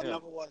 once. I Yeah.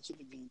 never watched it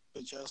again.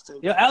 But y'all still.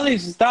 Yo,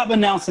 Alex, stop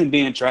announcing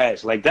being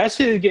trash. Like, that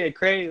shit is getting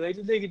crazy. Like,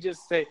 this nigga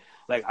just say,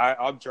 like,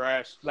 I'm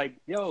trash. Like,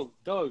 yo,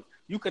 dog,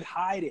 you could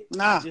hide it.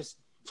 Nah. Just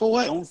For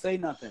what? don't say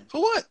nothing.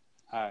 For what?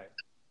 All right.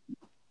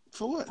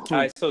 For what? All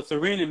right, so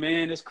Serena,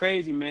 man, it's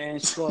crazy, man.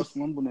 She lost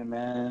Wimbledon,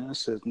 man. That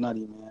shit's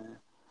nutty, man.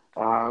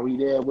 We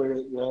there with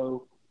it,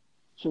 yo.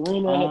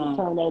 Serena had to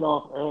turn that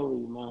off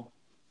early, man.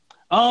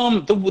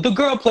 The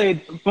girl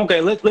played.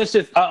 Okay, let's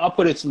just. I'll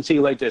put it to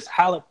you like this: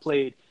 Halep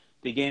played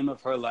the game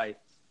of her life,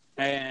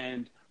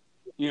 and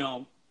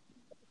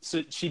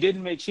so she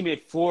didn't make. She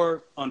made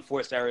 4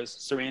 unforced errors.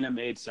 Serena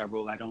made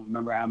several. I don't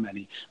remember how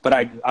many, but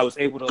I was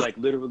able to like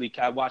literally.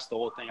 I watched the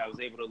whole thing. I was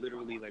able to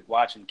literally like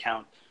watch and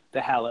count the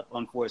Halep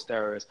unforced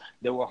errors.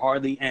 There were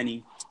hardly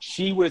any.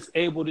 She was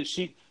able to.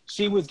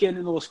 She was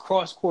getting those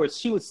cross courts.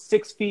 She was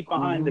 6 feet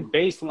behind the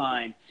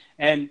baseline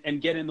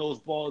and getting those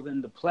balls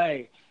into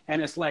play.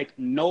 And it's like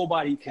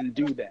nobody can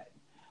do that.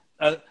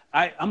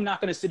 I'm not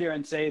going to sit here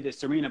and say that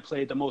Serena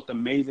played the most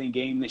amazing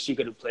game that she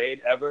could have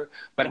played ever,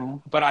 but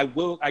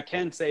I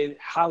can say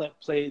Halep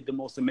played the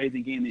most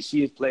amazing game that she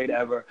has played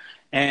ever,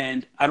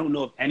 and I don't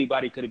know if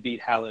anybody could have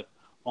beat Halep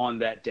on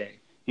that day.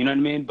 You know what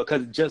I mean?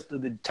 Because just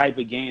of the type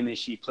of game that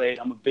she played.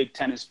 I'm a big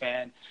tennis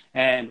fan,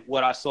 and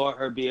what I saw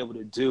her be able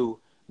to do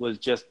was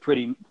just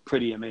pretty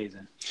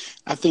amazing.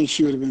 I think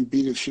she would have been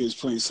beat if she was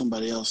playing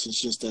somebody else.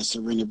 It's just that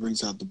Serena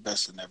brings out the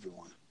best in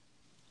everyone.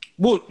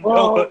 Well,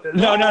 no.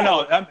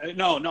 I'm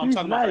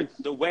talking nice.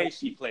 about the way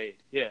she played.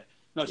 Yeah,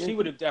 no, she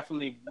would have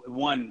definitely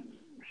won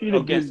She'd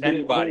have against beat a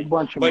anybody. whole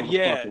bunch of But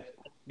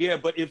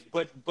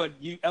motherfuckers. but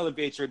you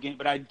elevate your game.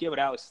 But I get what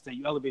Alex is saying.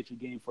 You elevate your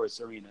game for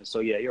Serena. So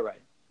yeah, you're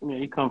right. Yeah,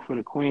 you come for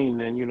the queen,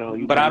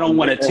 then But I don't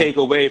want to take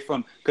away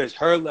from because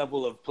her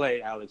level of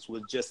play, Alex,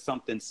 was just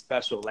something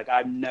special. Like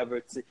I've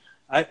never,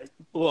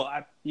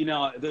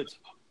 there's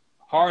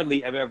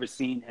hardly have ever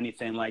seen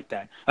anything like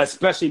that,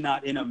 especially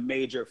not in a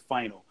major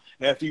final.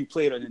 After you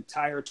played an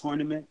entire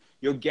tournament,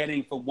 you're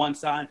getting from one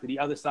side to the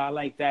other side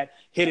like that,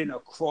 hitting a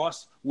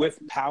cross with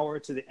power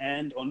to the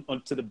end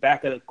on to the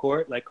back of the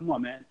court. Like, come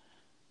on, man,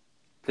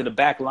 to the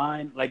back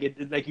line. Like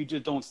you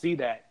just don't see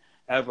that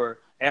ever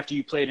after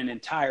you played an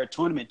entire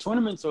tournament.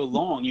 Tournaments are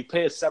long. You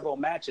play several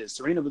matches.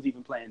 Serena was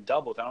even playing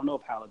doubles. I don't know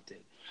if Halep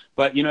did,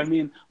 but you know what I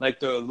mean? Like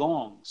they're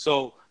long.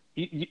 So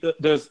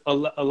there's a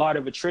lot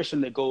of attrition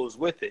that goes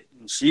with it.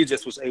 And she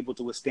just was able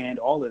to withstand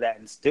all of that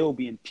and still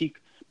be in peak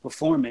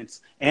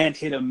performance and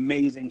hit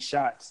amazing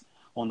shots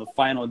on the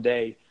final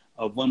day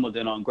of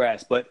Wimbledon on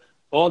grass. But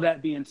all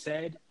that being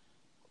said,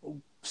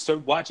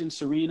 watching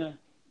Serena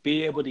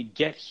be able to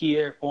get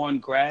here on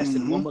grass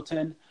in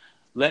Wimbledon,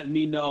 let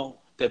me know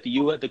that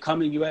the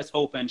coming U.S.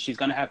 Open, she's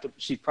gonna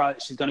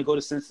go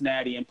to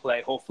Cincinnati and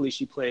play. Hopefully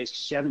she plays.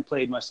 She hasn't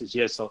played much this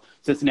year, so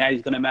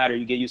Cincinnati's gonna matter.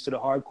 You get used to the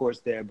hard courts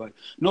there, but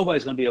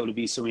nobody's gonna be able to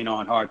beat Serena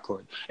on hard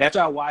court. After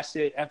I watched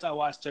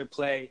her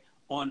play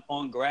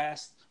on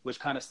grass, which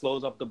kind of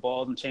slows up the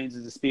balls and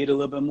changes the speed a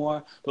little bit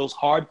more. Those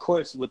hard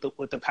courts with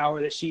the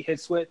power that she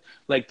hits with,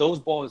 like those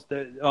balls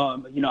that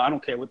I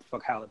don't care what the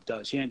fuck Halep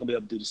does. She ain't gonna be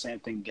able to do the same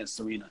thing against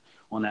Serena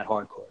on that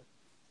hard court.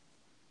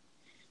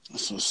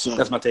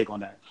 That's my take on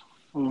that.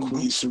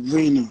 Queen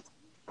Serena.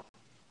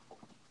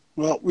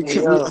 Well,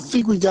 I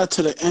think we got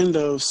to the end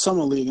of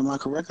Summer League. Am I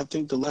correct? I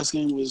think the last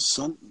game was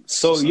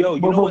So, yo,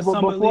 you know what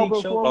Summer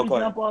League show? Before we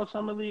jump off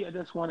Summer League, I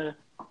just want to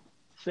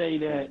say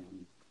that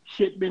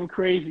shit been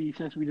crazy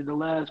since we did the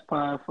last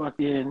pod.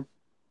 Fucking,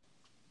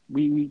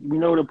 we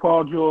know that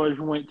Paul George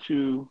went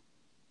to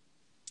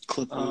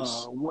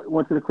Clippers.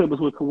 Went to the Clippers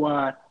with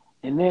Kawhi,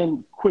 and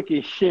then quick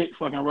as shit,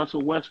 fucking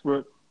Russell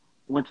Westbrook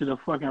went to the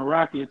fucking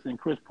Rockets, and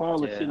Chris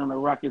Paul is sitting on the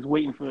Rockets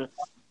waiting for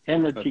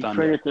him to get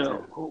traded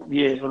to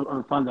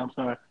on Thunder. I'm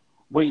sorry,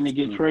 waiting to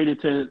get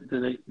traded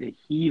to the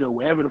Heat or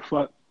wherever the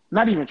fuck.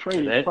 Not even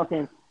traded,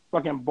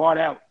 fucking bought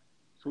out.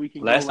 So we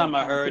can. Last time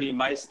I heard he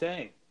might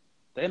stay.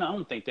 I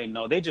don't think they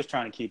know. They're just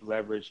trying to keep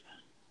leverage.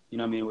 You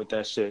know what I mean with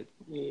that shit.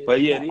 Yeah.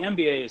 But yeah, the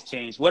NBA has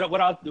changed.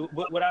 What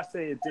I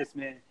say is this,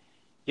 man.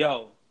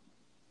 Yo,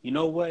 you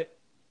know what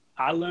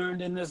I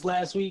learned in this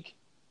last week?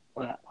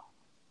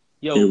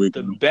 Yo,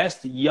 the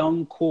best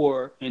young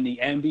core in the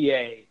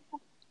NBA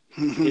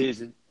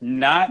is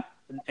not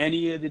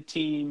any of the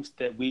teams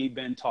that we've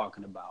been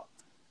talking about.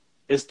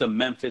 It's the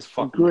Memphis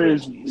fucking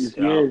Grizzlies.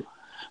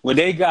 When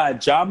they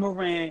got Ja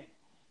Morant,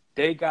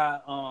 they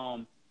got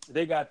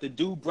the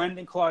dude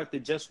Brendan Clark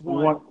that just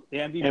won the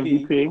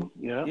MVP.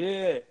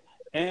 Yeah.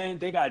 And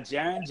they got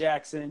Jaren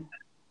Jackson.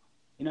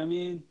 You know what I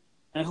mean?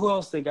 And who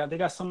else they got? They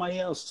got somebody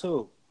else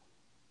too.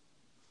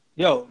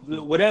 Yo,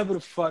 whatever the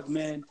fuck,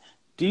 man.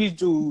 These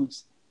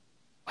dudes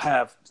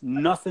have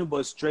nothing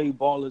but straight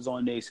ballers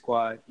on their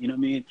squad. You know what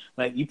I mean?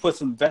 Like, you put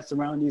some vets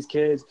around these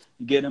kids,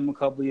 you get them a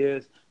couple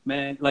years.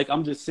 Man, like,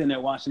 I'm just sitting there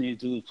watching these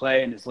dudes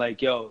play, and it's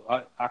like, yo,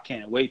 I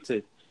can't wait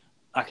for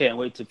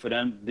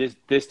them,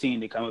 this team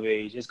to come of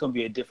age. It's going to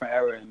be a different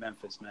era in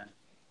Memphis, man.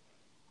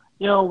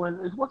 Yo,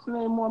 what's the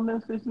name on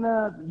Memphis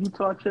now?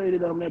 Utah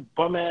traded that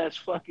bum-ass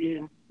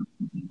fucking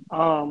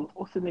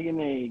What's the nigga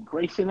name?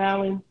 Grayson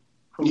Allen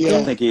from Yeah.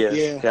 I think he is.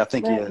 Yeah. Yeah, I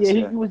think he Man, is. yeah,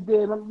 Yeah. he was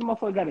there. The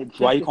motherfucker got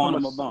ejected. Why you calling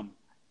from him a bum?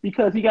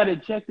 Because he got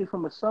ejected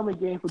from a summer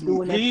game for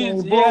doing that He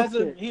same has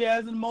bullshit. he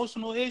has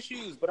emotional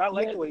issues, but I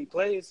like Yeah. the way he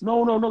plays.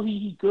 No,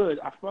 he good.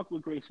 I fuck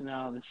with Grayson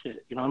Allen and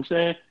shit. You know what I'm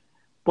saying?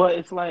 But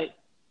it's like,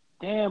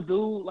 damn,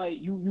 dude, like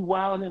you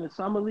wilding in the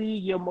summer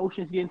league, your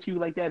emotions getting to you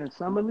like that in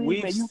summer league.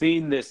 We've man,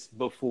 seen this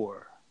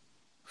before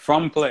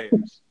from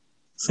players.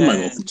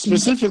 Somebody And- gonna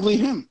Specifically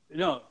him.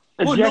 No.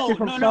 Ejected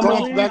from summer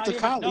Going league? back to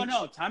college.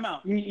 No, time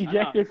out. He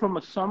ejected from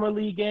a summer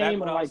league Back game in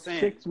what I like was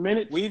saying. 6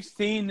 minutes. We've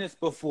seen this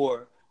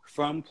before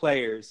from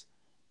players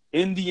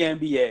in the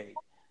NBA.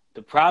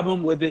 The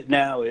problem with it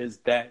now is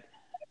that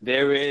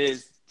there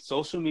is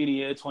social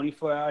media,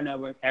 24-hour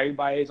network.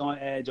 Everybody's on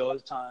edge all the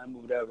time,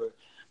 whatever.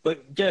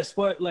 But guess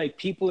what? Like,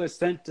 people are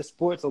sent to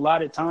sports a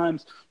lot of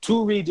times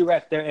to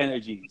redirect their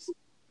energies.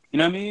 You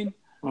know what I mean?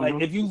 Like,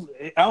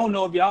 I don't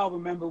know if y'all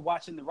remember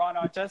watching the Ron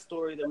Artest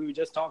story that we were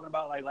just talking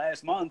about like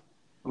last month,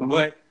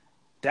 but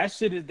that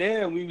shit is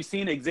there. And we were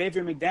seeing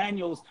Xavier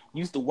McDaniels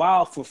used to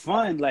wild for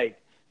fun.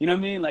 Like, you know what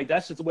I mean? Like,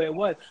 that's just the way it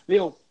was.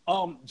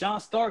 John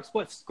Starks,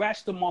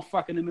 scratched the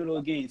motherfucker in the middle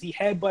of games. He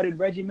headbutted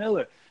Reggie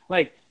Miller.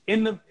 Like,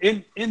 in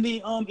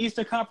the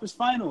Eastern Conference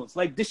Finals.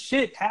 Like, this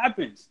shit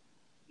happens.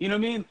 You know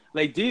what I mean?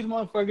 Like, these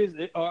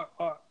motherfuckers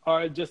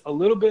are just a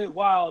little bit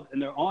wild,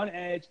 and they're on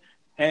edge.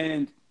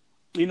 And,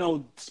 you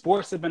know,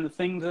 sports have been the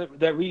thing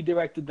that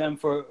redirected them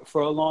for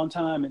a long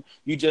time, and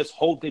you just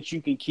hope that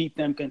you can keep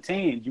them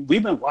contained.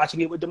 We've been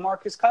watching it with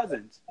DeMarcus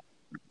Cousins.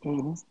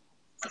 Mm-hmm.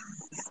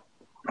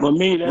 But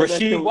me,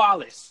 Rasheed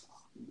Wallace.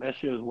 That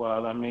shit was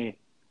wild. I mean,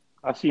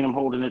 I seen him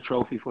holding the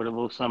trophy for the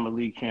little summer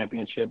league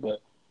championship,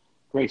 but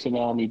Grayson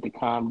Allen need to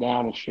calm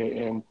down and shit.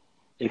 And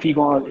if he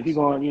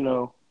going, you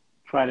know,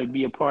 try to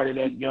be a part of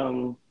that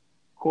young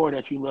core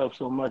that you love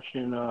so much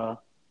in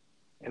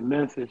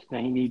Memphis,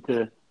 then he need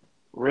to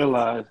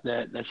realize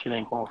that shit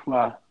ain't gonna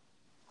fly.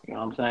 You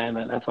know what I'm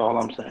saying? That's all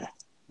I'm saying.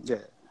 Yeah,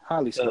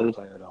 highly skilled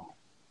player though.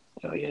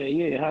 Oh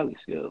yeah, highly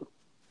skilled.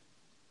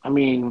 I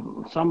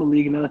mean, Summer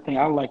League, another thing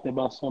I liked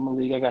about Summer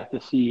League, I got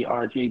to see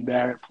R.J.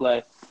 Barrett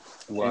play.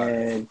 Wow.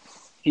 And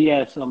he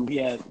had some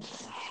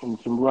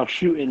rough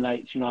shooting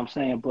nights, you know what I'm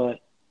saying?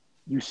 But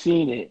you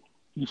seen it.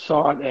 You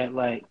saw that,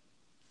 like,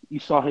 you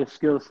saw his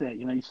skill set.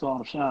 You know, you saw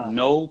him shine.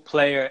 No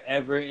player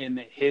ever in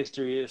the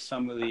history of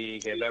Summer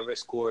League have ever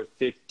scored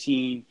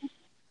 15,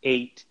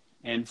 8,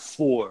 and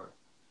 4,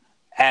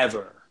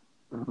 ever.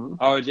 Mm-hmm.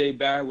 R.J.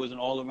 Barrett was an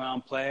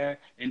all-around player,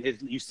 and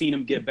you've seen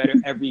him get better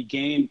every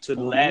game to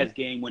the last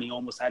game when he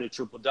almost had a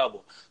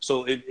triple-double.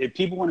 So if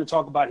people want to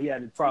talk about he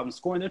had a problem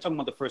scoring, they're talking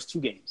about the first 2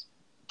 games.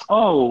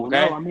 Oh,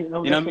 okay? No, I mean,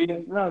 no, you know what I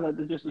mean? No,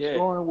 just the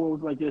scoring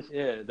was like this.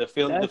 Yeah, the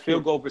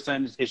field goal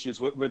percentage issues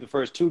were the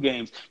first 2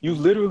 games. You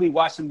literally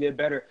watched him get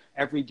better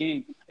every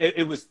game.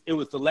 It was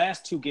the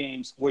last 2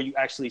 games where you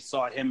actually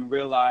saw him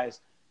realize,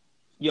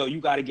 yo,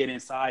 you got to get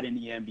inside in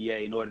the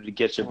NBA in order to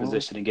get your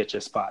position and get your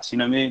spots. You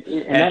know what I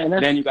mean? And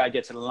then you got to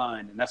get to the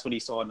line, and that's what he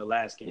saw in the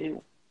last game. Yeah.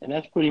 And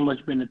that's pretty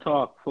much been the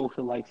talk. Folks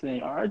are like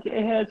saying,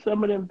 RJ had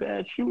some of them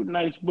bad shooting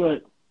nights,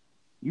 but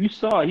you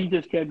saw he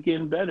just kept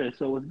getting better,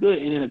 so it's good.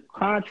 And in a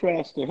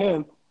contrast to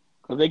him,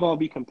 because they're going to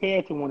be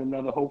compared to one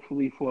another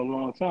hopefully for a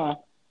long time,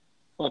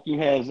 like you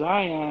had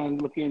Zion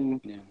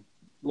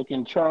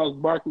looking Charles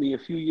Barkley a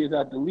few years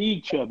out the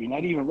league chubby,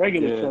 not even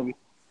regular chubby.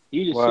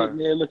 He just sitting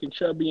there looking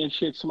chubby and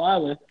shit,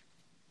 smiling,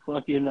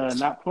 fucking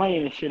not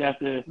playing and shit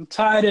after. I'm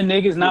tired of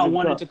niggas not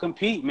wanting to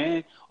compete,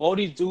 man. All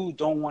these dudes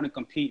don't want to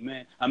compete,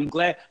 man. I'm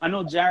glad. I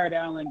know Jared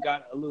Allen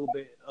got a little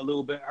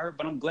bit hurt,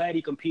 but I'm glad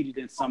he competed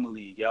in Summer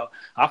League, yo.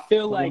 I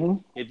feel like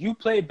if you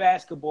play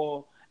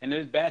basketball and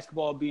there's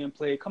basketball being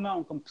played, come out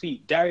and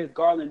compete. Darius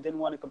Garland didn't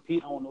want to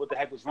compete. I don't know what the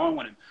heck was wrong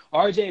with him.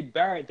 R.J.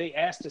 Barrett, they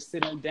asked to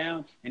sit him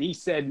down, and he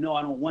said, no,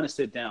 I don't want to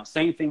sit down.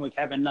 Same thing with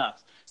Kevin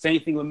Knox.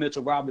 Same thing with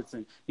Mitchell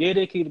Robinson. Yeah,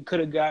 they could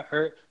have got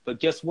hurt, but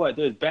guess what?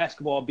 There's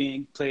basketball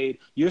being played.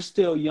 You're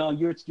still young.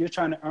 You're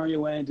trying to earn your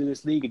way into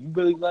this league. If you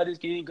really love this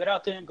game, get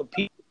out there and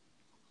compete.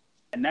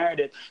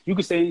 Narrative. You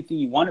can say anything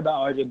you want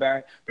about R.J.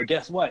 Barrett, but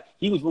guess what?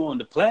 He was willing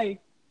to play.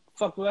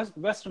 Fuck what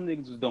the rest of them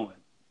niggas was doing.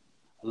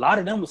 A lot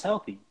of them was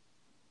healthy.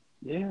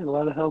 Yeah, a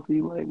lot of healthy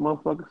like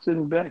motherfuckers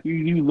sitting back.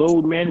 You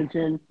load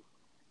managing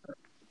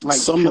like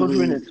Summer children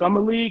League. in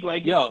Summer League,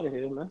 like yo,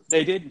 man.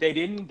 they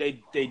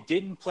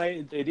didn't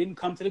play. They didn't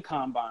come to the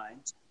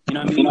combine. You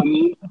know what I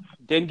mean?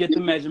 Didn't get the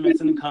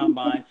measurements in the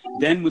combine.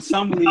 Then when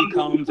Summer League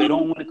comes, they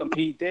don't want to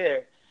compete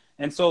there.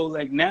 And so,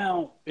 like,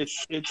 now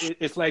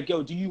it's like,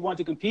 yo, do you want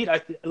to compete?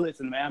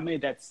 Listen, man, I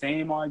made that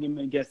same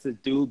argument against this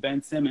dude,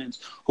 Ben Simmons,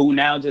 who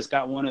now just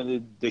got one of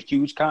the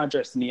huge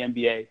contracts in the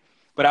NBA.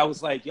 But I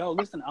was like, yo,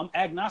 listen, I'm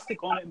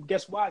agnostic on it.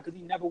 Guess why? Because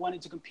he never wanted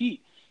to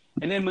compete.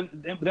 And then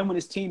when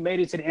his team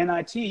made it to the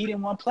NIT, he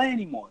didn't want to play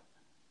anymore.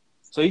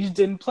 So he just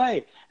didn't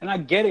play. And I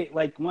get it,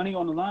 like money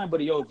on the line, but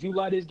yo, if you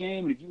love this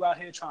game and if you out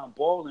here trying to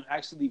ball and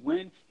actually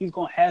win, he's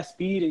gonna have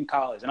speed in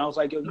college. And I was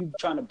like, yo, you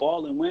trying to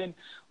ball and win?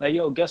 Like,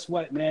 yo, guess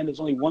what, man? There's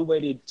only one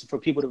way for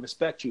people to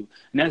respect you,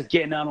 and that's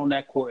getting out on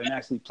that court and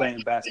actually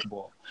playing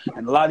basketball.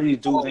 And a lot of these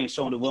dudes ain't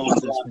showing the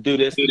willingness to do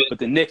this, but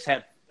the Knicks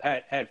had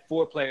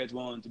 4 players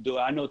willing to do it.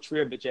 I know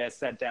Trier bitch ass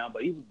sat down,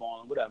 but he was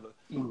balling, whatever.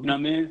 You know what I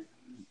mean?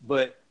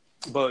 But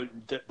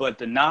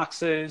the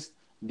Knoxes,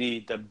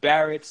 the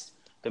Barretts,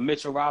 the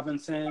Mitchell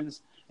Robinsons,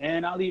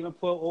 and I'll even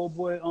put old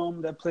boy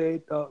that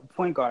played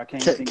point guard. I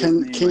can't think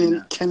of his name right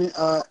now. Kenny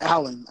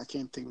Allen. I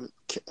can't think of it.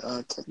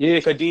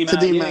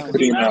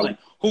 Kadeem Allen,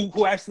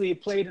 who actually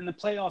played in the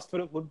playoffs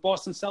with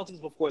Boston Celtics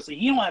before, so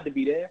he don't have to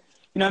be there.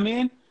 You know what I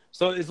mean?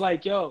 So it's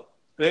like, yo,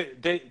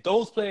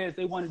 those players,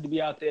 they wanted to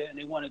be out there and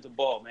they wanted to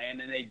ball,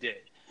 man, and they did.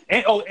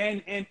 And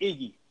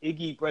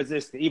Iggy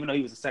Brazista, even though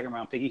he was a second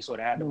round pick, he sort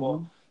of had the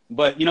ball.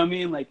 But you know what I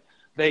mean? Like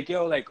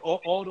yo, like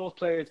all those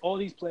players, all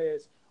these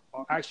players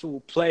are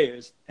actual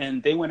players,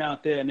 and they went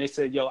out there and they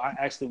said, yo, I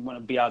actually want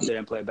to be out there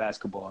and play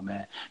basketball,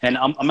 man. And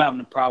I'm having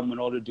a problem with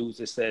all the dudes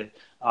that said,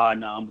 no, I'm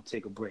going to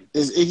take a break.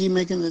 Is Iggy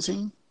making the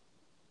team?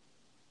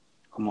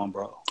 Come on,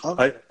 bro.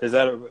 Okay. Is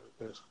that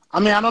I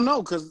mean, I don't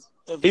know, because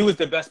he was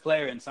the best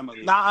player in summer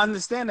league. Nah, I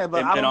understand that,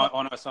 but I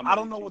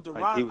don't know what the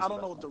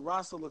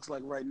roster looks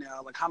like right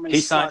now. Like how many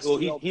he signed? Well,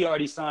 he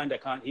already signed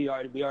that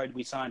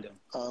we signed him.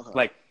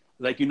 Okay.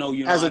 Like you know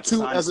as a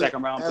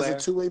second round player.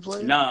 As a two-way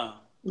player? No.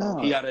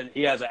 He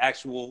has an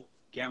actual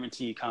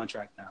guaranteed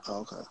contract now. Oh,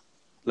 okay.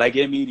 Like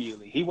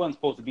immediately. He wasn't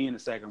supposed to be in the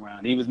second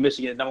round. He was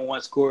Michigan's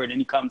 #1 scorer, and then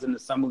he comes in the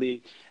summer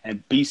league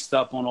and beasts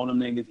up on all them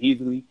niggas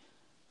easily.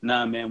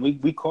 Nah, man,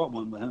 we caught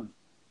one with him.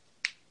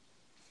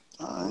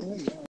 All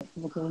right.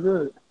 Looking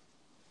good.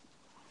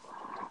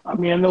 I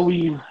mean, I know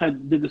we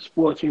did the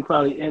sports. We can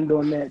probably end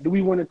on that. Do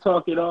we want to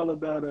talk at all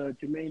about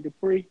Jermaine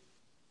Dupri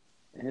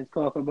and his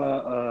talk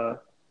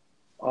about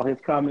all his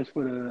comments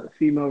for the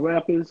female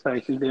rappers?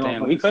 Like,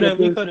 damn, we could have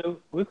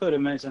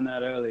mentioned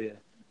that earlier.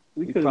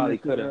 We probably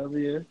could have.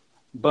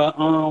 But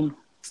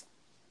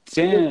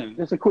damn,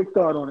 just a quick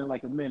thought on it,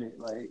 like a minute,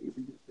 like if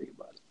you just think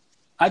about it.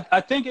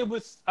 I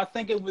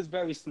think it was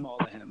very small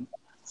of him,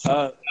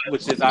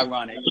 which is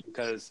ironic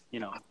because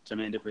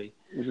Jermaine Dupri.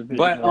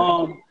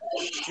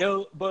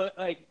 But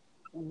like,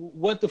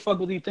 what the fuck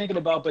was he thinking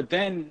about? But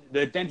then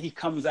he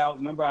comes out.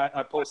 Remember,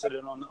 I posted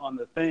it on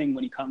the thing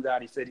when he comes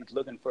out. He said he's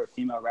looking for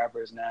female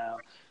rappers now,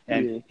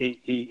 and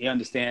he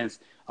understands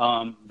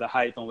the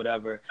hype and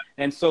whatever.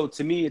 And so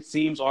to me, it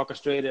seems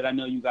orchestrated. I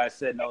know you guys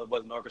said no, it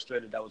wasn't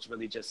orchestrated. That was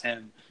really just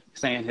him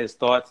saying his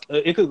thoughts.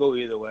 It could go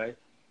either way.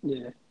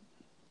 Yeah.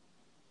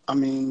 I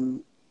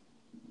mean,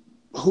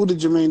 who did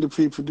Jermaine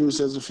Dupri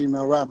produce as a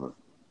female rapper?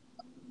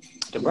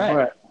 Da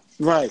Brat.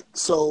 Right.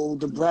 So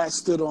Da Brat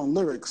stood on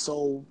lyrics.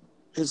 So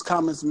his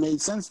comments made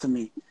sense to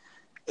me.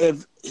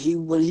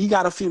 When he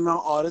got a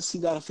female artist,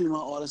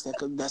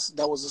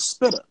 that was a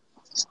spitter.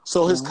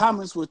 So his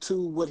comments were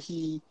to what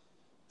he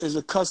is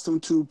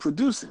accustomed to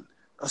producing,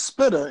 a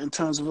spitter in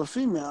terms of a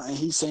female, and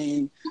he's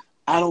saying,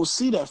 I don't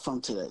see that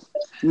from today.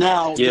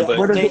 Now,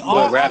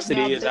 but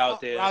Rhapsody is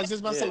out there. I was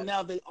just about to say,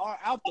 now they are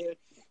out there.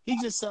 He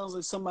just sounds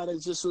like somebody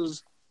that just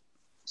was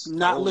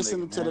not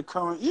listening to the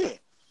current. Yeah,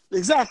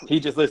 exactly. He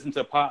just listened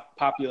to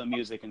popular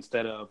music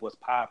instead of what's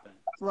popping.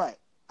 Right.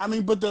 I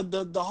mean, but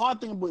the hard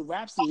thing with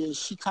Rhapsody is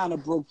she kind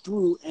of broke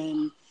through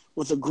and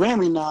with a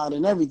Grammy nod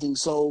and everything.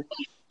 So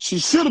she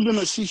should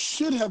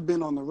have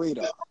been on the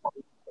radar.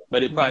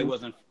 But it probably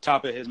wasn't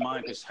top of his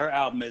mind because her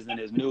album isn't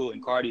as new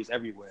and Cardi's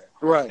everywhere.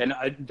 Right. And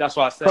that's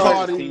why I said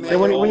Cardi, and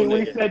when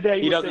he said that,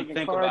 he doesn't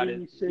think Cardi, about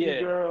it. City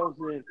Girls,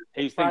 and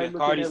he's thinking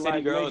Cardi, City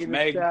like Girls,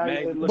 Meg.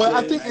 But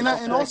I think,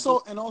 and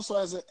also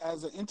as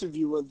an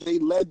interviewer, they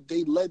led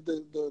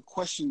the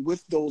question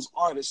with those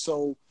artists.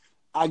 So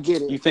I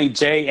get it. You think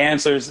Jay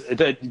answers in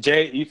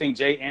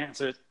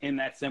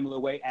that similar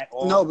way at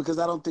all? No, because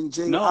I don't think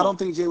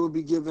Jay would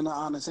be given an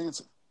honest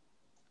answer.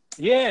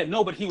 Yeah,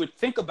 no, but he would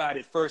think about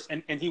it first,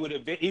 and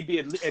he'd be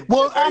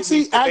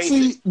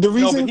actually the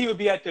reason but he would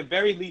be at the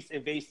very least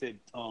evasive.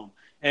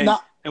 And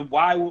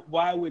why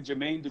would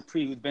Jermaine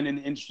Dupri, who's been in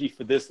the industry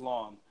for this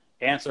long,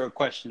 answer a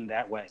question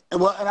that way?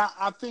 Well, and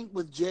I think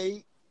with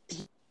Jay,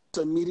 he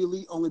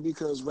immediately only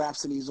because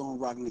Rhapsody's on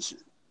Rock Nation.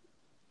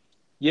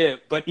 Yeah,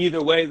 but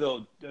either way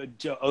though,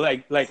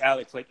 like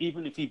Alex, like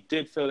even if he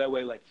did feel that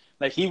way, like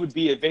he would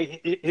be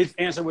his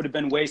answer would have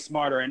been way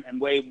smarter and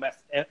way less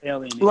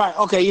alienating. Right.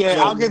 Okay. Yeah.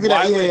 So I'll give you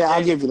that. Yeah.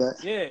 I'll give you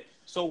that. Yeah.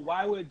 So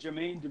why would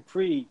Jermaine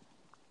Dupri,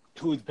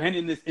 who's been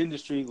in this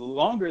industry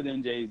longer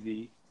than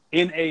Jay-Z,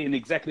 in an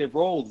executive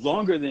role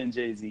longer than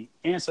Jay-Z,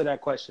 answer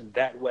that question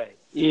that way?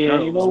 Yeah.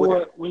 You know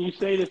what? When you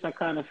say this, I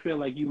kind of feel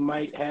like you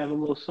might have a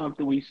little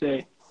something. We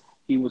say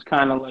he was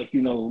kind of like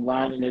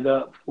lining it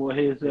up for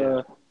his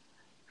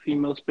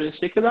female spirit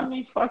shit. Because I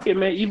mean, fuck it,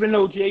 man. Even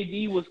though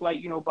JD was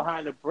like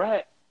behind the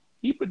Brat.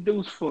 He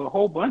produced for a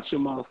whole bunch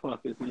of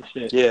motherfuckers and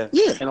shit. Yeah.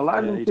 And a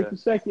lot of them took the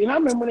sex. And I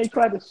remember when they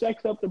tried to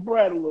sex up the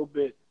Brat a little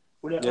bit.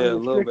 with that Yeah, a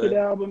little Unrestricted bit.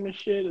 album and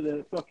shit, or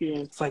the fucking.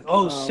 It's like,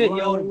 oh shit,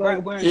 yo, Runaway Brett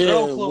Love. wearing Yeah,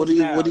 girl clothes what do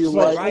you now. what do you She's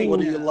like? right What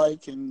do you now.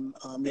 like? And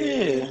Yeah.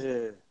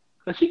 Yeah.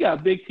 Cause she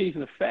got big teeth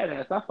and a fat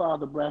ass. I followed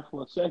the Brad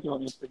for a second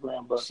on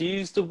Instagram, but She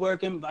used to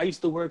work in. I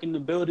used to work in the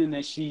building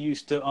that she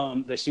used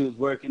to that she was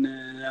working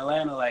in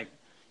Atlanta. Like,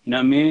 you know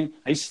what I mean?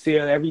 I used to see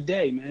her every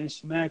day, man.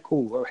 She's mad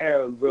cool. Her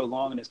hair was real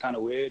long and it's kind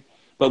of weird.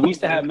 But we used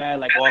to have mad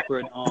like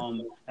awkward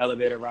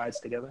elevator rides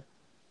together.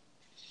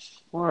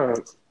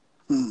 word.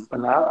 But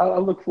now I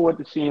look forward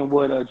to seeing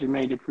what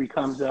Jermaine Dupri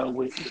comes out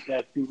with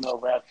that female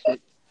rap shit.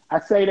 I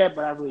say that,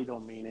 but I really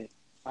don't mean it.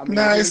 I mean,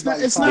 nah, it's not.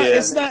 everybody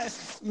It's not. finds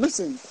It's it. not.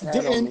 Listen, I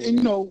don't and mean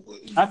you know,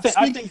 I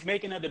speaking- think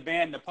making of the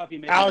band, the puppy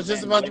making. I was the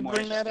just band about way to more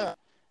bring that up.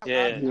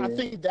 interesting. Yeah. I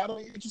think that'll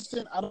be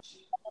interesting. I don't.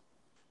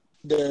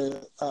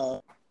 The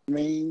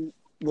main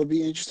will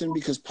be interesting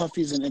because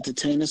Puffy's an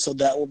entertainer, so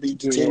that will be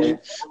entertaining.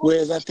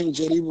 Whereas I think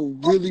JD will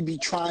really be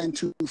trying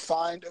to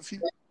find a few.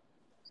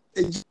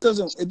 It just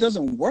doesn't. It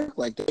doesn't work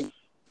like that.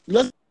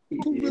 Let's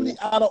really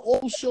out of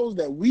all shows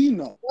that we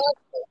know.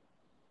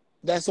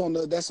 That's on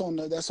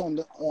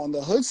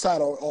the hood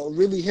side or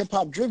really hip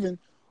hop driven.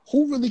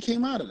 Who really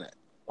came out of that?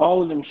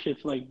 All of them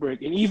shits like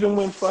brick. And even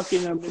when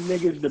fucking the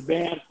niggas, the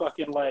band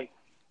fucking like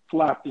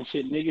flopped and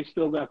shit, niggas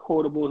still got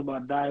quotables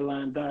about die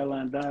line.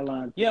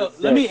 Yo,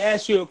 let me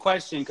ask you a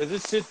question because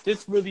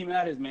this really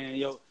matters, man.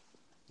 Yo,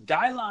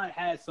 Dylan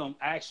had some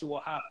actual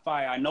hot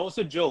fire. I know it's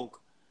a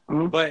joke,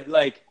 but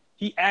like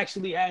he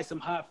actually had some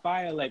hot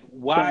fire. Like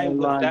why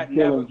that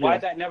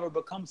never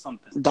become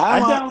something?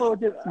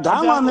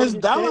 Dylan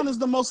is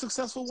the most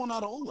successful one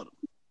out of all of them.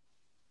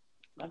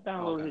 I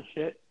downloaded his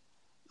shit.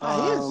 He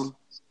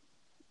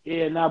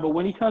is. But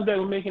when he comes back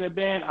with making a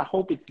band, I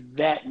hope it's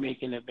that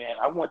making a band.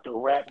 I want the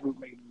rap group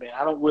making a band.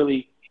 I don't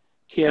really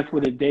care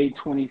for the Day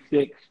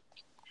 26,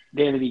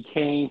 Danity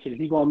Kane shit. Is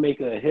he gonna make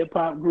a hip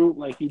hop group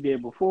like he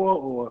did before,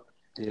 or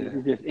is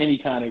it just any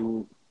kind of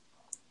group?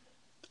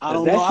 I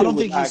don't know. I don't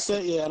think he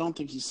said. Yeah, I don't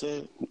think he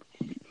said.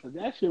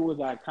 That shit was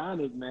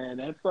iconic, man.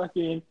 That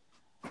fucking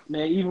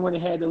man. Even when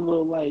it had the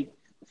little like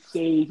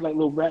stage, like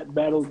little rap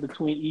battles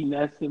between E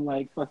Ness and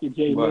like fucking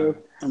J Love,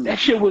 that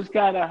shit was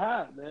kind of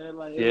hot, man.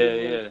 Like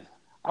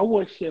I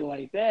want shit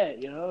like that,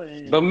 you know.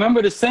 And, but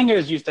remember, the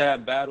singers used to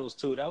have battles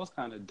too. That was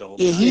kind of dope.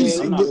 Yeah,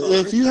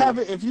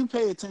 if you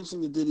pay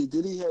attention to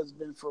Diddy has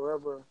been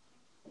forever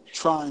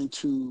trying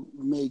to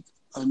make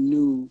a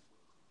new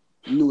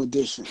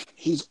edition.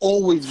 He's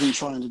always been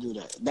trying to do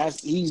that.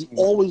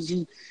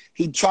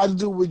 He tried to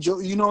do it with Joe.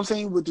 You know what I'm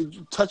saying? With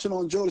the touching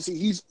on Jodeci,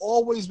 he's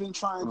always been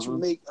trying to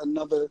make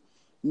another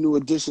new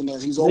edition.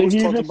 That he's always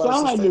talked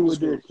about.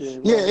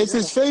 It's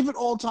his favorite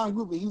all-time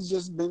group, and he's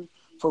just been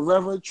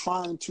forever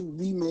trying to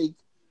remake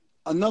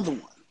another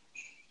one.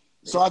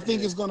 So I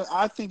think it's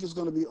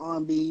gonna be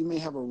R&B. You may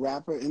have a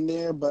rapper in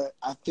there, but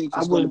I think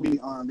it's gonna be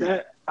R&B.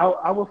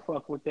 I would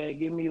fuck with that.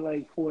 Give me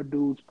like 4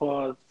 dudes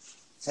pause.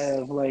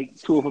 Have like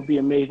 2 of them be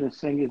amazing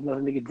singers,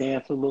 another nigga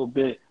dance a little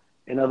bit,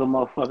 another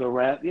motherfucker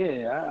rap.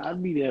 Yeah,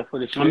 I'd be there for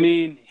the shit. I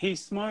mean, he's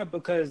smart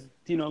because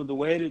you know the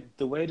way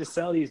to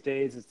sell these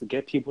days is to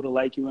get people to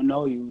like you and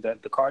know you.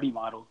 That the Cardi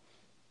model.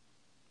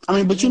 I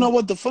mean, but you know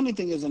what? The funny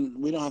thing is, and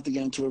we don't have to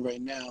get into it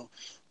right now,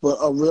 but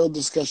a real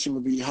discussion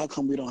would be how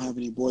come we don't have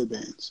any boy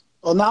bands?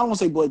 Oh, now I don't want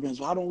to say boy bands,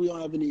 but how don't we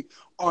don't have any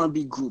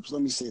R&B groups?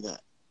 Let me say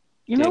that.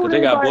 You know, they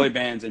got boy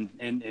bands in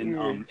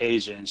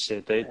Asia and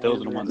shit.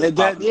 Those are the ones that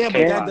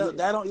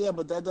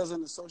but that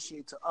doesn't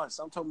associate to us.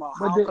 I'm talking about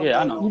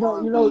I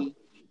know.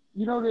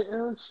 You know the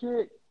ill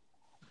shit.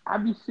 I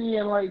be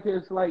seeing like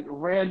this like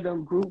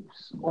random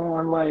groups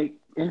on like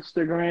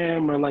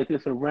Instagram or like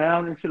this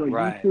around and shit on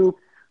YouTube.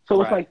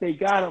 So it's like they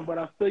got them, but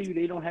I feel you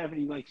they don't have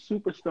any like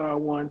superstar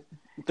ones.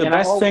 The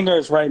best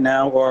singers right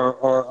now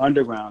are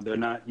underground. They're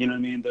not. You know what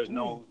I mean? There's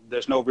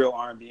no real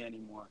R&B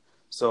anymore.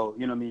 So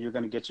you know what I mean. You're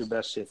gonna get your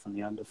best shit from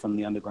the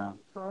underground,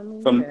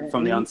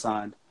 from the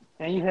unsigned.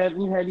 And you had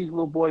these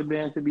little boy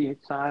bands to be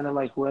signing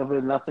like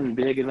whoever, nothing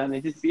big and nothing. They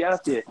just be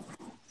out there.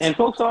 And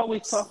folks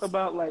always talk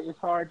about like it's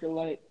hard to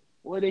like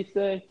what they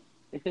say.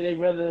 They say they'd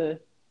rather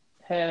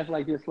have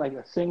like just like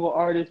a single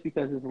artist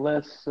because it's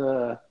less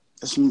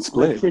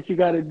shit you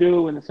got to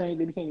do. And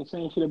they became the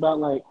same shit about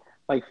like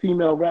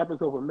female rappers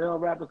over male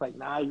rappers. Like you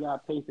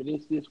gotta pay for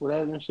this,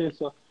 whatever and shit.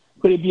 So.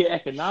 Could it be an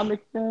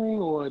economic thing,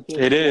 or just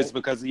it is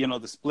because you know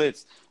the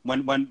splits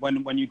when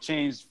you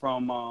change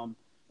from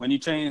when you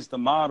change the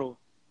model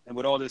and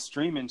with all this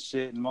streaming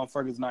shit and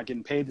motherfuckers not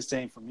getting paid the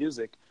same for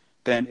music,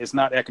 then it's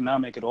not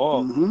economic at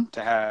all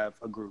to have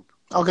a group.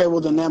 Okay,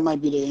 well then that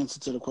might be the answer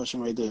to the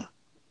question right there.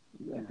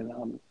 The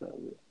economics of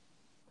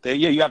it.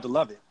 You have to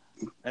love it,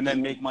 and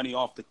then make money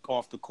off the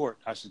court.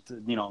 I should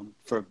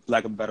for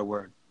lack of a better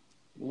word.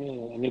 Yeah,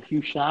 and if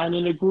you shine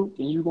in a group,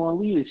 then you gonna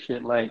lead this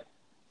shit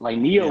Like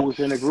Neo was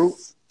in a group.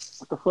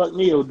 What the fuck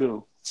Neo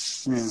do?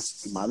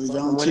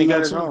 When he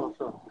got his own.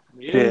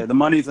 Yeah, the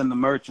money's in the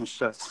merch and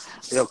shit.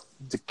 Yo,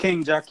 the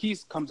King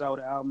Jaquise comes out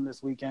with an album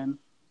this weekend.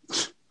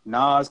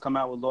 Nas come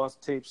out with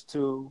Lost Tapes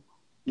too.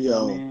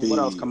 Yo, what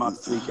else come out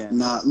this weekend?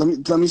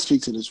 Let me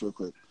speak to this real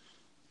quick.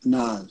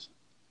 Nas,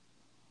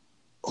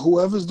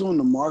 whoever's doing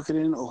the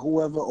marketing or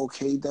whoever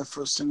okayed that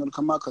first single to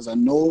come out, because I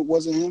know it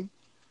wasn't him.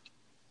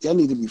 Y'all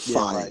need to be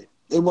fired. right.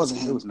 It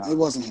wasn't him. It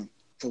wasn't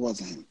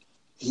him.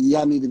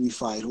 Y'all need to be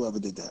fired. Whoever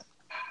did that.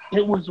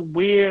 It was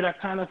weird. I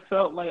kind of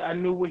felt like I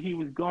knew where he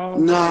was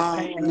going. No.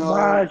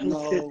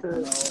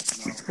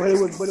 But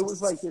it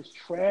was like this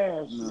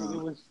trash. No. Like,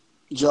 it was.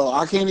 Joe,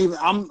 I can't even.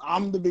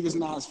 I'm the biggest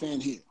Nas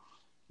fan here.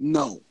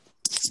 No.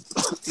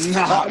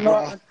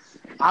 Nah.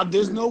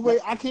 There's no way.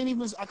 I couldn't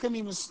even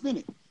spin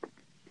it.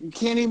 You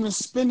can't even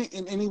spin it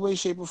in any way,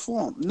 shape, or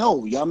form.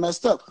 No, y'all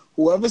messed up.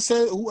 Whoever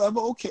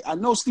okay. I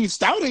know Steve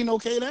Stout ain't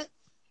okay that.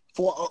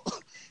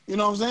 You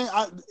know what I'm saying?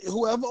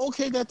 Whoever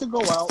okayed that to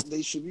go out,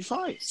 they should be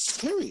fired.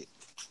 Period.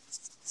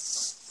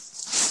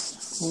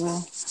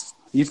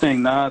 You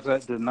think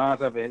does Nas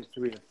have a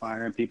history of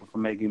firing people for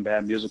making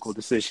bad musical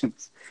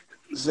decisions?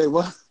 Say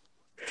what?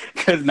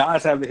 Because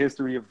Nas have a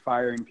history of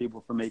firing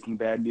people for making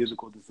bad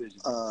musical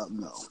decisions.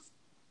 No.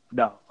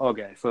 No.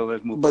 Okay, so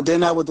let's move. But they're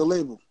not with the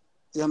label.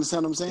 You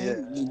understand what I'm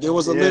saying? Yeah. There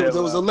was a label.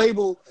 There was a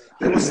label.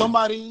 There was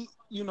somebody,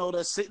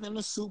 that's sitting in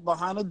a suit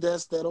behind a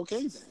desk that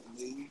okayed that.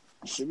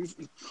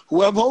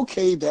 Whoever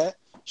okayed that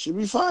should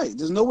be fired.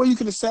 There's no way you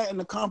could have sat in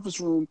the conference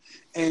room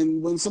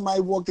and when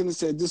somebody walked in and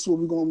said, "This is what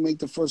we're going to make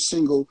the first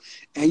single,"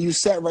 and you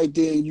sat right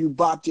there and you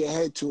bopped your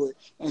head to it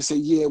and said,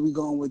 "Yeah, we're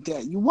going with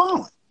that." You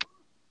won't.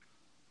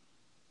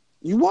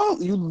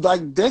 You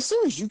like that's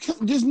serious. You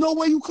can't. There's no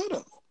way you could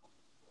have.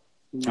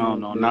 I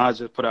don't know. Nas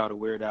just put out a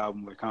weird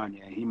album with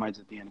Kanye. He might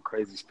just be in a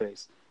crazy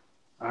space.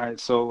 All right.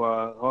 So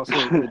also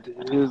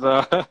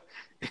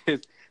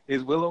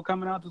is Willow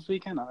coming out this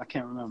weekend? I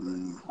can't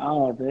remember. I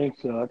don't think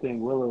so. I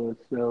think Willow is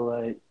still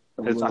like.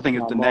 I think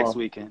it's the next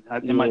weekend.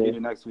 It might be the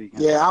next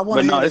weekend. Yeah, I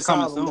want to hear it's this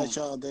coming album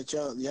soon. that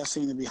y'all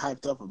seem to be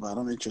hyped up about.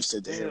 I'm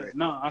interested to hear it.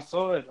 No, I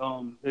saw it.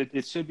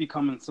 It should be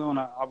coming soon.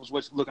 I was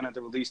looking at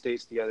the release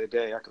dates the other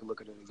day. I could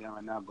look at it again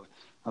right now, but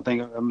I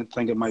think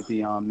it might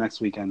be next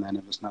weekend then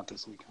if it's not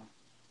this weekend.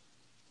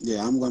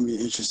 Yeah, I'm gonna be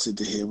interested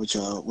to hear what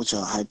y'all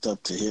hyped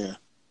up to hear.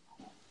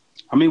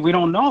 I mean, we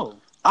don't know.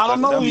 I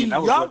don't know.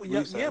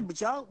 But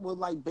but y'all were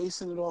like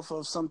basing it off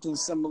of something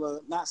similar,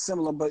 not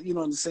similar, but in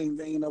the same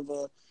vein of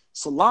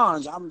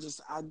Solange. I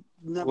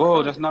never.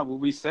 Whoa, that's not what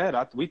we said.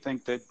 We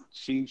think that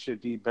she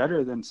should be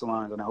better than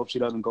Solange, and I hope she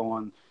doesn't go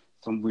on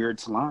some weird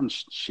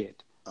Solange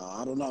shit.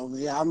 I don't know.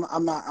 Yeah,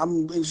 I'm not.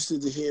 I'm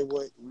interested to hear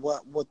what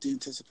the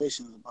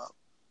anticipation is about.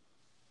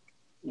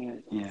 Yeah.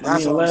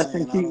 That's the what last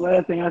I'm saying.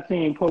 last thing I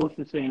seen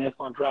posted saying that's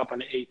gonna drop on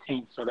the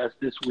 18th, so that's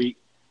this week.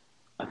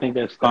 I think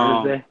that's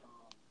Thursday.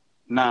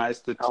 Nah,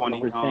 it's the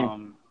 20.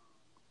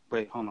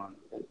 Wait, hold on.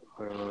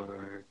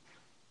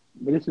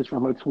 But this is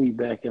from her tweet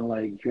back in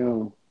like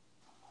June.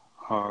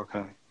 Oh,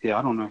 okay. Yeah,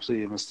 I don't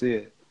actually even see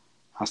it.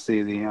 I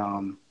see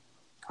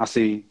I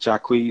see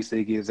Jacquees,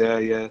 Iggy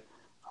Azalea,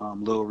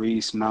 Lil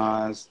Reese,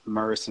 Nas,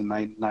 Merce, and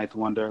Ninth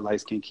Wonder,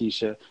 Light Skin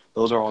Keisha.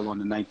 Those are all on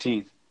the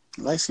 19th.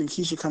 Light Skin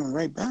Keisha coming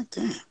right back.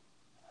 Damn,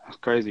 that's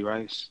crazy,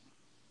 right?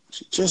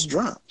 She just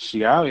dropped.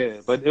 She out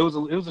here, but it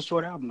was a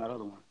short album. That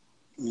other one.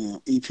 Yeah,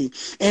 EP.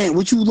 And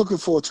what you looking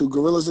forward to?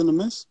 Gorillas in the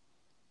Mist?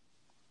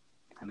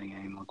 I think I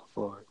ain't looking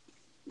forward.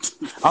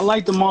 I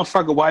like the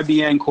motherfucker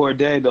YBN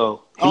Cordae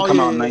though.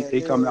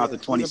 He coming out the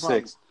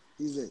 26th.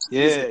 He's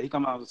it. He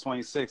coming out the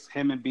 26th.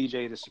 Him and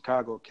BJ, the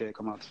Chicago kid,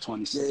 come out the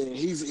 26th. Yeah,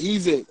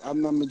 he's it. I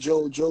remember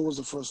Joe was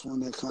the first one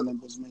that kind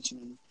of was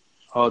mentioning.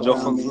 Oh, Joe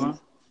Funk's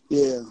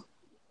yeah.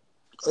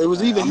 It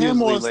was either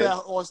him or it's late.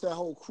 that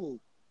whole crew.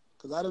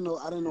 Because I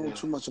didn't know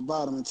too much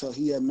about him until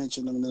he had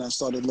mentioned him, and then I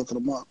started looking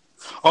him up.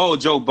 Oh,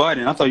 Joe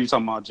Budden. I thought you were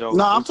talking about Joe.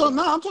 I'm talking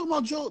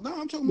about Joe.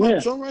 No, I'm talking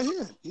about Joe right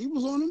here. He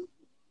was on him.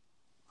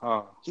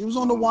 Oh. He was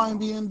on the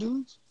YNBN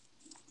dudes.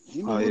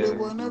 He knew who they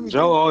were and everything.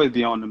 Joe always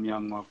be on them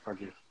young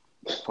motherfuckers.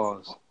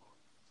 Pause.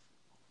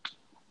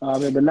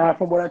 But now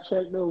from what I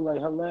checked though,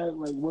 like her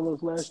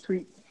Willow's last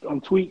tweet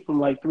from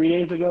like 3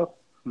 days ago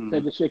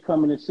said the shit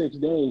coming in 6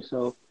 days,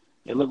 so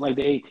it looked like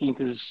the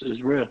 18th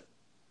is real.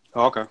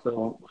 Oh, okay.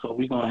 So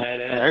we gonna have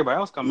that. Everybody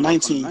else coming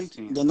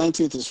 19th. The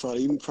 19th is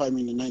Friday. You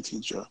probably mean the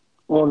 19th, Joe.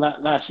 Well,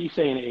 not she's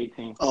saying the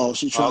 18th. Oh,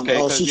 she's trying.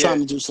 Trying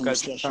to do some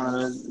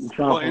discussion.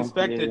 Well,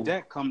 Inspector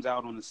Deck comes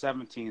out on the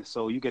 17th,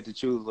 so you get to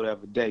choose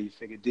whatever day. You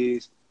figure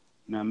these,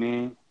 you know what I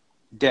mean?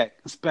 Deck,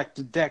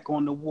 Inspector Deck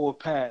on the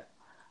warpath,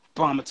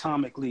 bomb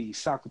atomically,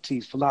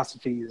 Socrates'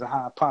 philosophies, a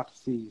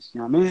hypotheses.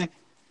 You know what I mean?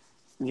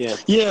 Yeah.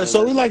 Yeah.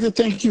 So we'd like to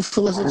thank you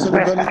for listening to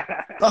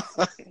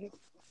the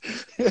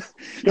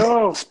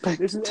Yo,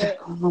 this is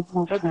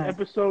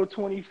episode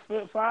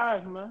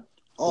 25, man.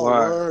 Oh,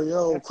 word,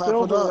 yo, that's clap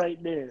it up.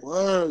 Right there.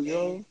 Word,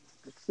 yo.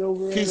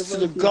 Peace to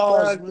the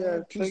gods,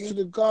 man. Peace to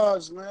the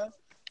gods, man.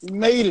 We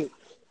made it.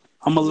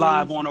 I'm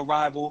alive on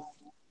arrival.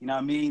 You know what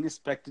I mean?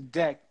 Inspector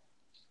Deck.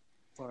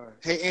 Word.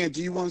 Hey, Ant,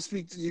 do you want to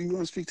speak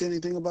to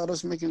anything about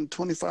us making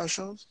 25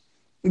 shows?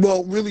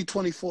 Well, really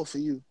 24 for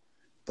you,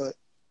 but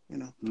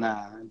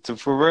Nah,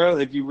 for real,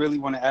 if you really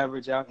want to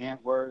average out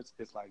Ant words,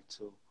 it's like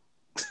 2.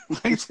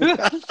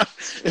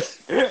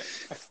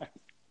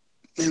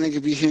 And they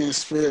could be here in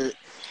spirit.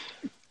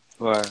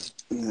 Right.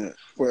 Yeah.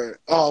 Where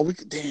we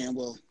could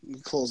we're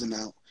closing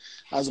out.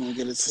 I was gonna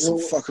get into some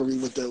fuckery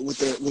with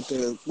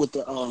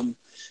the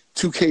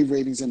 2K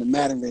ratings and the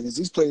Madden ratings.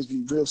 These players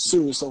be real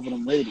serious over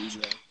them ratings,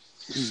 yo.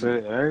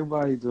 Shit,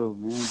 everybody do,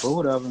 man. But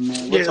whatever,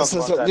 man. We'll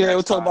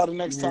talk about it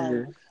next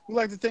time. We'd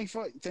like to thank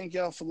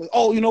y'all for listening.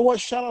 Oh, you know what?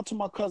 Shout out to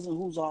my cousin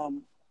who's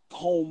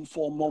home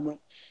for a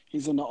moment.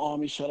 He's in the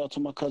Army. Shout out to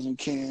my cousin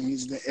Cam.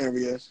 He's in the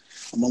area.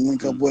 I'm gonna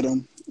link up with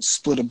him,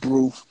 split a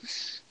brew.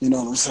 You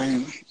know what I'm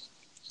saying?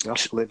 Y'all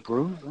split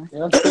brews, man.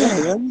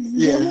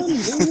 Yeah.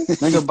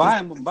 Nigga, buy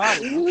him a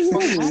bottle.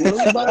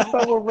 Buy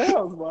several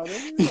rounds, man.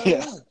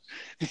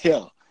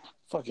 Yeah.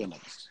 Fuck your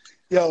niggas.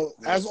 Yo,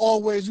 as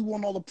always, we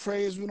want all the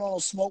praise. We want all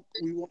the smoke.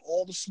 We want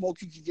all the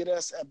smoke you can get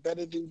us at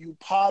Better Than You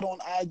Pod on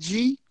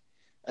IG.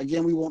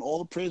 Again, we want all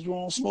the praise. We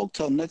want all the smoke.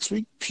 Till next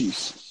week.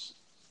 Peace.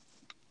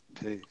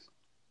 Peace.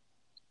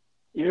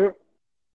 Yep.